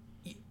for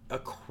a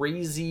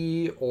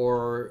crazy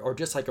or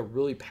just like a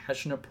really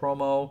passionate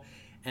promo,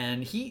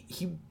 and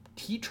he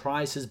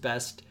tries his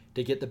best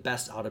to get the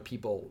best out of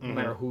people, no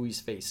matter who he's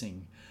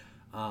facing.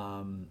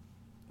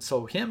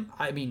 So him,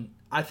 I mean,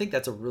 I think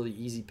that's a really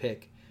easy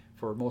pick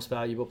for most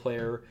valuable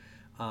player.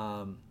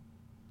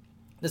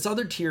 This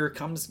other tier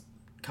comes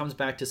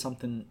back to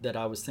something that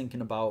I was thinking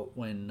about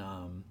when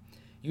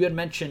you had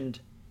mentioned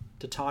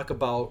to talk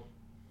about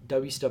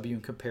WCW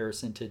in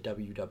comparison to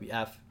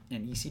WWF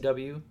and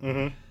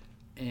ECW.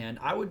 And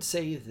I would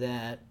say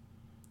that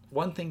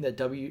one thing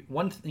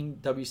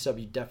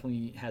WCW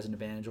definitely has an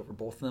advantage over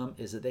both of them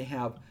is that they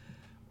have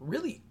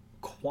really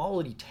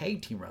quality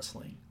tag team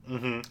wrestling.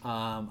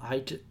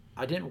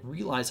 I didn't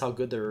realize how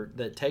good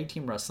the tag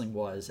team wrestling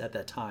was at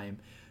that time.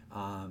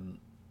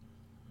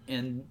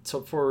 And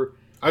so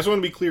I just want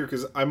to be clear,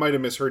 because I might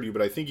have misheard you,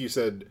 but I think you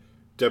said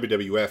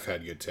WWF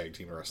had good tag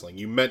team wrestling.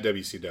 You meant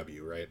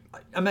WCW, right?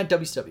 I meant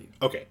WCW.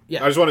 Okay.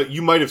 Yeah.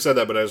 You might have said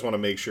that, but I just want to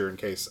make sure in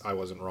case I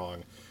wasn't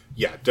wrong.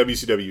 Yeah,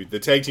 WCW, the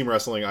tag team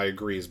wrestling, I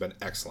agree, has been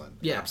excellent.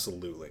 Yeah.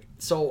 Absolutely.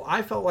 So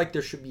I felt like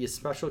there should be a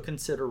special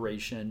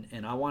consideration,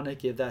 and I want to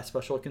give that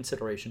special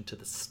consideration to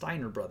the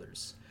Steiner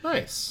brothers.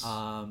 Nice.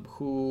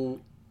 Who,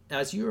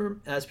 as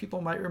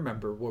people might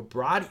remember, were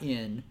brought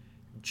in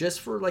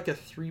just for like a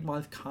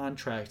 3-month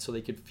contract so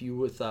they could feud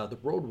with the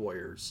Road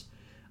Warriors.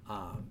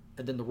 And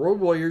then the Road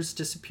Warriors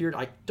disappeared.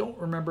 I don't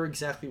remember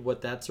exactly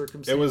what that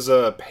circumstance. It was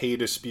a pay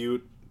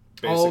dispute,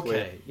 basically.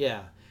 Okay,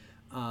 yeah.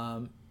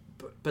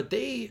 But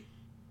they,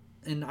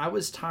 and I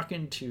was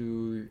talking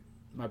to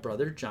my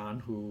brother John,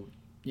 who,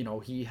 you know,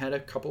 he had a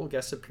couple of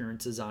guest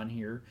appearances on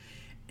here,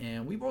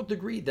 and we both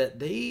agreed that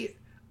they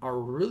are a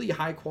really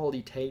high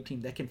quality tag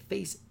team that can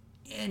face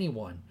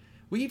anyone.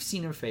 We've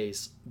seen them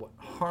face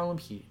Harlem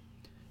Heat,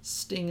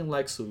 Sting and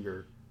Lex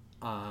Luger,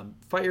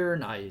 Fire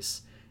and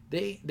Ice.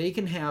 They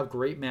can have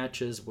great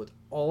matches with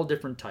all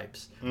different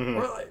types,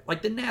 or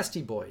like the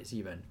Nasty Boys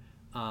even.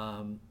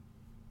 And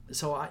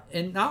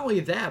not only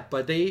that,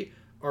 but they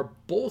are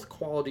both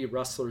quality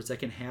wrestlers that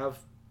can have.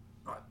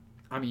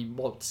 I mean,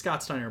 well,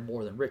 Scott Steiner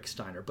more than Rick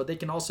Steiner, but they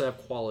can also have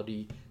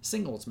quality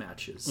singles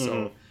matches.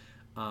 So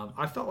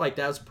I felt like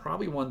that was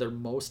probably one of their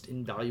most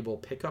invaluable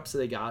pickups that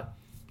they got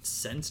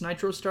since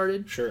Nitro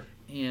started. Sure.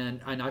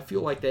 And I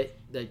feel like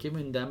that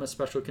giving them a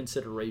special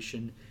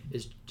consideration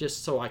is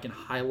just so I can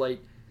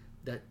highlight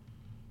that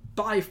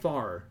by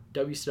far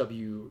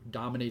WCW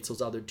dominates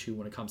those other two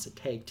when it comes to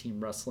tag team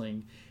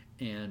wrestling.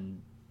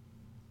 And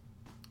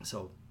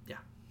so, yeah.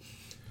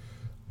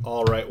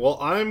 All right. Well,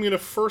 I'm going to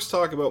first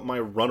talk about my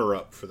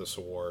runner-up for this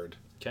award.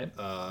 Okay.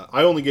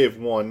 I only gave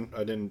one.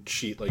 I didn't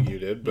cheat like you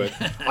did, but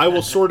I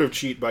will sort of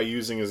cheat by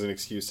using as an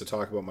excuse to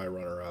talk about my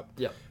runner-up.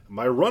 Yep.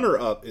 My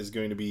runner-up is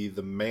going to be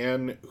the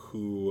man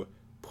who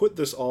put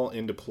this all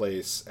into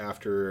place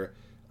after,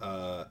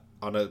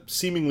 on a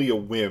seemingly a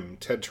whim,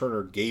 Ted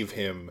Turner gave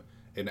him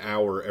an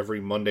hour every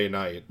Monday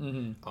night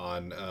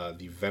on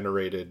the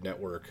venerated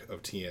network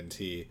of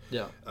TNT.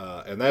 Yeah.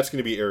 And that's going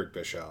to be Eric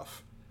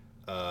Bischoff.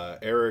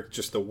 Eric,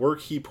 just the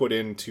work he put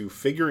into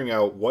figuring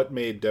out what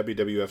made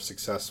WWF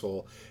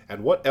successful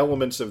and what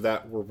elements of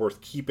that were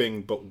worth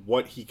keeping, but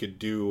what he could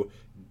do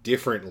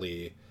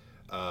differently.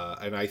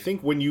 And I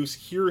think when you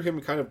hear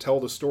him kind of tell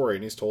the story,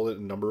 and he's told it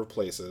in a number of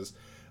places,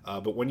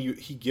 but when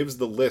he gives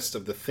the list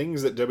of the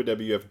things that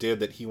WWF did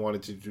that he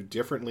wanted to do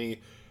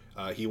differently,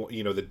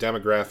 the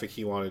demographic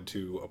he wanted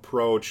to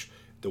approach,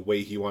 the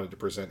way he wanted to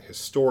present his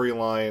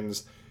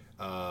storylines,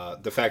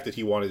 the fact that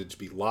he wanted it to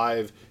be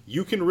live,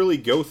 you can really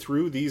go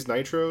through these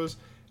Nitros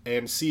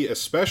and see,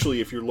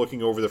 especially if you're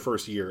looking over the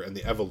first year and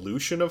the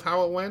evolution of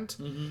how it went,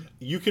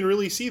 you can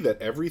really see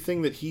that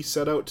everything that he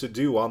set out to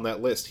do on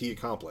that list, he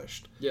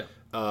accomplished. Yeah.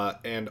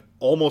 And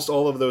almost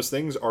all of those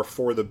things are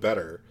for the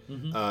better.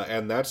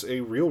 And that's a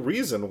real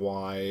reason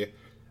why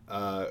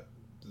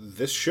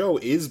this show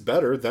is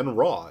better than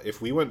Raw.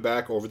 If we went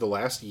back over the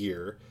last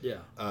year,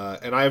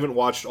 and I haven't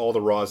watched all the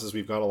Raws as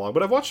we've gone along,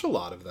 but I've watched a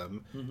lot of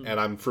them, and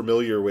I'm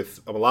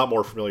a lot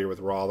more familiar with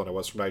Raw than I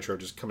was from Nitro,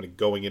 just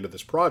going into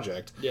this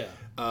project.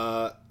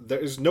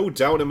 There's no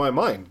doubt in my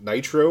mind,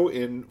 Nitro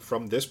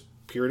from this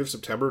period of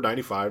September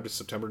 95 to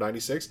September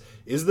 96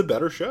 is the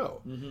better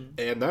show,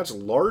 and that's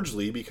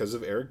largely because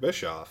of Eric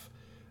Bischoff.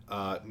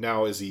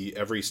 Now, is he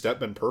every step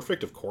been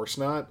perfect? Of course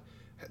not.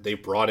 They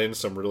brought in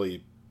some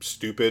really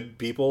stupid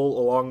people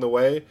along the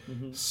way.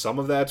 Some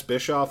of that's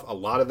Bischoff. A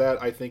lot of that,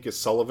 I think, is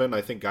Sullivan.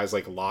 I think guys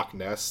like Loch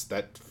Ness,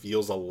 that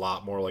feels a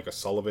lot more like a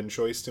Sullivan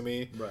choice to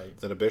me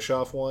than a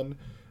Bischoff one.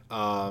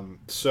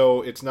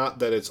 So it's not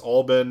that it's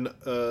all been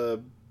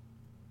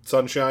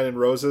sunshine and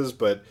roses,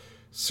 but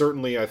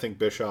certainly I think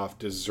Bischoff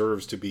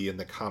deserves to be in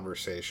the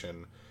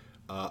conversation.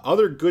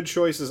 Other good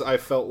choices I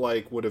felt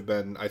like would have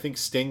been, I think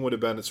Sting would have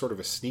been sort of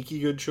a sneaky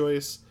good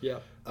choice.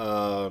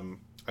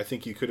 I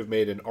think you could have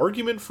made an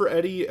argument for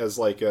Eddie as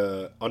like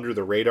a under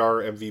the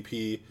radar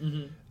MVP.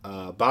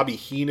 Bobby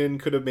Heenan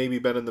could have maybe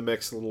been in the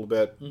mix a little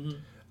bit.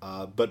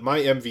 But my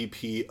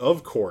MVP,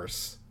 of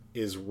course,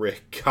 is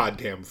Ric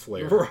goddamn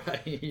Flair.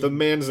 Right. The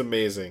man's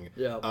amazing.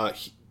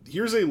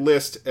 Here's a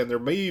list, and there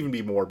may even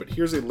be more, but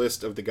here's a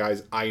list of the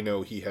guys I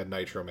know he had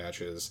Nitro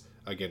matches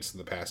against in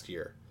the past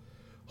year.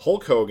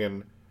 Hulk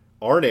Hogan,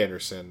 Arn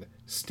Anderson,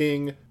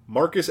 Sting,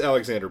 Marcus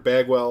Alexander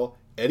Bagwell,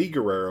 Eddie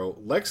Guerrero,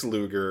 Lex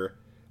Luger,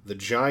 The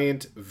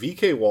Giant,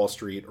 VK Wall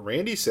Street,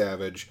 Randy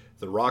Savage,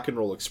 The Rock and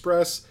Roll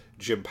Express,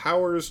 Jim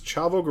Powers,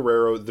 Chavo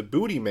Guerrero, The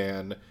Booty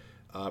Man,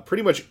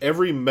 pretty much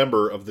every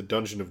member of the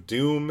Dungeon of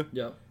Doom,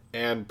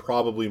 and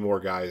probably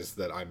more guys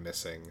that I'm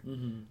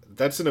missing.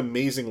 That's an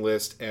amazing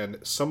list, and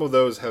some of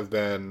those have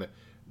been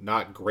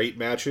not great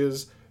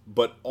matches,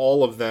 but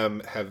all of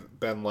them have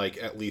been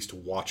like at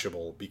least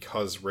watchable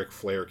because Ric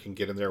Flair can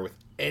get in there with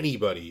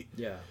anybody.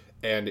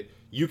 And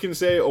you can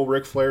say, oh,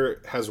 Ric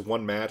Flair has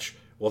one match.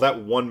 Well, that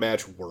one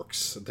match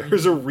works.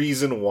 There's a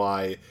reason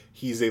why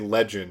he's a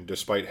legend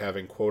despite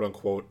having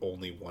quote-unquote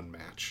only one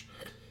match.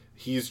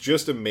 He's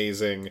just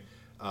amazing.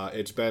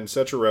 It's been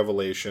such a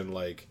revelation.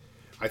 Like,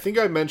 I think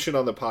I mentioned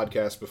on the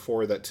podcast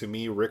before that to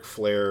me, Ric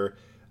Flair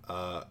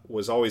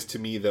was always to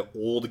me the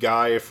old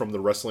guy from the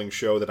wrestling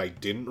show that I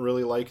didn't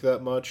really like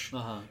that much.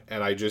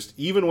 And I just,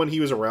 even when he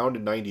was around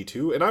in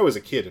 92, and I was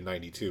a kid in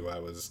 92, I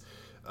was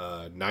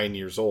 9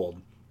 years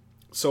old.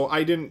 So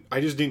I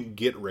just didn't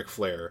get Ric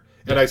Flair.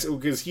 And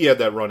because he had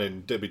that run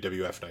in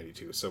WWF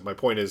 92. So my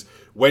point is,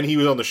 when he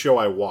was on the show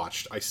I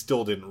watched, I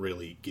still didn't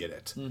really get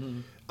it.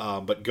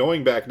 But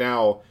going back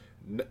now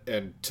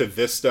and to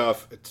this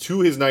stuff,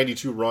 to his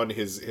 92 run,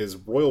 his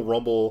Royal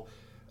Rumble,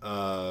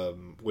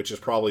 which is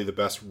probably the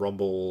best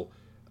Rumble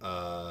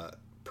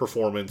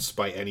performance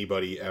by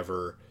anybody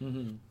ever.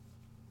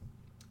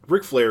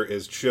 Ric Flair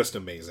is just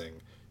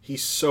amazing.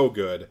 He's so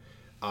good.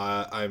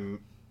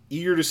 I'm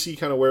eager to see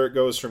kind of where it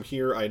goes from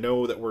here. I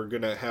know that we're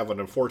going to have an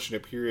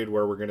unfortunate period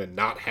where we're going to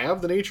not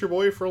have the Nature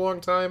Boy for a long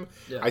time.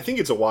 Yeah. I think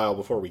it's a while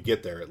before we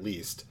get there, at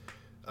least.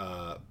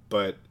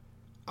 But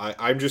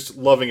I'm just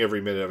loving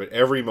every minute of it.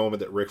 Every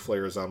moment that Ric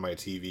Flair is on my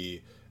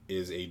TV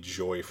is a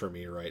joy for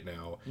me right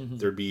now. Mm-hmm.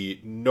 There'd be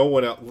no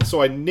one else.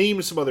 So I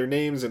named some other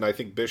names, and I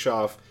think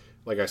Bischoff,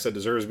 like I said,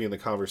 deserves to be in the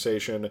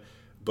conversation.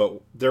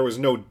 But there was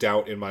no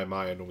doubt in my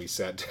mind when we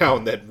sat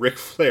down that Ric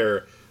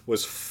Flair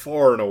was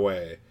far and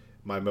away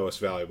my most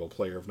valuable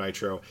player of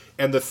Nitro.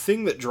 And the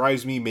thing that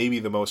drives me maybe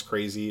the most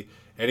crazy,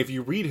 and if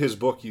you read his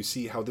book, you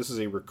see how this is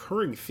a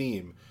recurring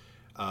theme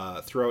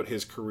throughout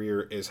his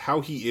career, is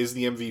how he is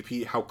the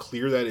MVP, how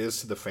clear that is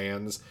to the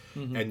fans,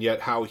 and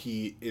yet how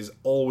he is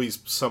always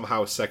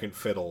somehow second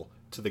fiddle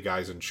to the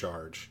guys in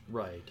charge.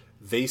 Right.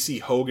 They see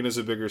Hogan as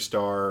a bigger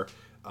star.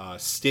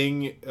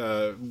 Sting,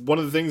 one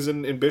of the things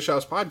in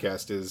Bischoff's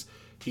podcast is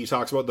he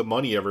talks about the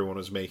money everyone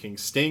was making.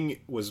 Sting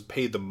was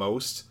paid the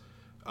most.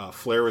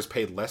 Flair was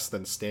paid less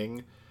than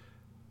Sting.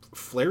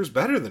 Flair's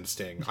better than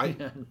Sting.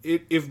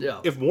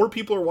 If more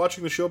people are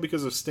watching the show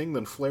because of Sting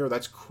than Flair,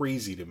 that's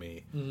crazy to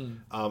me.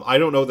 I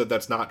don't know that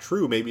that's not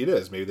true. Maybe it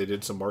is. Maybe they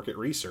did some market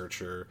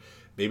research, or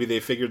maybe they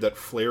figured that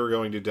Flair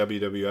going to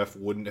WWF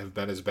wouldn't have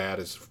been as bad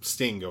as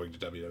Sting going to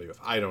WWF.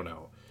 I don't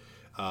know.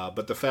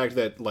 But the fact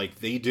that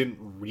they didn't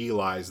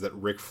realize that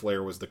Ric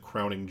Flair was the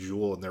crowning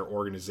jewel in their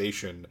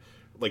organization,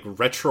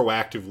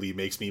 retroactively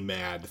makes me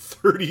mad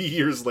 30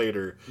 years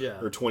later,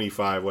 or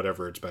 25,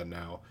 whatever it's been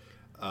now.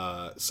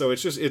 So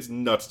it's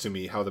nuts to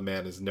me how the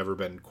man has never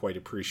been quite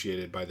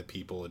appreciated by the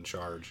people in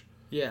charge.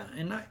 Yeah,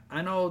 and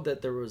I know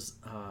that there was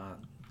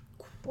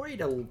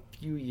quite a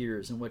few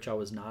years in which I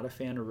was not a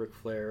fan of Ric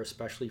Flair,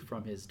 especially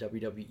from his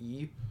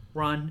WWE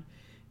run.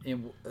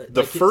 And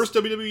the first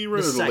WWE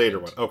run or the later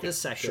one? Okay, the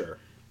second. Sure.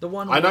 The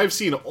one and I've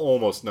seen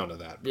almost none of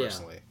that,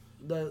 personally.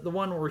 Yeah. The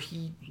one where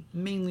he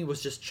mainly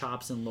was just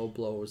chops and low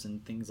blows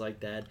and things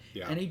like that.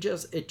 Yeah. And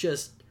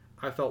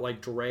I felt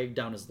like dragged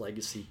down his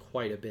legacy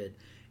quite a bit.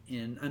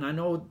 And I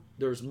know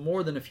there's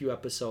more than a few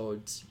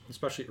episodes,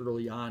 especially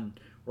early on,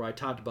 where I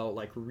talked about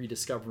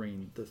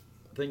rediscovering the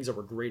things that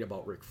were great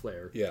about Ric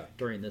Flair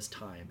during this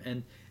time.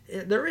 And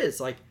there is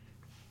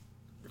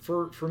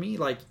for me,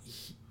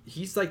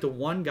 he's the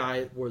one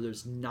guy where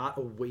there's not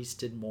a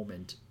wasted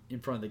moment in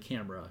front of the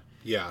camera.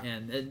 Yeah.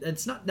 And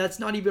that's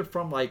not even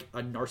from a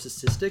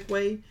narcissistic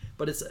way,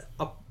 but it's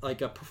a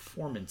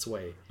performance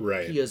way.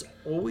 Right. He is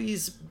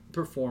always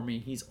performing.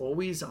 He's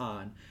always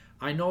on.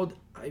 I know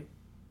I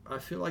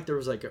feel like there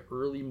was an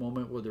early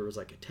moment where there was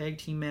a tag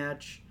team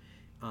match,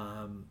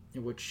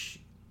 in which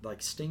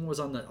Sting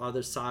was on the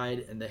other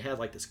side, and they had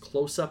this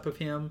close up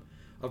of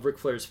Ric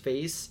Flair's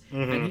face,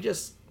 and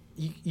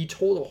he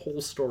told a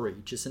whole story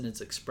just in its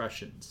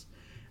expressions,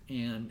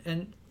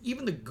 and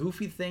even the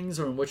goofy things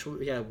in which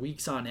we had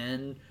weeks on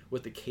end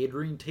with the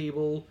catering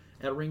table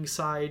at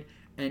ringside,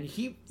 and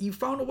he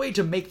found a way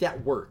to make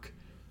that work.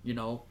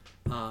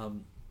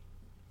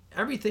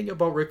 Everything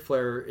about Ric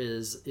Flair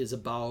is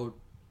about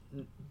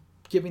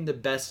giving the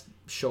best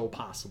show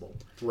possible.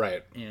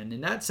 Right. And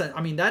in that sense,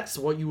 that's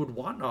what you would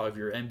want out of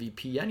your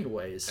MVP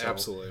anyways. So,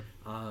 absolutely.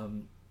 For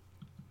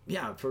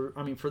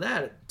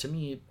that, to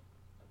me,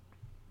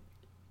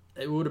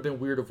 it would have been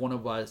weird if one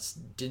of us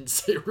didn't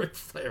say Ric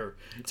Flair,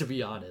 to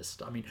be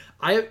honest.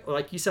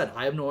 Like you said,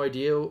 I have no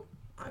idea.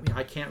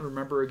 I can't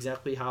remember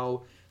exactly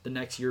how the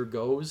next year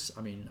goes.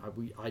 I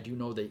do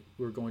know that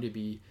he's going to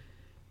be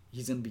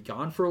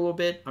gone for a little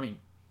bit. When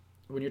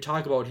you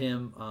talk about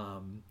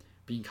him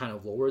being kind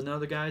of lower than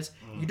other guys,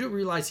 you do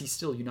realize he's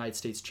still United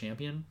States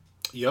champion.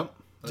 Yep,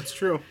 that's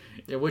true.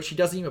 In which he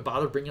doesn't even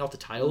bother bringing out the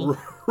title.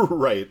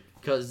 Right.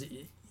 Because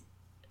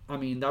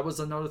that was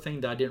another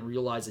thing that I didn't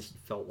realize, that he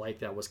felt like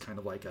that was kind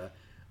of a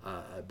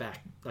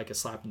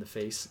slap in the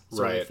face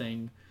sort of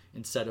thing,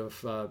 instead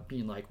of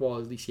being well,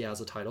 at least he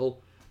has a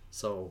title.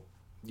 So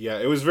yeah,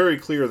 it was very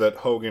clear that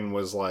Hogan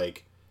was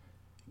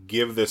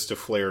give this to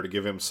Flair to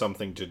give him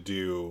something to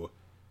do,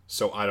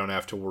 so I don't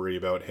have to worry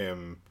about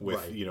him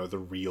with the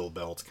real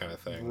belt kind of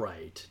thing.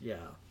 Right. Yeah.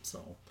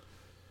 So.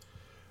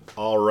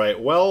 All right.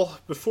 Well,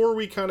 before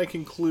we kind of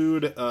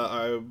conclude,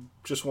 I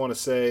just want to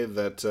say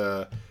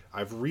that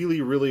I've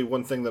really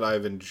one thing that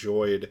I've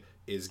enjoyed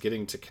is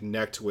getting to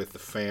connect with the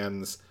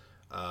fans.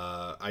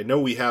 I know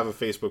we have a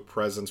Facebook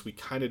presence. We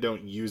kind of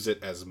don't use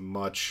it as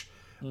much.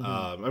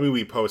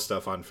 We post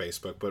stuff on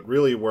Facebook, but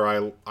really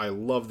where I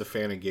love the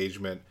fan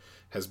engagement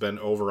has been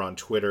over on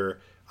Twitter.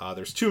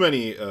 There's too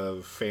many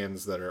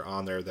fans that are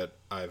on there that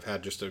I've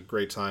had just a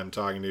great time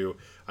talking to.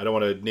 I don't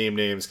want to name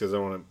names because I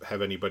don't want to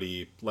have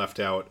anybody left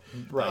out.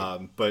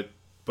 Right. But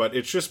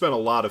it's just been a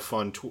lot of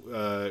fun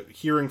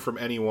hearing from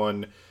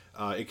anyone.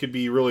 It could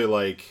be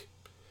really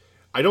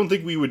I don't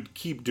think we would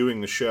keep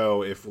doing the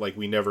show if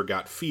we never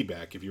got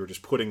feedback, if you were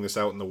just putting this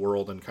out in the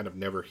world and kind of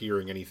never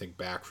hearing anything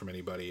back from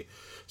anybody.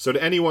 So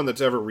to anyone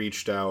that's ever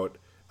reached out,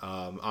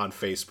 on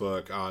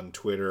Facebook, on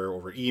Twitter,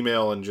 over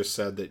email, and just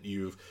said that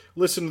you've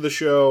listened to the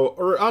show,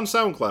 or on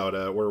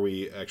SoundCloud, where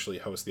we actually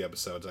host the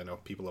episodes. I know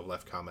people have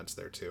left comments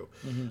there too.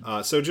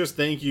 So just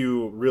thank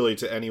you really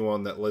to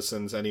anyone that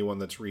listens, anyone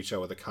that's reached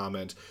out with a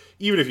comment,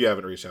 even if you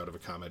haven't reached out with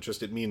a comment.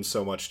 Just it means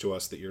so much to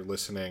us that you're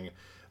listening.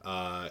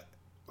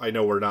 I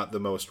know we're not the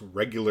most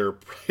regular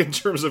in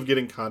terms of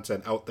getting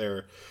content out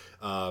there,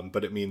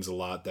 but it means a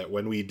lot that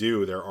when we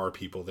do, there are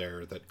people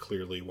there that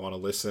clearly want to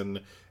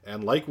listen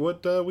and like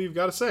what we've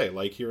got to say,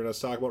 like hearing us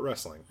talk about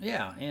wrestling.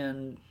 Yeah,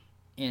 and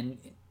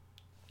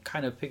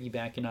kind of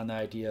piggybacking on the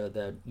idea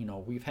that, you know,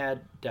 we've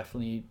had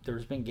definitely,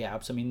 there's been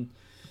gaps. I mean,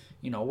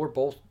 you know, we're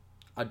both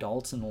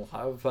adults and a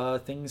lot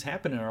of things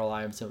happen in our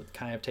lives that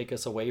kind of take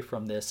us away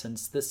from this.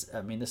 Since this,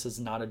 I mean, this is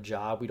not a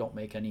job. We don't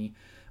make any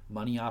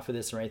money off of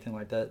this or anything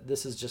like that.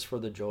 This is just for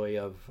the joy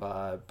of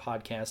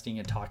podcasting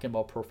and talking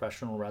about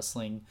professional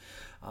wrestling.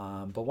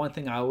 But one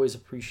thing I always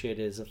appreciate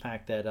is the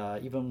fact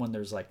that even when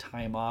there's like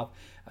time off,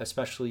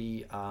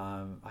 especially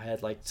I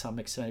had like some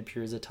extended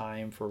periods of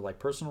time for like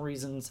personal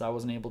reasons I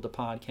wasn't able to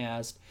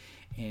podcast,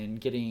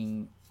 and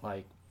getting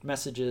like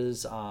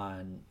messages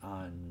on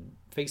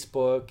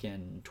Facebook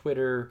and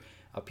Twitter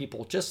of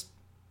people just,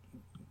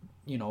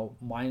 you know,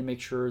 wanting to make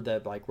sure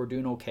that like we're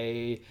doing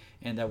okay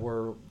and that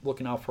we're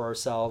looking out for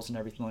ourselves and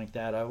everything like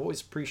that. I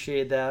always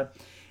appreciate that.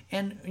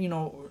 And, you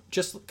know,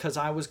 just because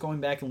I was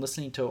going back and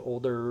listening to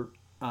older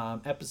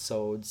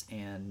episodes,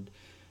 and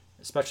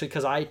especially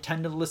because I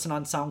tend to listen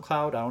on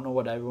SoundCloud. I don't know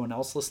what everyone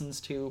else listens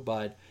to,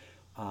 but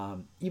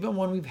even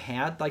when we've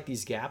had like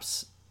these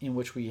gaps in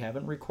which we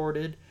haven't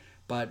recorded,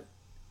 but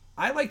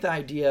I like the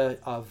idea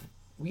of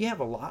we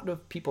have a lot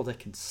of people that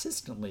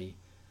consistently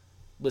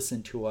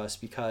listen to us,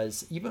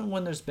 because even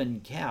when there's been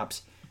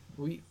gaps,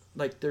 we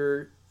like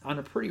they're on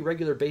a pretty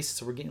regular basis.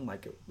 So we're getting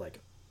like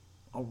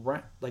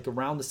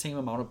around the same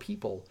amount of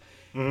people.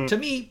 To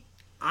me,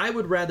 I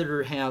would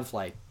rather have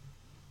like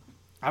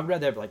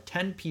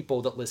 10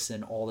 people that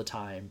listen all the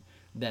time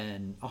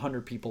than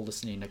 100 people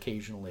listening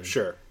occasionally.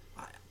 Sure.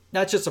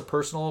 That's just a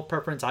personal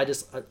preference. I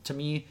just, to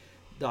me,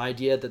 the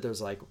idea that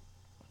there's like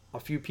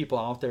a few people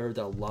out there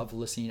that love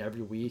listening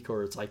every week,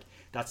 or it's like,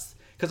 that's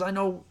because I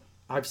know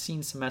I've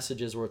seen some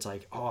messages where it's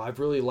like, oh, I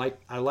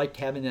liked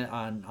having it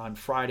on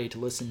Friday to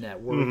listen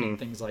at work and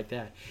things like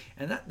that.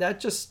 And that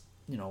just,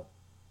 you know,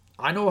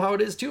 I know how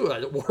it is too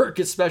at work,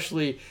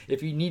 especially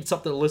if you need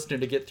something to listen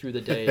to get through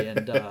the day.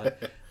 And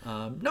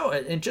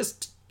and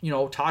just, you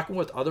know, talking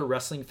with other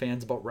wrestling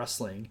fans about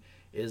wrestling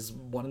is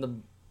one of the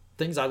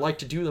things I like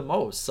to do the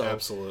most. So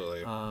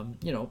absolutely,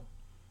 you know,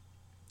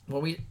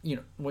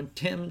 when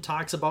Tim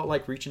talks about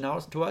like reaching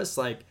out to us,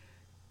 like,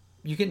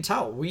 you can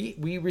tell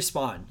we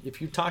respond.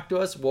 If you talk to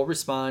us, we'll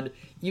respond,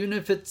 even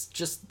if it's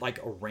just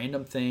like a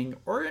random thing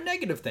or a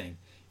negative thing.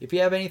 If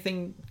you have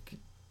anything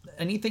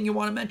you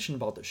want to mention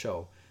about the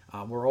show,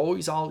 we're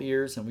always all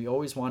ears, and we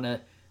always want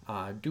to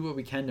do what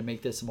we can to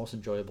make this the most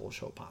enjoyable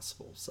show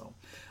possible. So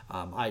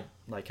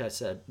like I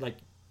said, like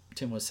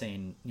Tim was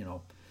saying, you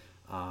know,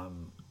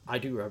 I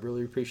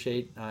really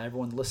appreciate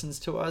everyone that listens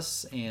to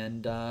us,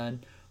 and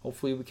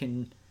hopefully we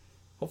can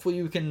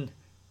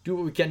do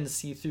what we can to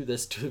see through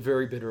this to the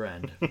very bitter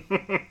end.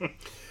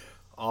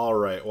 All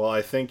right. Well,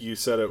 I think you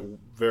said it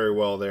very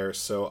well there,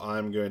 so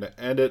I'm going to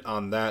end it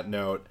on that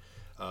note.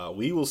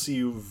 We will see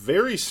you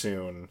very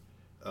soon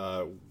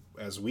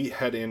as we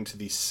head into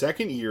the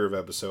second year of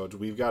episodes.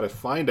 We've got to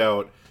find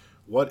out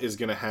what is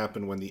going to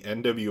happen when the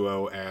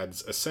NWO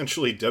adds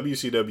essentially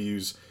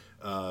WCW's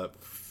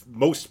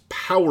most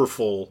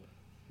powerful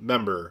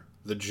member,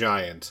 the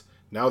Giant.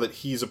 Now that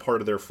he's a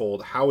part of their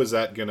fold, how is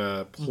that going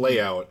to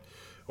play out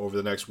over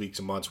the next weeks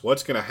and months?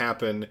 What's going to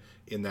happen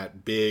in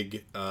that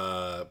big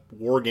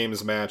War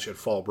Games match at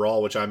Fall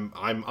Brawl, which I'm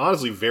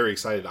honestly very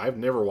excited. I've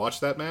never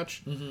watched that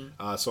match,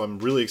 so I'm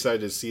really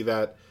excited to see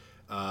that.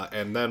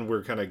 And then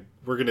we're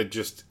gonna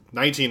just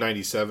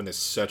 1997 is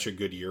such a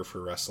good year for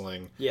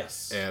wrestling.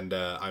 Yes, and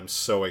I'm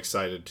so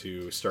excited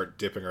to start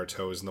dipping our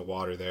toes in the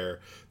water there.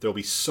 There'll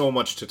be so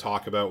much to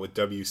talk about with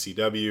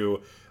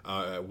WCW.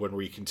 When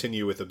we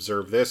continue with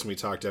Observe This and we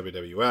talk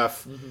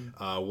WWF,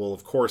 we'll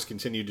of course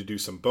continue to do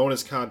some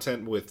bonus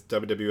content with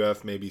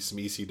WWF, maybe some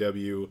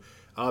ECW,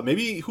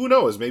 maybe, who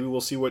knows, maybe we'll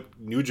see what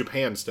New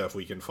Japan stuff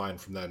we can find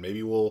from that.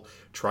 Maybe we'll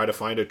try to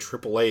find a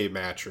AAA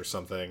match or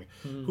something.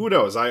 Who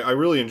knows? I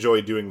really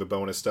enjoy doing the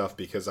bonus stuff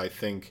because I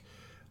think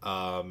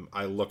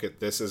I look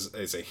at this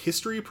as a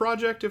history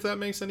project, if that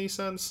makes any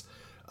sense.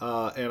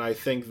 And I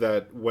think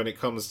that when it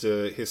comes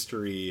to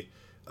history,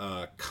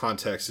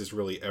 context is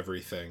really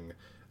everything.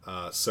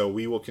 So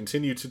we will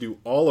continue to do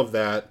all of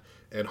that,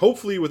 and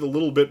hopefully with a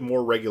little bit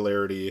more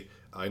regularity.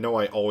 I know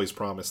I always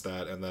promise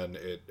that, and then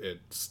it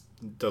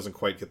doesn't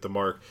quite get the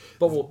mark.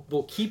 But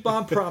we'll keep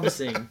on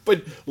promising.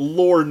 But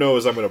Lord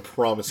knows I'm going to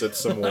promise it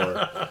some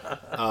more.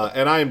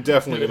 And I am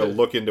definitely going to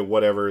look into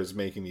whatever is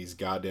making these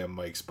goddamn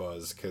mics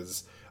buzz,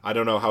 because I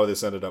don't know how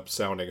this ended up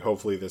sounding.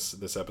 Hopefully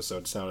this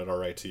episode sounded all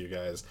right to you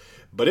guys.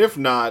 But if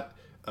not,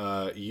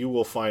 you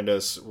will find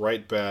us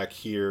right back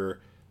here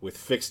with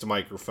fixed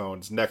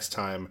microphones next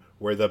time,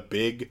 where the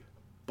big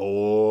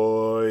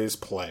Boys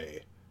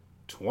Play.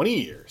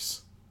 20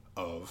 years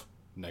of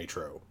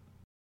Nitro.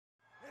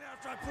 And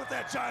after I put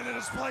that giant in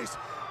his place,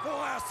 the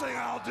last thing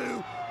I'll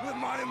do with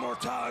my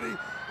immortality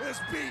is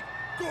beat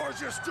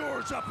Gorgeous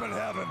George up in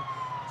heaven.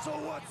 So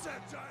what's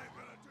that giant?